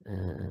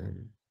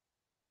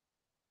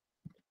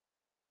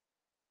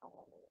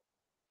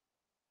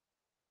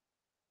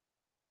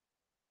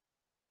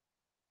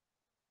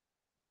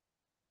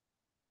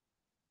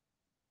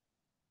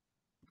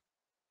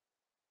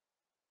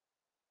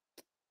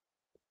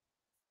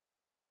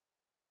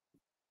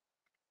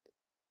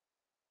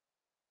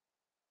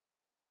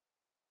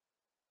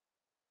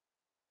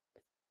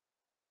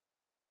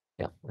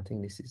 Yeah, I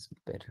think this is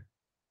better.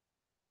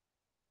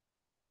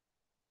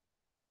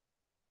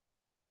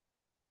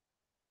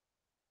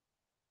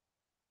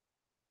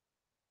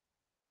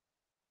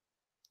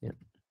 Yeah.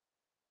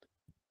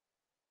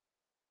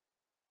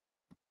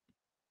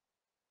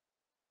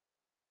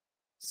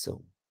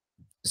 So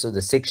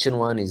the section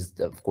 1 is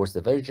of course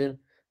the version,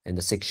 and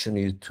the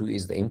section 2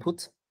 is the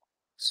input.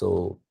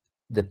 So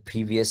the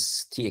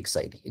previous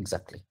TXID,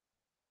 exactly.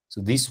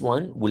 So this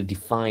one will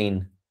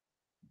define,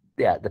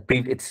 yeah,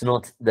 it's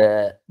not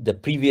the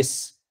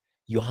previous.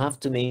 You have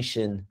to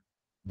mention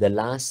the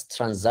last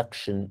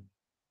transaction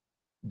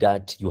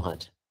that you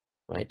had,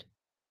 right?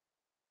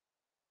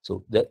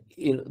 So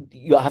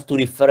you have to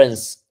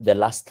reference the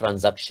last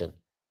transaction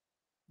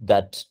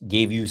that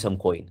gave you some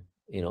coin,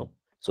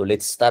 So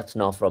let's start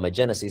now from a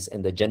genesis,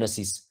 and the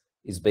genesis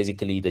is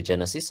basically the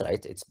genesis,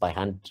 right? It's by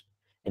hand.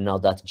 And now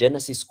that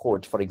genesis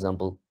code, for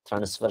example,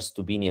 transfers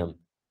to Biniam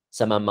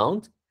some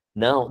amount.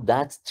 Now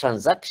that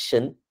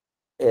transaction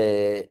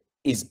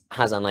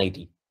has an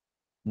ID.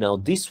 Now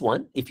this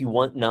one, if you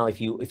want, now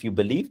if you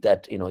believe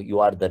that you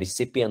are the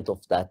recipient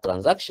of that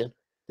transaction,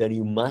 then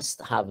you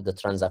must have the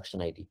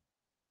transaction ID.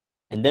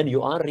 And then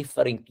you are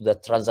referring to the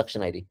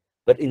transaction ID.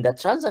 But in the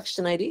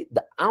transaction ID,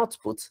 the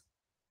output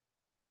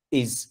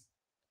is,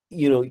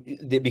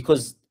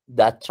 because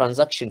that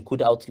transaction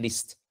could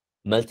outlist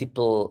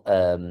multiple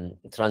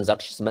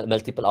transactions,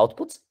 multiple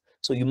outputs.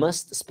 So you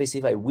must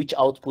specify which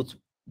output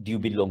do you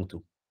belong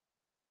to.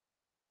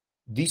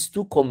 These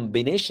two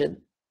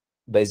combination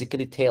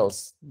basically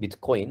tells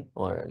Bitcoin,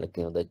 or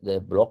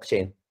the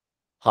blockchain,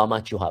 how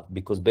much you have,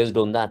 because based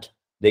on that,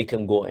 they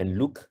can go and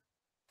look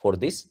for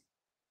this,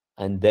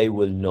 and they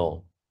will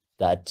know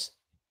that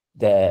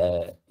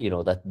that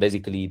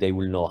basically they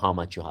will know how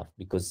much you have,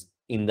 because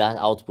in that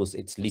output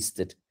it's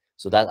listed.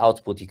 So that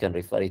output, you can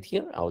refer it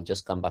here. I'll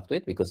just come back to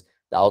it because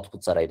the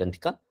outputs are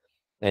identical,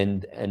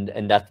 and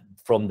that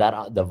from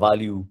that, the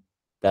value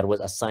that was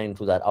assigned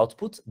to that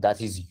output,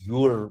 that is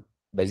your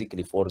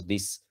basically for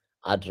this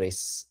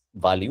address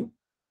value.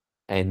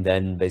 And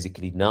then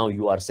basically now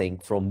you are saying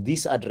from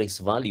this address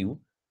value,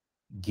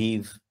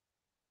 give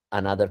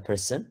another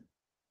person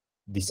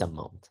this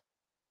amount.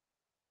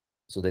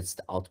 So that's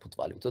the output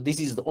value. So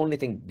this is the only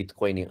thing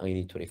Bitcoin you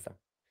need to refer.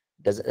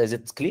 Is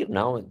it clear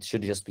now? It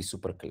should just be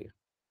super clear.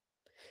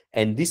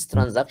 And these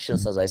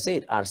transactions, as I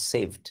said, are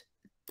saved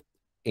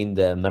in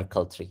the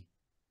Merkle tree.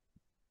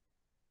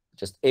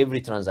 Just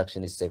every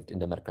transaction is saved in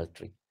the Merkle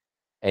tree.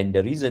 And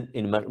the reason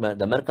in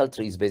the Merkle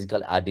tree is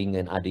basically adding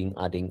and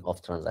adding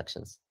of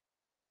transactions.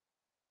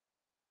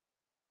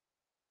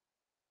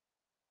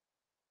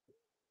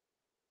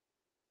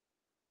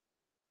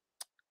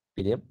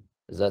 William,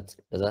 does that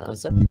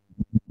answer?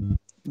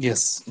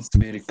 Yes, it's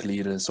very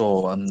clear.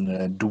 So,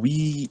 do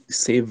we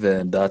save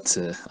that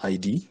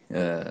ID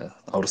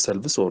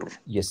ourselves, or?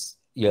 Yes,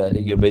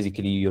 you're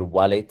basically your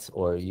wallet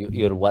or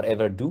your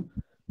whatever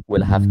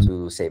will have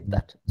to save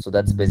that. So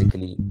that's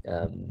basically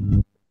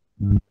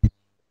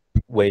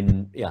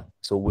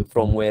so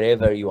from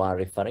wherever you are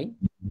referring,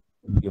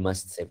 you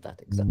must save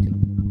that, exactly,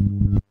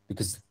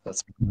 because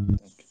that's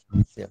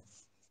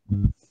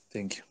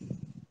thank you.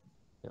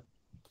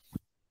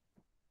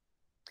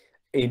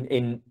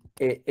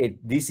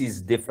 This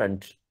is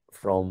different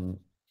from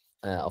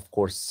of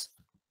course,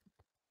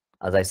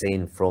 as I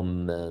say,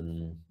 from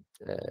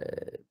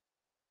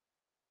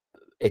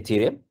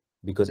Ethereum,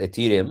 because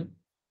Ethereum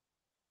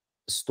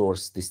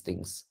stores these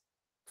things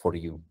for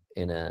you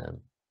in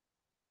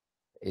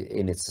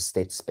its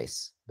state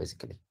space,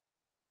 basically.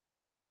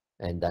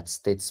 And that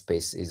state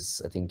space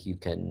is, I think you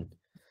can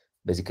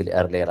basically,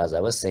 earlier, as I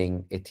was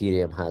saying,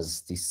 Ethereum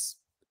has this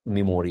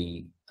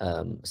memory,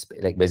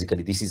 like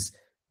basically this is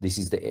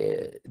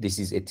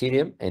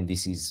Ethereum and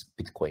this is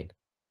Bitcoin.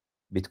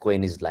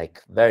 Bitcoin is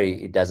like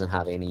it doesn't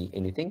have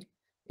anything.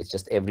 It's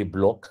just every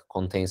block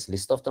contains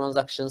list of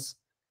transactions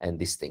and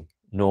this thing,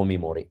 no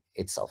memory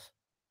itself,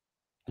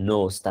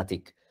 no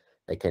static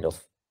kind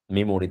of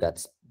memory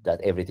that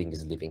everything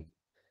is living.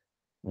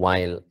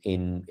 While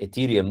in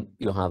Ethereum,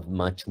 you have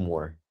much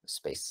more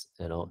space,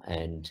 you know,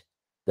 and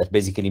that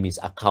basically means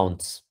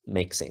accounts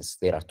make sense.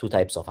 There are two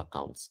types of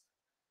accounts,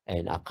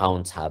 and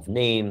accounts have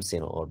names, you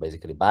know, or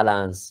basically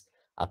balance.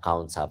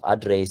 Accounts have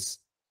address.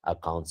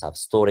 Accounts have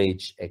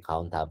storage.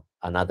 Account have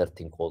another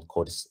thing called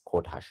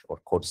code hash or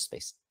code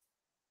space.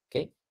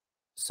 Okay,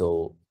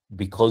 so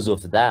because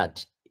of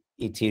that,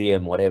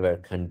 Ethereum, whatever,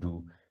 can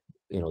do,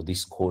 you know,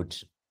 this code,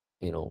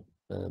 you know,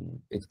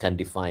 it can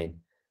define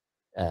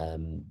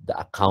the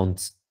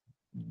accounts.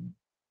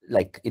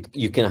 Like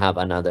you can have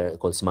another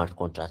called smart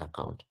contract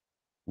account,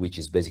 which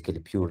is basically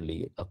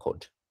purely a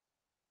code.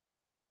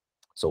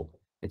 So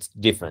it's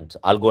different.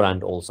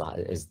 Algorand also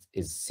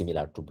is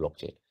similar to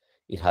blockchain.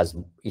 It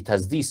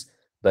has this,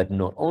 but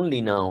not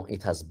only now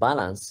it has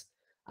balance.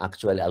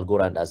 Actually,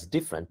 Algorand is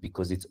different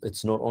because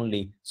it's not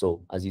only,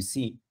 so as you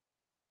see,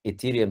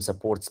 Ethereum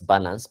supports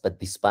balance, but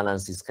this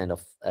balance is kind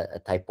of a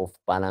type of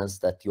balance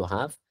that you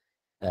have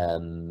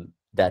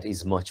that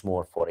is much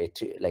more for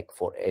Ether, like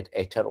for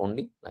Ether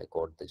only, like,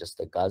 or just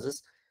the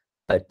gases.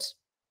 But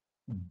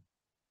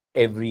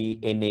every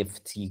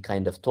NFT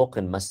kind of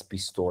token must be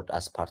stored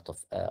as part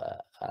of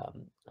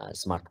a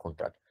smart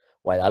contract,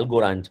 while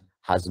Algorand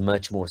has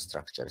much more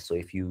structure. So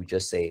if you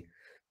just say,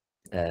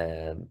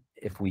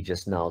 if we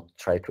just now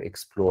try to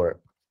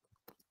explore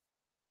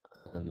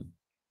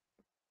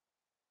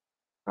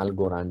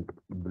Algorand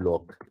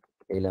block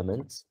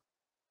elements,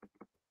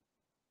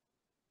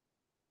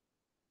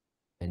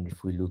 and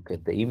if we look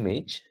at the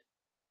image,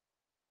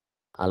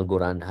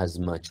 Algorand has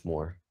much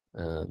more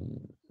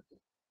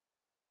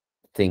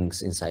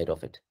things inside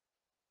of it,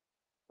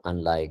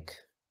 unlike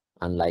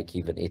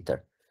even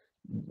Ether.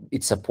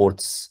 It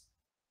supports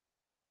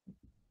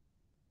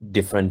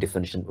different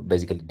definition,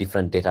 basically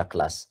different data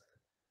class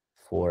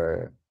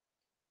for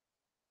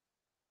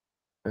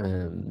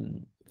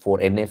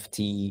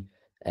NFT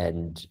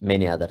and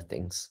many other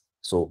things.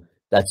 So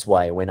that's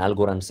why when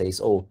Algorand says,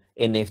 oh,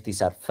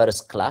 NFTs are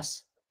first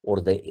class, or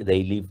they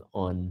live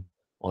on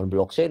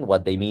blockchain,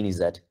 what they mean is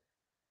that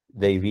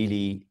they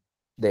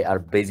are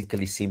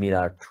basically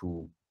similar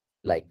to,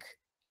 like,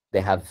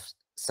 they have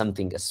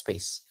something, a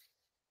space,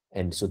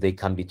 and so they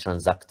can be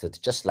transacted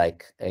just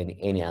like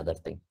any other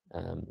thing,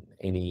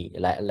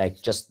 like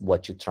just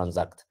what you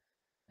transact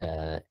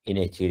in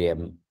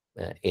Ethereum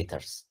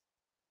Ethers.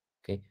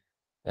 Okay,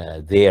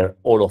 there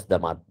all of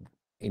them are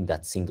in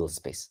that single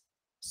space.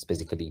 It's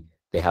basically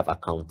they have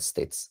account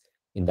states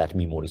in that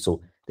memory,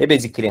 so they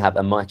basically have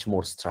a much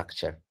more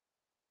structure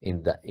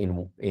in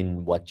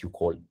what you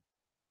call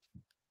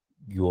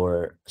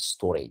your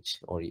storage,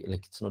 or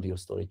like, it's not your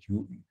storage,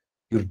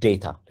 your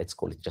data, let's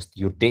call it, just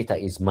your data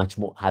is much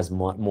more, has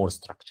more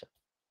structure.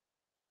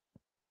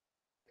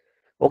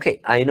 Okay,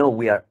 I know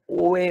we are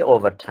way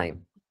over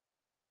time,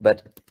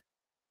 but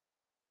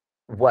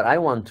what I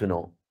want to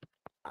know,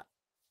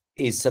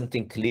 is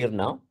something clear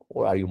now,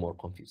 or are you more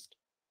confused?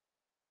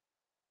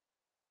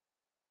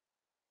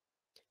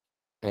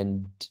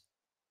 And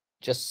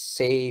just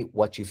say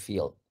what you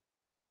feel.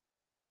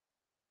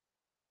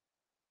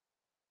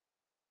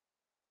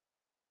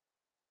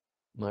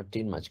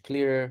 Martin, much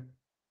clearer.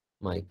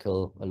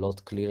 Michael, a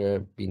lot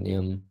clearer.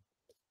 Biniam,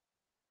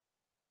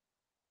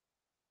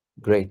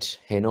 great.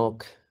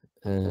 Henok,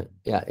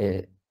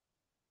 yeah,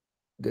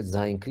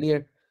 design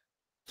clear.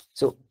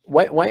 So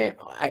why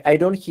I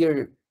don't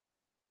hear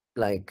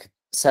like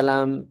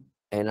Salam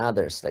and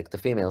others, like the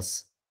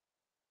females?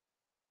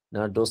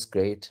 Nardos,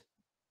 great.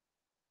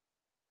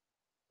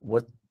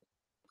 What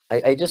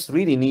I just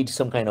really need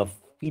some kind of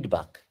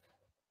feedback,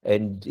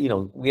 and you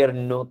know, we are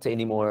not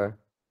anymore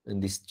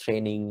in this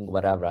training,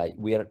 whatever.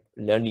 We are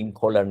learning,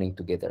 co-learning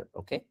together.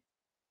 Okay,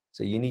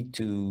 so you need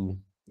to,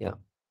 yeah,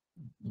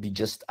 be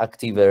just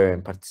activer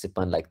and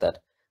participant like that,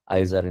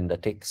 either in the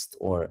text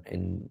or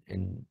in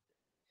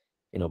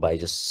you know, by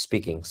just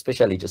speaking.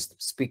 Especially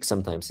just speak.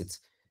 Sometimes it's,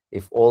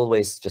 if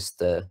always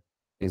just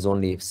is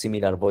only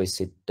similar voice,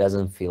 it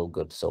doesn't feel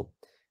good. So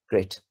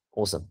great,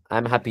 awesome.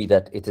 I'm happy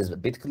that it is a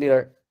bit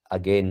clearer.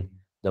 Again,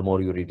 the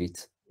more you read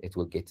it, it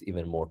will get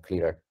even more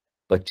clearer.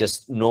 But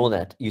just know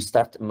that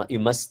you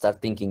must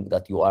start thinking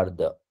that you are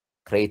the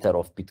creator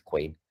of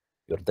Bitcoin.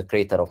 You're the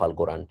creator of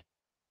Algorand.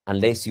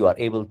 Unless you are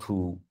able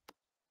to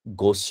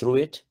go through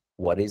it,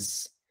 what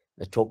is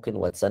a token,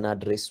 what's an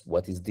address,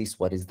 what is this,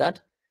 what is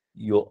that,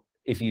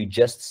 if you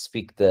just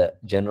speak the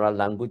general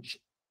language,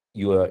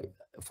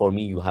 for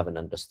me, you haven't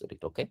understood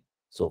it. Okay,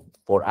 so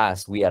for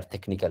us, we are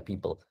technical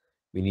people.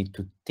 We need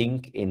to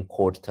think in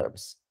code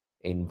terms,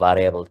 in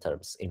variable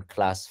terms, in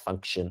class,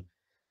 function,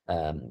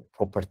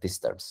 properties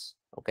terms.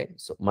 Okay,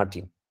 so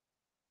Martin.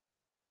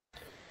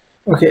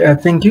 Okay,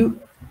 thank you.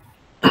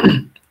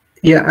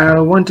 Yeah, I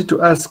wanted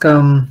to ask,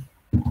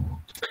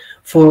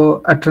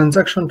 for a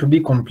transaction to be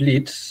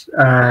complete,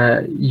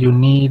 you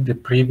need the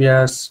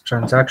previous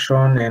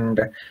transaction and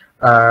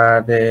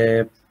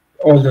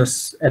all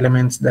those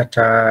elements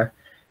that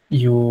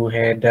you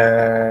had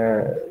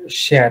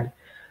shared.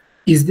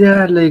 Is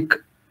there like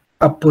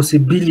a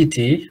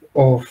possibility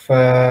of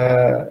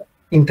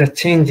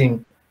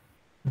interchanging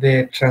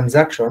the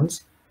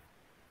transactions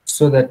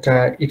so that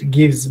it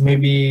gives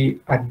maybe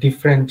a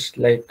different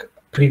like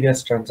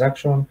previous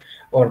transaction,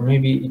 or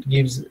maybe it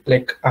gives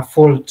like a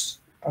fault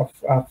of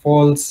a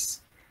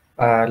false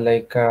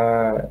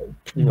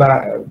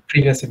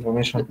previous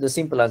information. The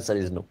simple answer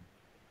is no.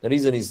 The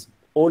reason is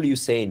all you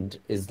send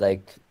is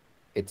like,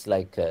 it's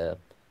like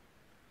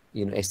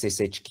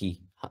SSH key.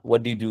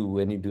 What do you do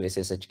when you do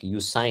SSH key? You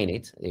sign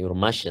it, your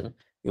machine.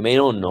 You may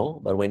not know,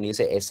 but when you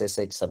say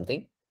SSH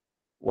something,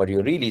 what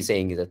you're really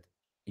saying is that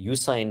you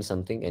sign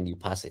something and you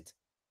pass it.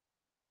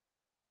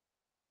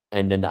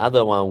 And then the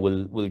other one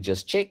will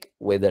just check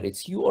whether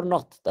it's you or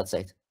not. That's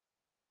it.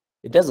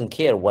 It doesn't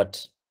care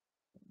what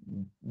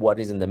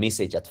is in the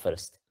message at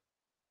first.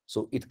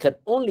 So it can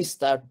only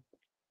start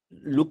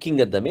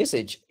looking at the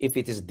message if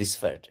it is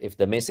deciphered, if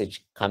the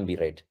message can be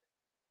read.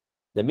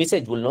 The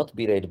message will not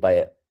be read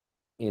by,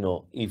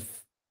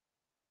 if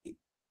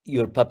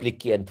your public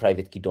key and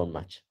private key don't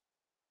match.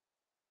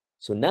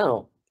 So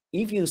now,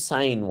 if you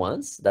sign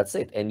once, that's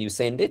it, and you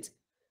send it,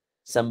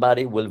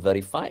 somebody will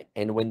verify.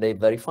 And when they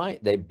verify,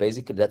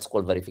 that's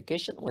called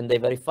verification. When they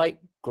verify,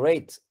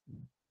 great,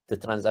 the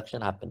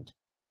transaction happened.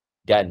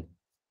 Done.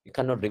 You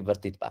cannot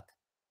revert it back.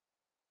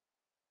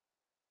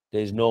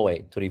 There is no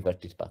way to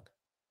revert it back.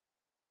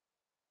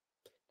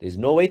 There's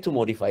no way to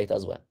modify it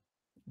as well.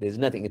 There's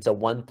nothing. It's a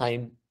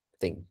one-time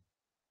thing,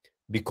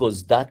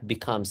 because that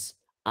becomes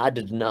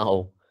added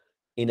now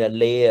in a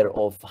layer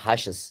of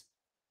hashes,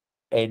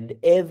 and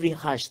every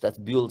hash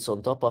that builds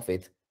on top of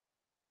it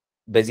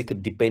basically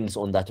depends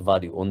on that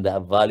value, on the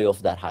value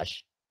of that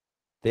hash.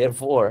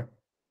 Therefore,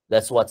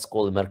 that's what's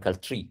called Merkle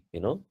tree,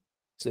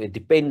 So it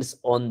depends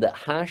on the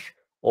hash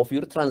of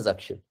your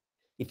transaction.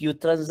 If your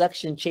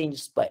transaction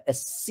changes by a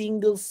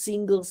single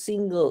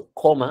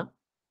comma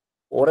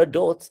or a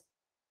dot,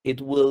 it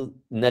will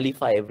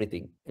nullify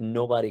everything, and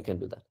nobody can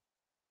do that.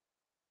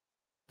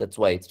 That's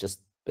why it's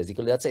just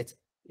basically that's it.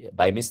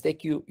 By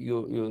mistake,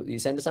 you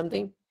send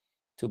something,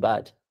 too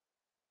bad.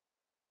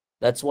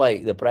 That's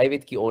why the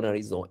private key owner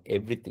is on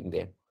everything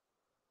there.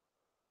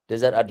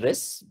 Does that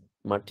address,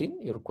 Martin,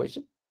 your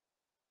question?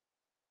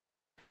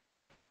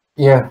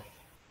 Yeah.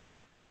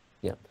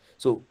 Yeah.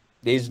 So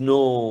there's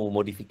no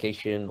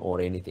modification or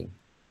anything.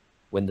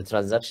 When the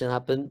transaction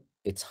happens,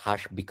 its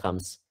hash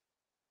becomes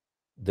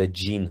the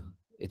gene.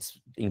 It's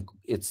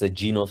the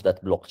gene of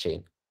that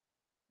blockchain.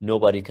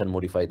 Nobody can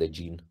modify the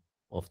gene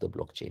of the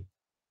blockchain.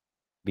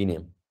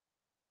 Binyam.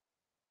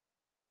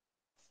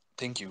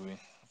 Thank you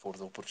for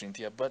the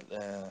opportunity, Abbal.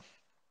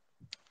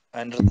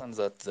 I understand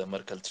that the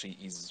Merkle tree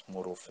is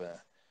more of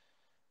a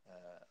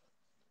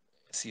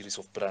series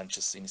of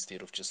branches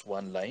instead of just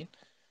one line.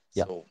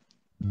 Yeah. So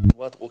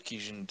what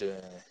occasioned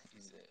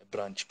is a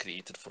branch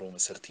created from a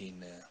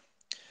certain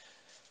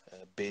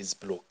base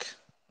block?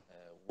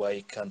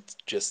 Why can't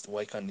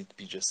it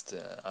be just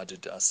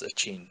added as a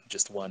chain,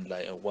 just one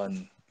line,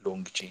 one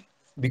long chain?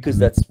 Because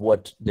that's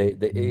what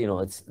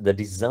it's the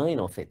design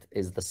of it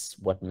is this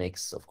what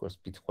makes, of course,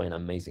 Bitcoin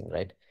amazing,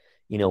 right?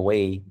 In a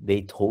way,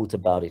 they thought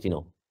about it,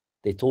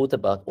 they thought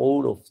about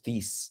all of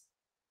these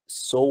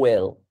so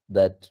well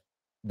that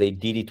they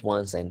did it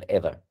once and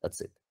ever. That's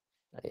it,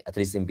 at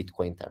least in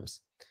Bitcoin terms.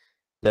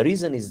 The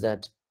reason is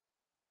that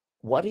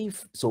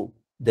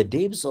the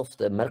depths of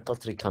the Merkle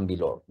tree can be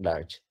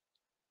large,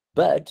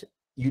 but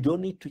you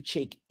don't need to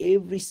check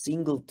every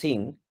single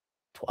thing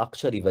to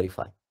actually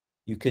verify.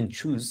 You can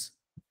choose.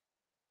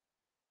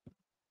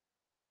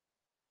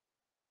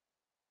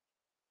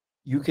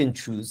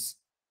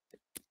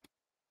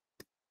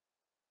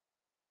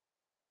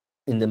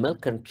 In the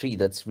Merkle tree,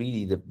 that's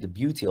really the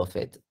beauty of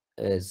it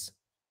is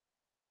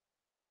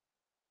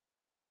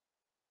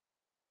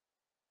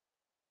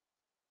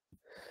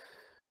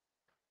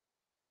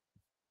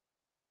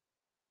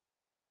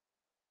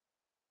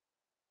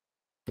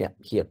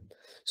here.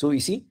 So you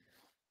see,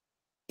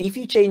 if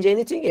you change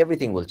anything,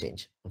 everything will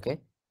change. Okay,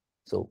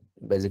 so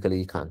basically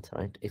you can't,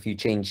 right? If you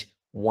change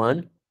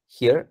one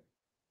here,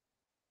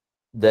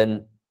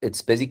 then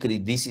it's basically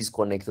this is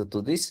connected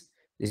to this,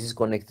 this is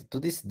connected to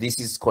this, this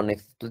is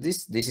connected to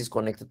this, this is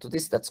connected to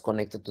this, that's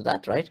connected to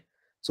that, right?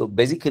 So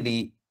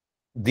basically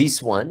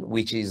this one,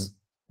 which is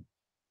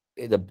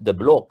the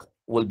block,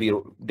 will be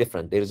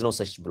different. There is no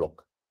such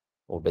block,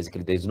 or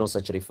basically there is no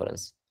such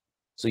reference,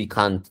 so you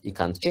can't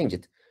change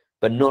it.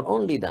 But not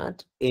only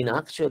that, in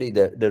actually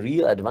the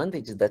real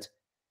advantage is that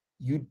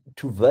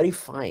to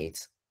verify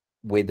it,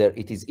 whether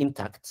it is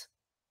intact,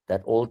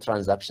 that all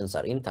transactions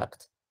are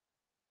intact,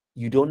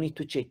 you don't need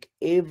to check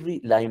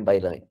every line by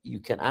line. You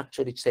can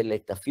actually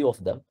select a few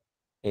of them.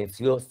 If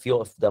few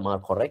of them are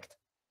correct,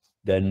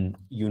 then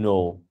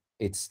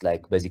it's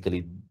like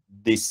basically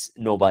this,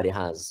 nobody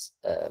has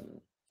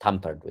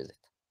tampered with it.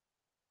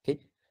 Okay,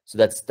 so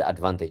that's the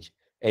advantage.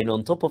 And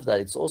on top of that,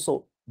 it's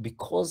also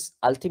because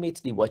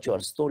ultimately what you are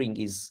storing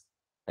is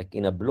like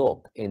in a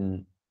block,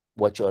 in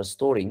what you are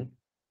storing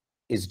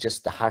is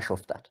just the hash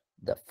of that,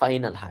 the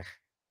final hash.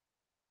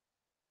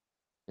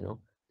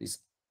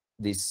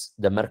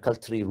 The Merkle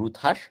tree root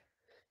hash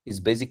is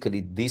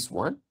basically this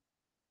one,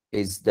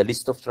 is the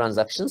list of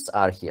transactions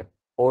are here,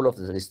 all of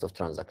the list of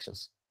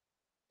transactions.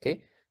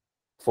 okay,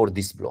 for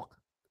this block.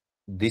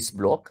 This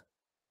block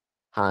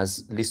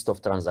has list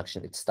of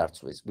transactions it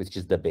starts with, which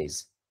is the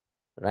base,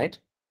 right?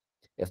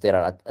 If there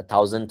are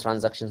 1,000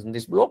 transactions in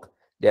this block,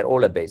 they're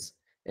all a base.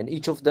 And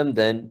each of them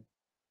then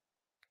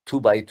 2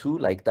 by 2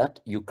 like that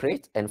you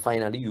create, and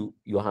finally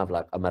you have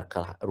like a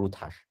Merkle root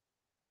hash.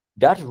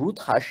 That root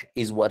hash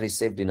is what is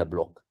saved in a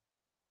block.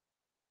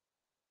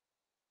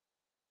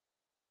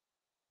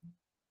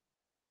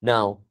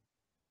 Now,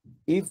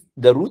 if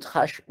the root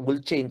hash will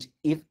change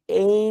if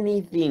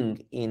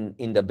anything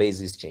in the base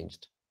is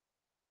changed.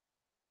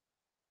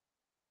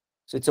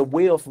 So it's a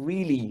way of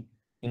really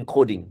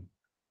encoding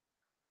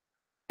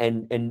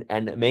and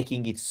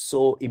making it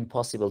so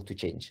impossible to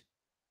change.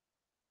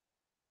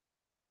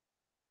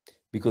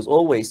 Because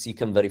always you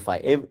can verify.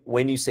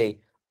 When you say,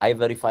 I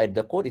verified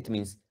the code, it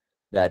means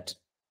that,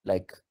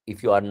 like,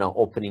 if you are now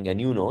opening a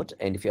new node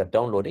and if you are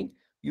downloading,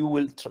 you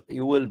will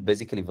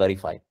basically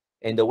verify.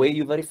 And the way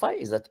you verify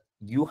is that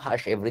you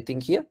hash everything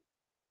here,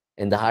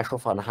 and the hash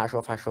of and hash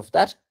of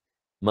that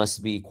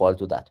must be equal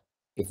to that.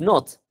 If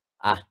not,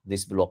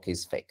 this block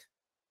is fake.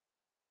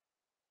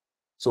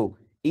 So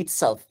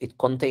itself, it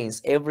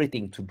contains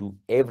everything to do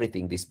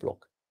everything this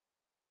block.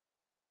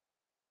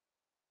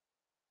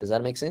 Does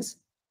that make sense?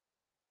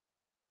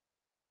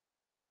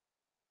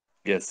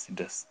 Yes, it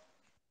does.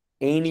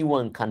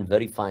 Anyone can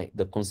verify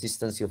the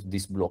consistency of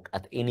this block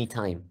at any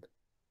time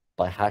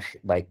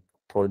by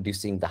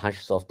producing the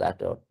hashes of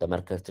that, or the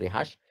Merkle tree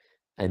hash,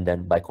 and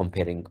then by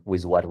comparing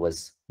with what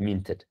was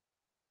minted.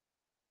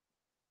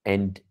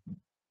 And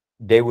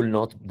they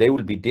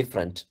will be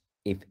different.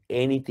 If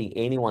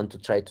anyone to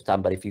try to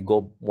tamper, if you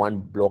go one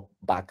block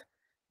back,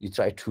 you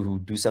try to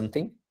do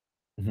something,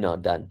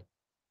 not done.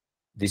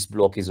 This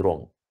block is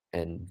wrong,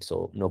 and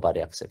so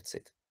nobody accepts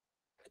it.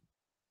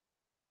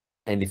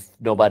 And if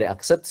nobody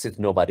accepts it,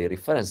 nobody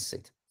references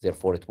it.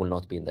 Therefore, it will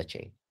not be in the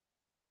chain.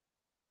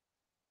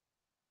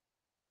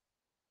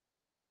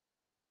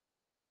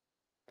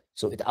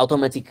 So it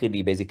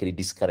automatically basically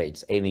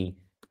discourages any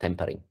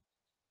tampering.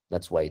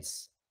 That's why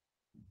it's,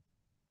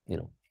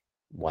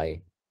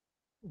 why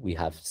we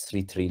have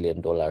 $3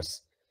 trillion,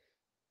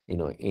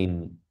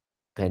 in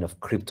kind of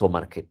crypto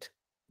market,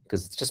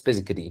 because it's just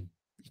basically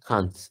you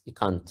can't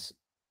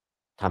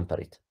tamper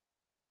it.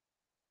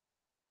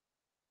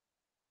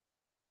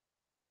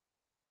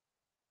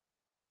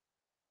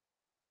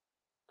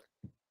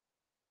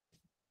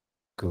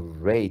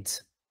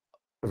 Great.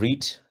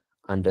 Read,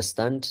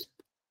 understand,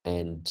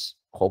 and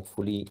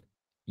hopefully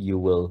you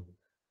will.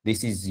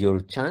 This is your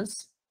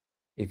chance.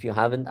 If you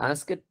haven't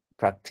asked it,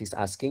 practice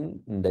asking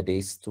in the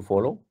days to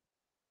follow.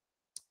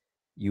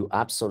 You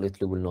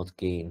absolutely will not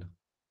gain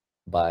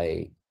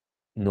by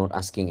not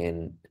asking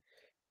and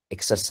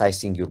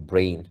exercising your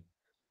brain,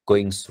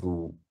 going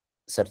through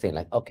certain,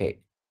 like, okay,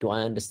 do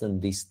I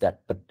understand this,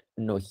 that, but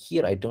no,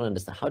 here I don't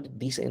understand. How did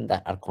this and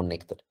that are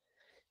connected?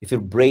 If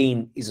your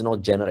brain is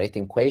not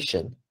generating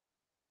question,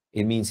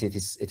 it means it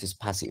is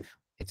passive.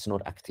 It's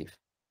not active.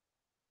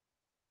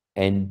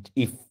 And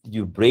if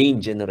your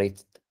brain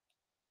generates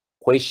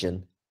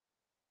question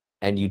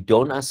and you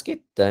don't ask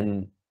it,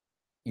 then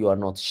you are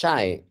not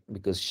shy,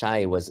 because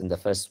shy was in the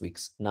first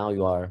weeks. Now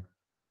you are,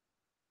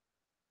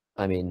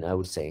 I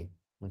would say,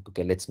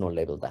 okay, let's not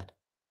label that.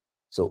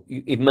 So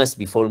it must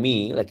be, for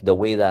me, like the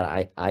way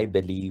that I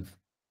believe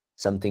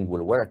something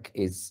will work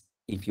is,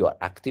 if you are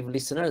active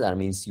listener, that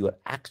means you are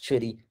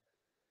actually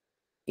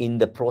in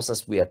the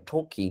process we are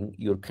talking,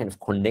 you're kind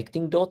of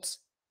connecting dots.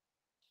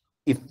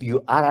 If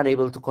you are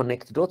unable to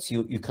connect dots,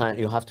 you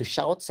have to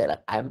shout, say,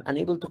 like, I'm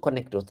unable to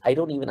connect dots. I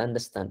don't even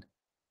understand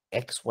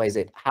X, Y,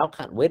 Z.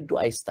 Where do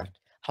I start?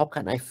 How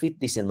can I fit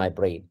this in my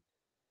brain?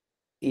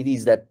 It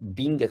is that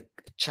being a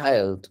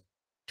child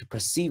to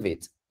perceive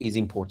it is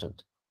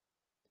important.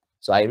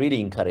 So I really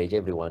encourage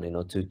everyone,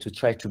 to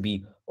try to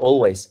be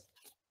always,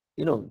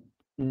 where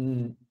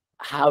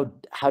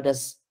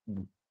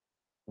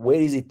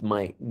is it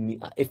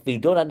if you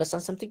don't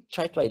understand something,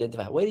 try to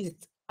identify, where is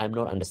it I'm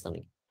not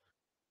understanding?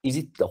 Is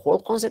it the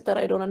whole concept that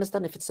I don't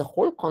understand? If it's the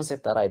whole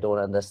concept that I don't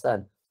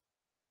understand,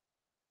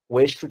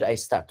 where should I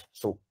start?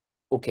 So,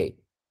 okay,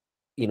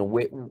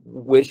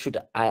 where should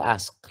I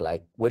ask?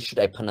 Like, where should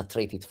I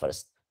penetrate it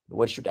first?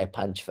 Where should I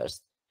punch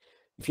first?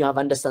 If you have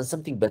understand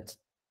something, but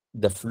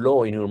the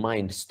flow in your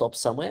mind stops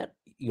somewhere,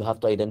 you have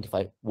to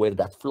identify where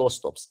that flow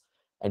stops.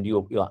 And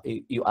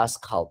you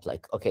ask help,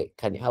 like, okay,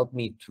 can you help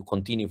me to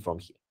continue from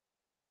here?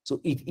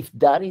 So if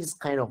that is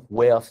kind of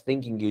way of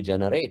thinking you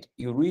generate,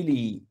 this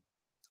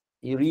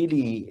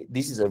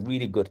is a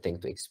really good thing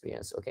to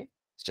experience. Okay,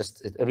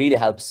 it really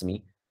helps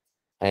me.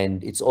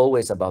 And it's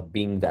always about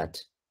being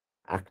that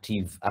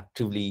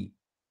actively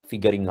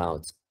figuring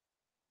out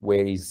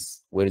where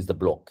is the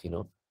block,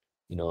 and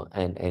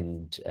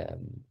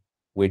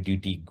where do you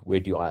dig, where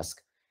do you ask?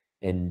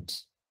 And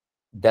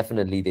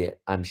definitely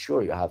I'm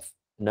sure you have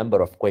a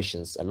number of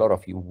questions, a lot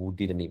of you who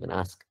didn't even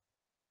ask.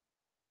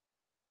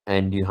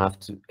 And you have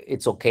to,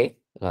 it's okay,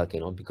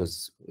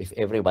 because if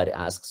everybody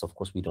asks, of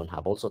course, we don't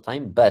have also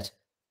time, but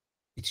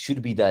it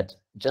should be that,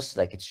 just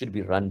like it should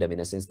be random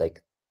in a sense,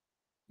 like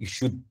you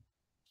should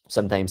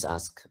sometimes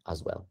ask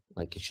as well.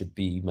 Like it should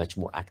be much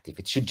more active.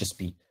 It should just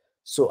be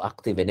so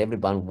active, and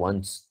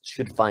everyone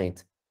should find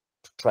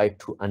to try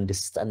to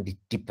understand it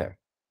deeper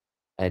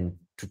and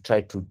to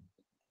try to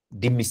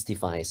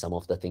demystify some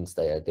of the things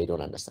that they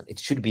don't understand. It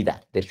should be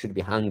that there should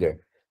be hunger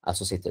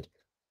associated,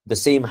 the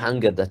same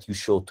hunger that you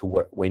show to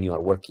work when you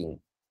are working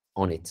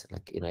on it.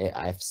 Like, you know,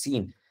 I've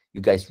seen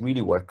you guys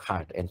really work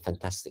hard and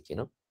fantastic, you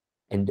know,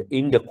 and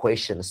in the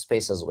question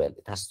space as well,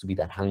 it has to be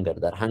that hunger.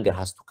 That hunger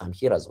has to come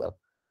here as well,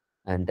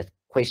 and that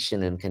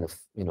question and kind of,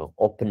 you know,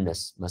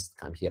 openness must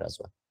come here as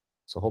well.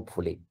 So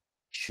hopefully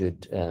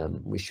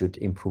we should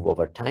improve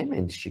over time,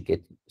 and it should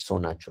get so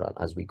natural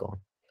as we go on.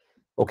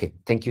 Okay,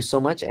 thank you so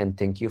much, and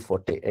thank you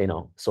for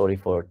sorry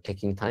for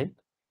taking time.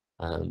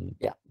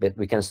 Yeah, but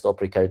we can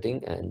stop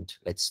recording and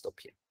let's stop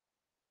here.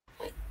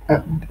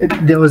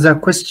 There was a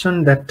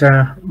question that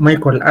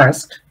Michael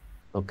asked.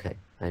 Okay,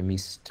 I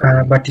missed.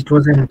 But it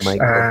wasn't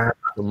Michael.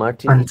 So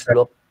Martin,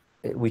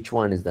 which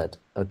one is that?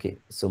 Okay,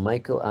 so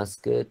Michael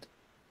asked it,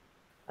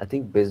 I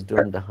think based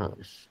on the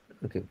hash.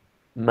 Okay,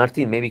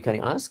 Martin, maybe can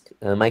you ask?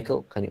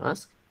 Michael, can you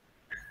ask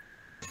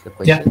the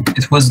question? Yeah,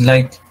 it was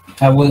like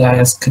I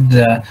asked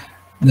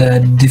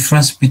the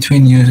difference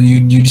between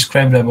you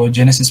described about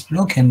Genesis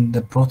block and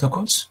the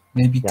protocols.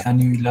 Maybe can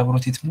you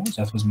elaborate it more?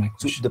 That was my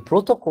question. So the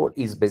protocol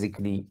is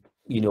basically,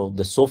 you know,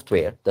 the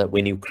software that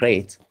when you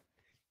create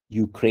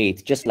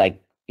just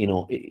like, you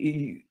know,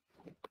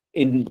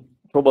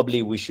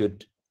 probably we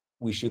should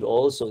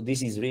also,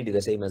 this is really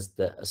the same as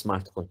the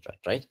smart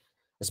contract, right?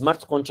 A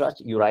smart contract,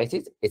 you write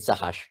it, it's a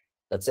hash.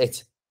 That's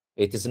it.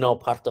 It is now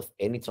part of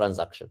any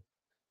transaction.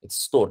 It's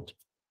stored.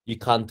 You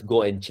can't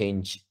go and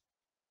change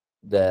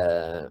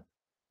the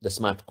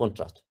smart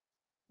contract.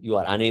 You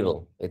are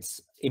unable.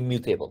 It's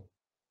immutable.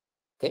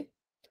 Okay,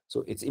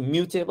 so it's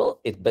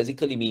immutable. It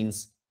basically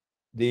means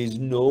there is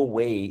no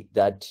way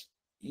that,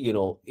 you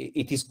know,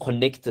 it is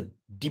connected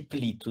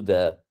deeply to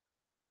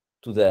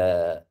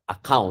the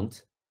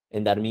account,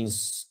 and that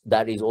means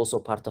that is also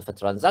part of a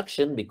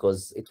transaction,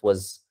 because it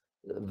was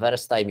the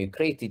first time you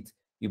created,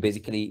 you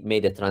basically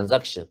made a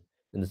transaction,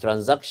 and the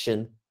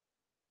transaction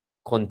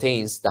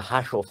contains the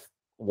hash of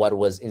what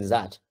was in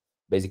that,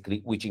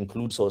 basically, which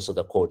includes also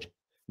the code.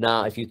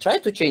 Now, if you try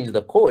to change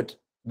the code,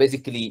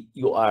 basically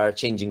you are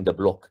changing the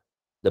block.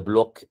 The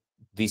block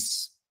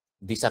this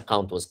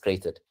account was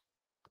created.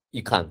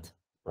 You can't,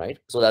 right?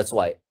 So that's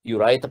why you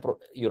write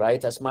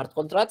a smart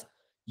contract.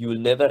 You will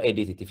never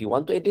edit it. If you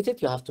want to edit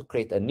it, you have to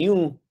create a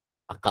new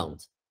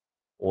account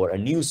or a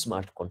new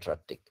smart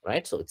contract,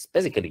 right? So it's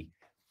basically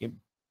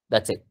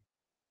that's it.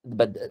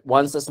 But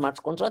once the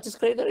smart contract is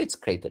created, it's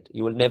created.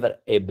 You will never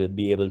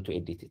be able to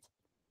edit it.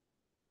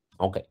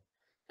 Okay.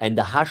 And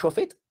the hash of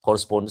it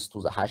corresponds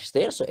to the hash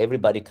there. So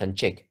everybody can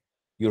check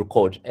your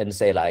code and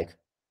say, like,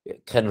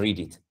 can read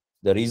it.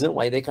 The reason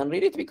why they can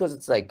read it, because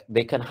it's like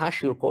they can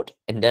hash your code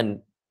and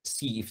then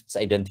see if it's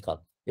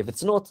identical. If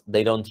it's not,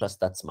 they don't trust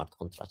that smart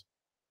contract.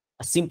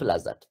 As simple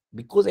as that.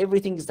 Because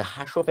everything is the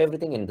hash of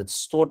everything and it's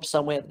stored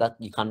somewhere that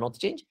you cannot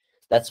change.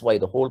 That's why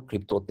the whole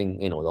crypto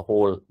thing, you know, the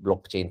whole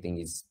blockchain thing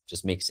is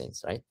just makes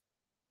sense, right?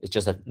 It's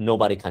just that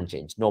nobody can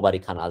change, nobody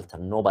can alter,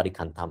 nobody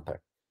can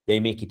tamper. They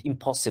make it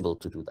impossible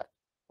to do that.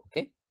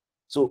 Okay,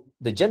 so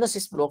the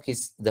Genesis block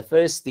is the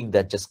first thing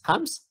that just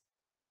comes,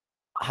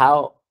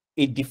 how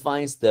it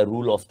defines the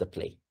rule of the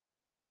play,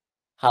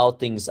 how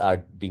things are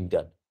being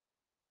done.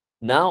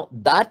 Now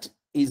that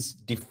is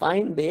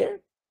defined there,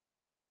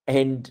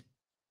 and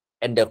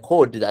the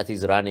code that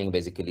is running,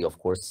 basically, of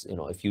course, you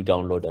know, if you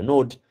download a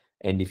node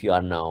and if you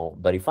are now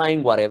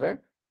verifying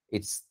whatever,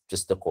 it's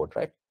just the code,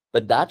 right?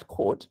 But that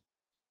code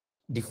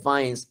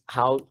defines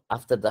how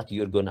after that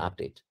you're going to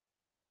update.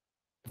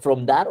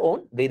 From that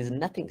on, there is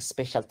nothing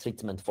special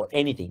treatment for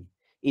anything.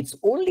 It's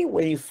only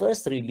when you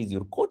first release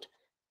your code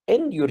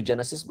and your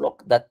Genesis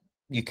block that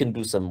you can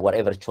do some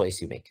whatever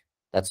choice you make.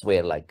 That's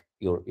where, like,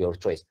 your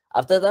choice.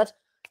 After that,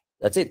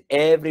 that's it.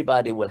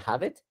 Everybody will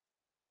have it,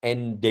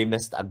 and they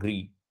must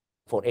agree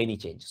for any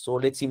change. So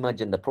let's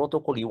imagine the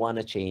protocol you want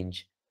to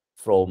change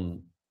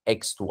from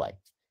X to Y.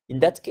 In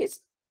that case,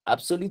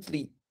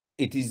 absolutely,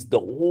 it is the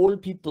whole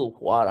people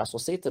who are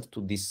associated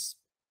to this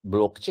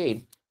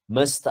blockchain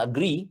must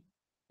agree,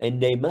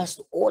 and they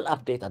must all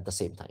update at the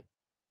same time.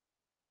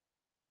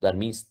 That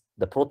means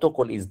the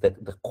protocol is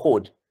the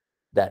code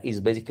that is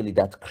basically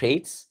that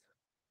creates,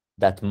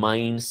 that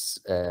mines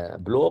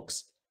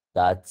blocks,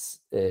 that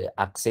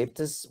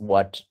accepts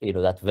what, you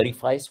know, that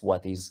verifies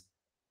what is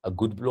a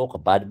good block, a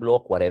bad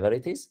block, whatever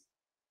it is.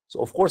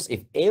 So of course,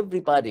 if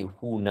everybody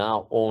who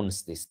now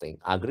owns this thing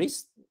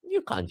agrees,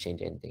 you can't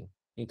change anything.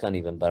 You can't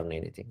even burn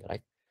anything,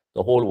 right?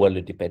 The whole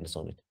world depends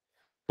on it.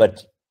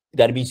 But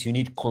that means you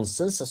need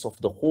consensus of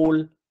the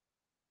whole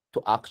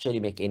to actually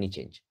make any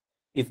change.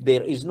 If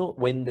there is no,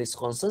 when this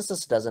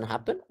consensus doesn't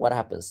happen, what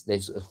happens?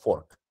 There's a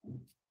fork.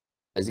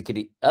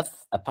 Basically, if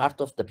a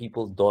part of the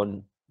people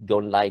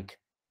don't like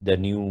the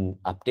new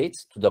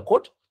updates to the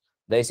code,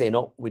 they say,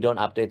 no, we don't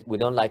update, we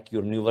don't like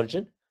your new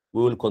version,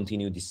 we will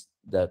continue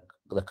the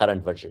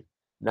current version.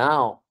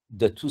 Now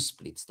the two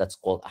splits. That's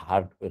called a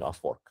hard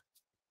fork.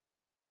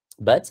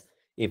 But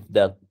if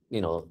the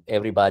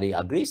everybody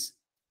agrees,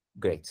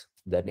 great.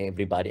 Then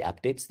everybody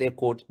updates their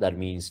code. That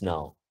means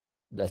now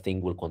the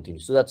thing will continue.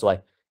 So that's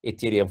why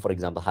Ethereum, for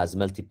example, has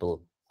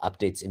multiple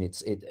updates in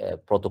its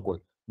protocol.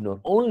 Not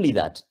only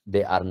that,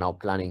 they are now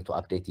planning to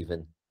update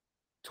even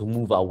to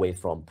move away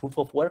from proof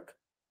of work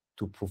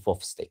to proof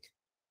of stake.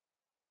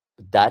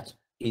 That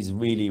is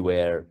really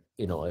where,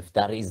 if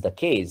that is the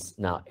case,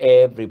 now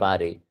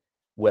everybody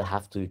will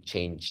have to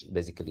change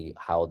basically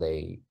how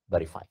they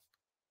verify,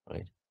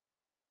 right?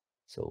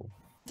 So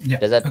yeah,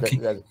 does that,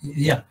 okay.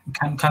 Yeah,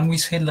 can we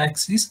say like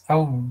this?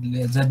 How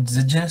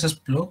the Genesis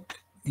block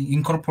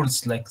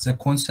incorporates like the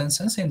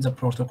consensus in the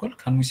protocol?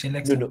 Can we say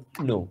like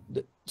no?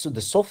 So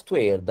the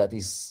software that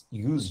is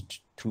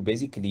used to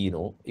basically,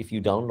 if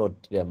you download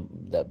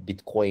the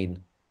Bitcoin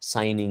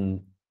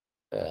signing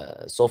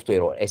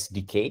software or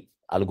SDK,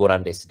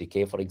 Algorand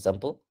SDK, for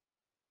example,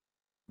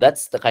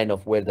 that's the kind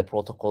of where the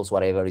protocols,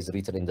 whatever is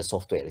written in the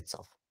software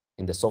itself,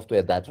 in the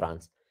software that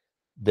runs.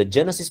 The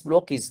Genesis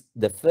block is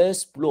the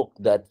first block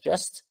that's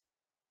just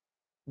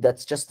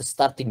the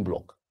starting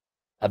block.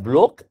 A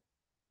block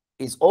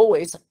is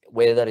always,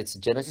 whether it's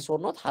Genesis or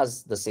not,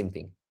 has the same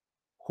thing.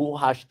 Who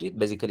hashed it?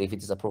 Basically, if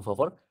it is a proof of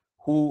work,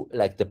 who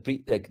like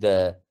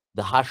the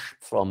hash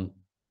from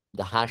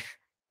the hash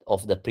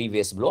of the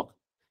previous block.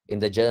 In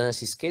the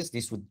Genesis case,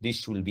 this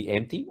will be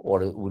empty,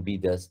 or it would be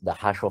the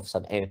hash of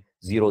some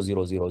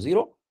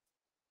 0000,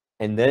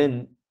 and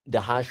then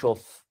the hash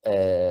of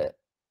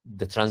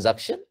the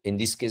transaction. In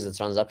this case, the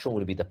transaction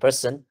will be the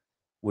person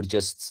would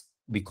just,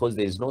 because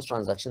there is no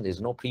transaction,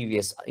 there's no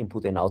previous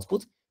input and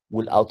output,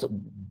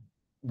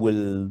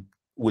 will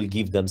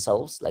give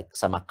themselves like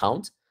some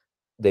account.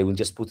 They will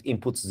just put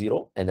input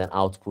 0 and then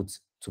output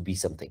to be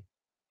something.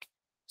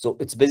 So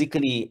it's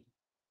basically,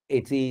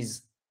 it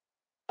is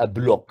a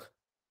block.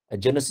 A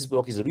Genesis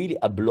block is really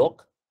a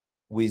block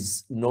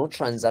with no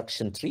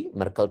transaction tree,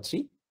 Merkle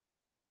tree,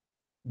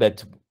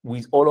 but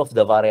with all of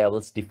the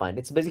variables defined.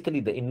 It's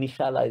basically the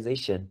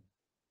initialization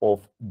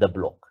of the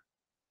block.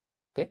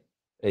 Okay,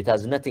 it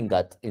has nothing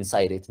got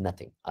inside it,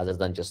 nothing other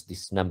than just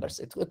these numbers.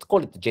 It's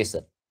call it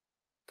JSON.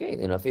 Okay,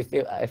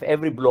 if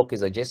every block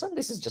is a JSON,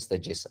 this is just a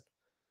JSON.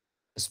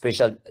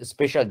 Special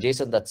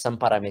JSON that some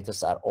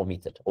parameters are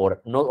omitted,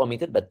 or not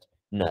omitted but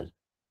null.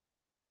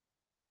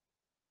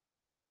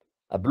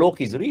 A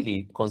block is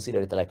really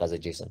considered like as a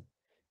JSON,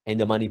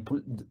 and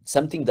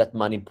something that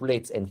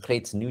manipulates and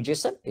creates new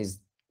JSON is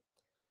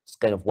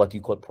kind of what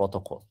you call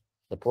protocol.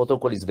 The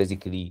protocol is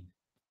basically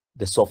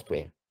the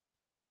software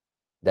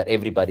that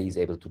everybody is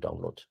able to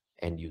download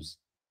and use,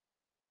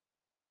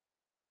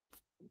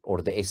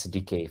 or the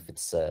SDK if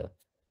it's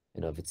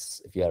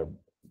if you are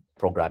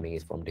programming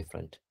it from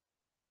different.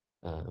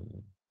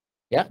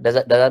 Yeah, does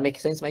that make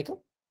sense,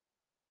 Michael?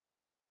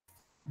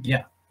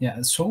 Yeah.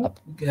 So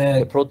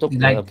the protocol,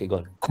 like okay, go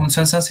on.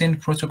 Consensus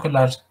and protocol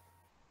are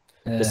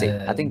the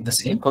same. I think the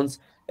same.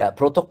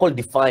 Protocol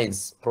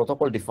defines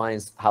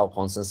how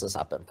consensus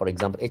happen. For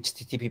example,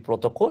 HTTP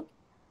protocol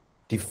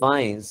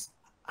defines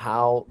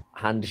how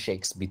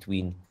handshakes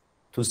between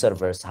two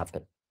servers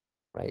happen,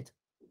 right?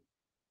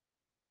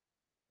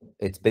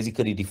 It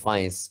basically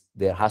defines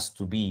there has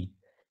to be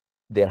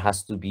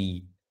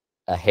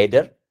a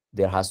header.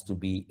 There has to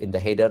be, in the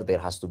header there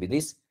has to be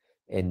this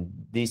and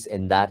this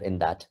and that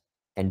and that.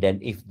 And then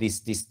if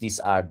these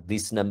are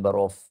this number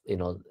of,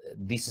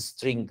 this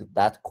string,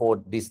 that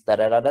code, this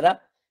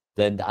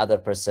then the other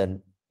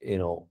person,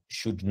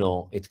 should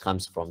know it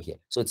comes from here.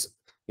 So it's,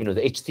 the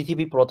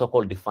HTTP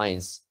protocol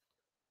defines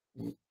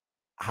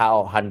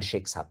how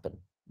handshakes happen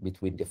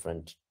between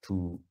different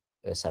two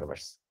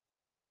servers.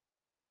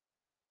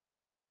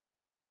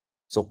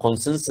 So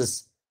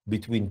consensus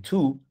between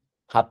two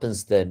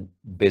happens then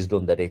based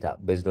on the data,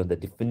 based on the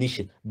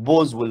definition.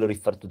 Both will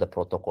refer to the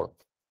protocol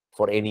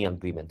for any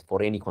agreement,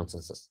 for any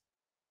consensus.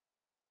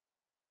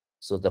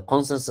 So the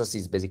consensus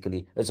is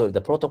basically,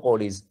 the protocol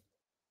is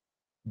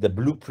the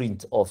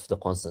blueprint of the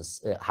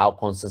consensus, how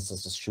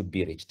consensus should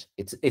be reached.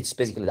 It's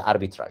basically the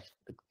arbitrage.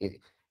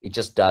 It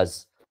just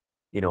does,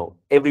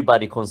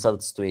 everybody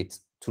consults to it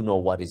to know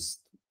what is,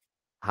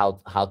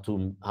 how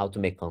to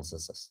make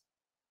consensus.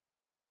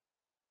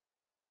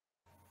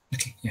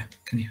 Okay, yeah,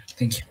 clear.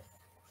 Thank you.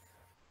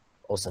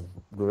 Awesome,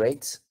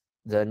 great.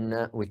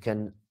 Then we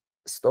can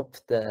stop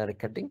the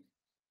recording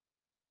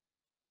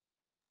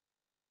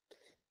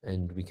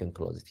and we can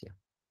close it here.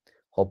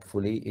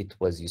 Hopefully it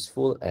was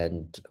useful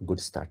and a good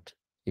start,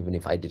 even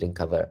if I didn't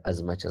cover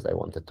as much as I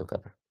wanted to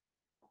cover.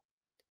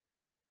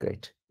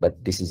 Great,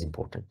 but this is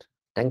important.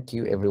 Thank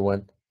you,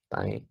 everyone.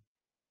 Bye.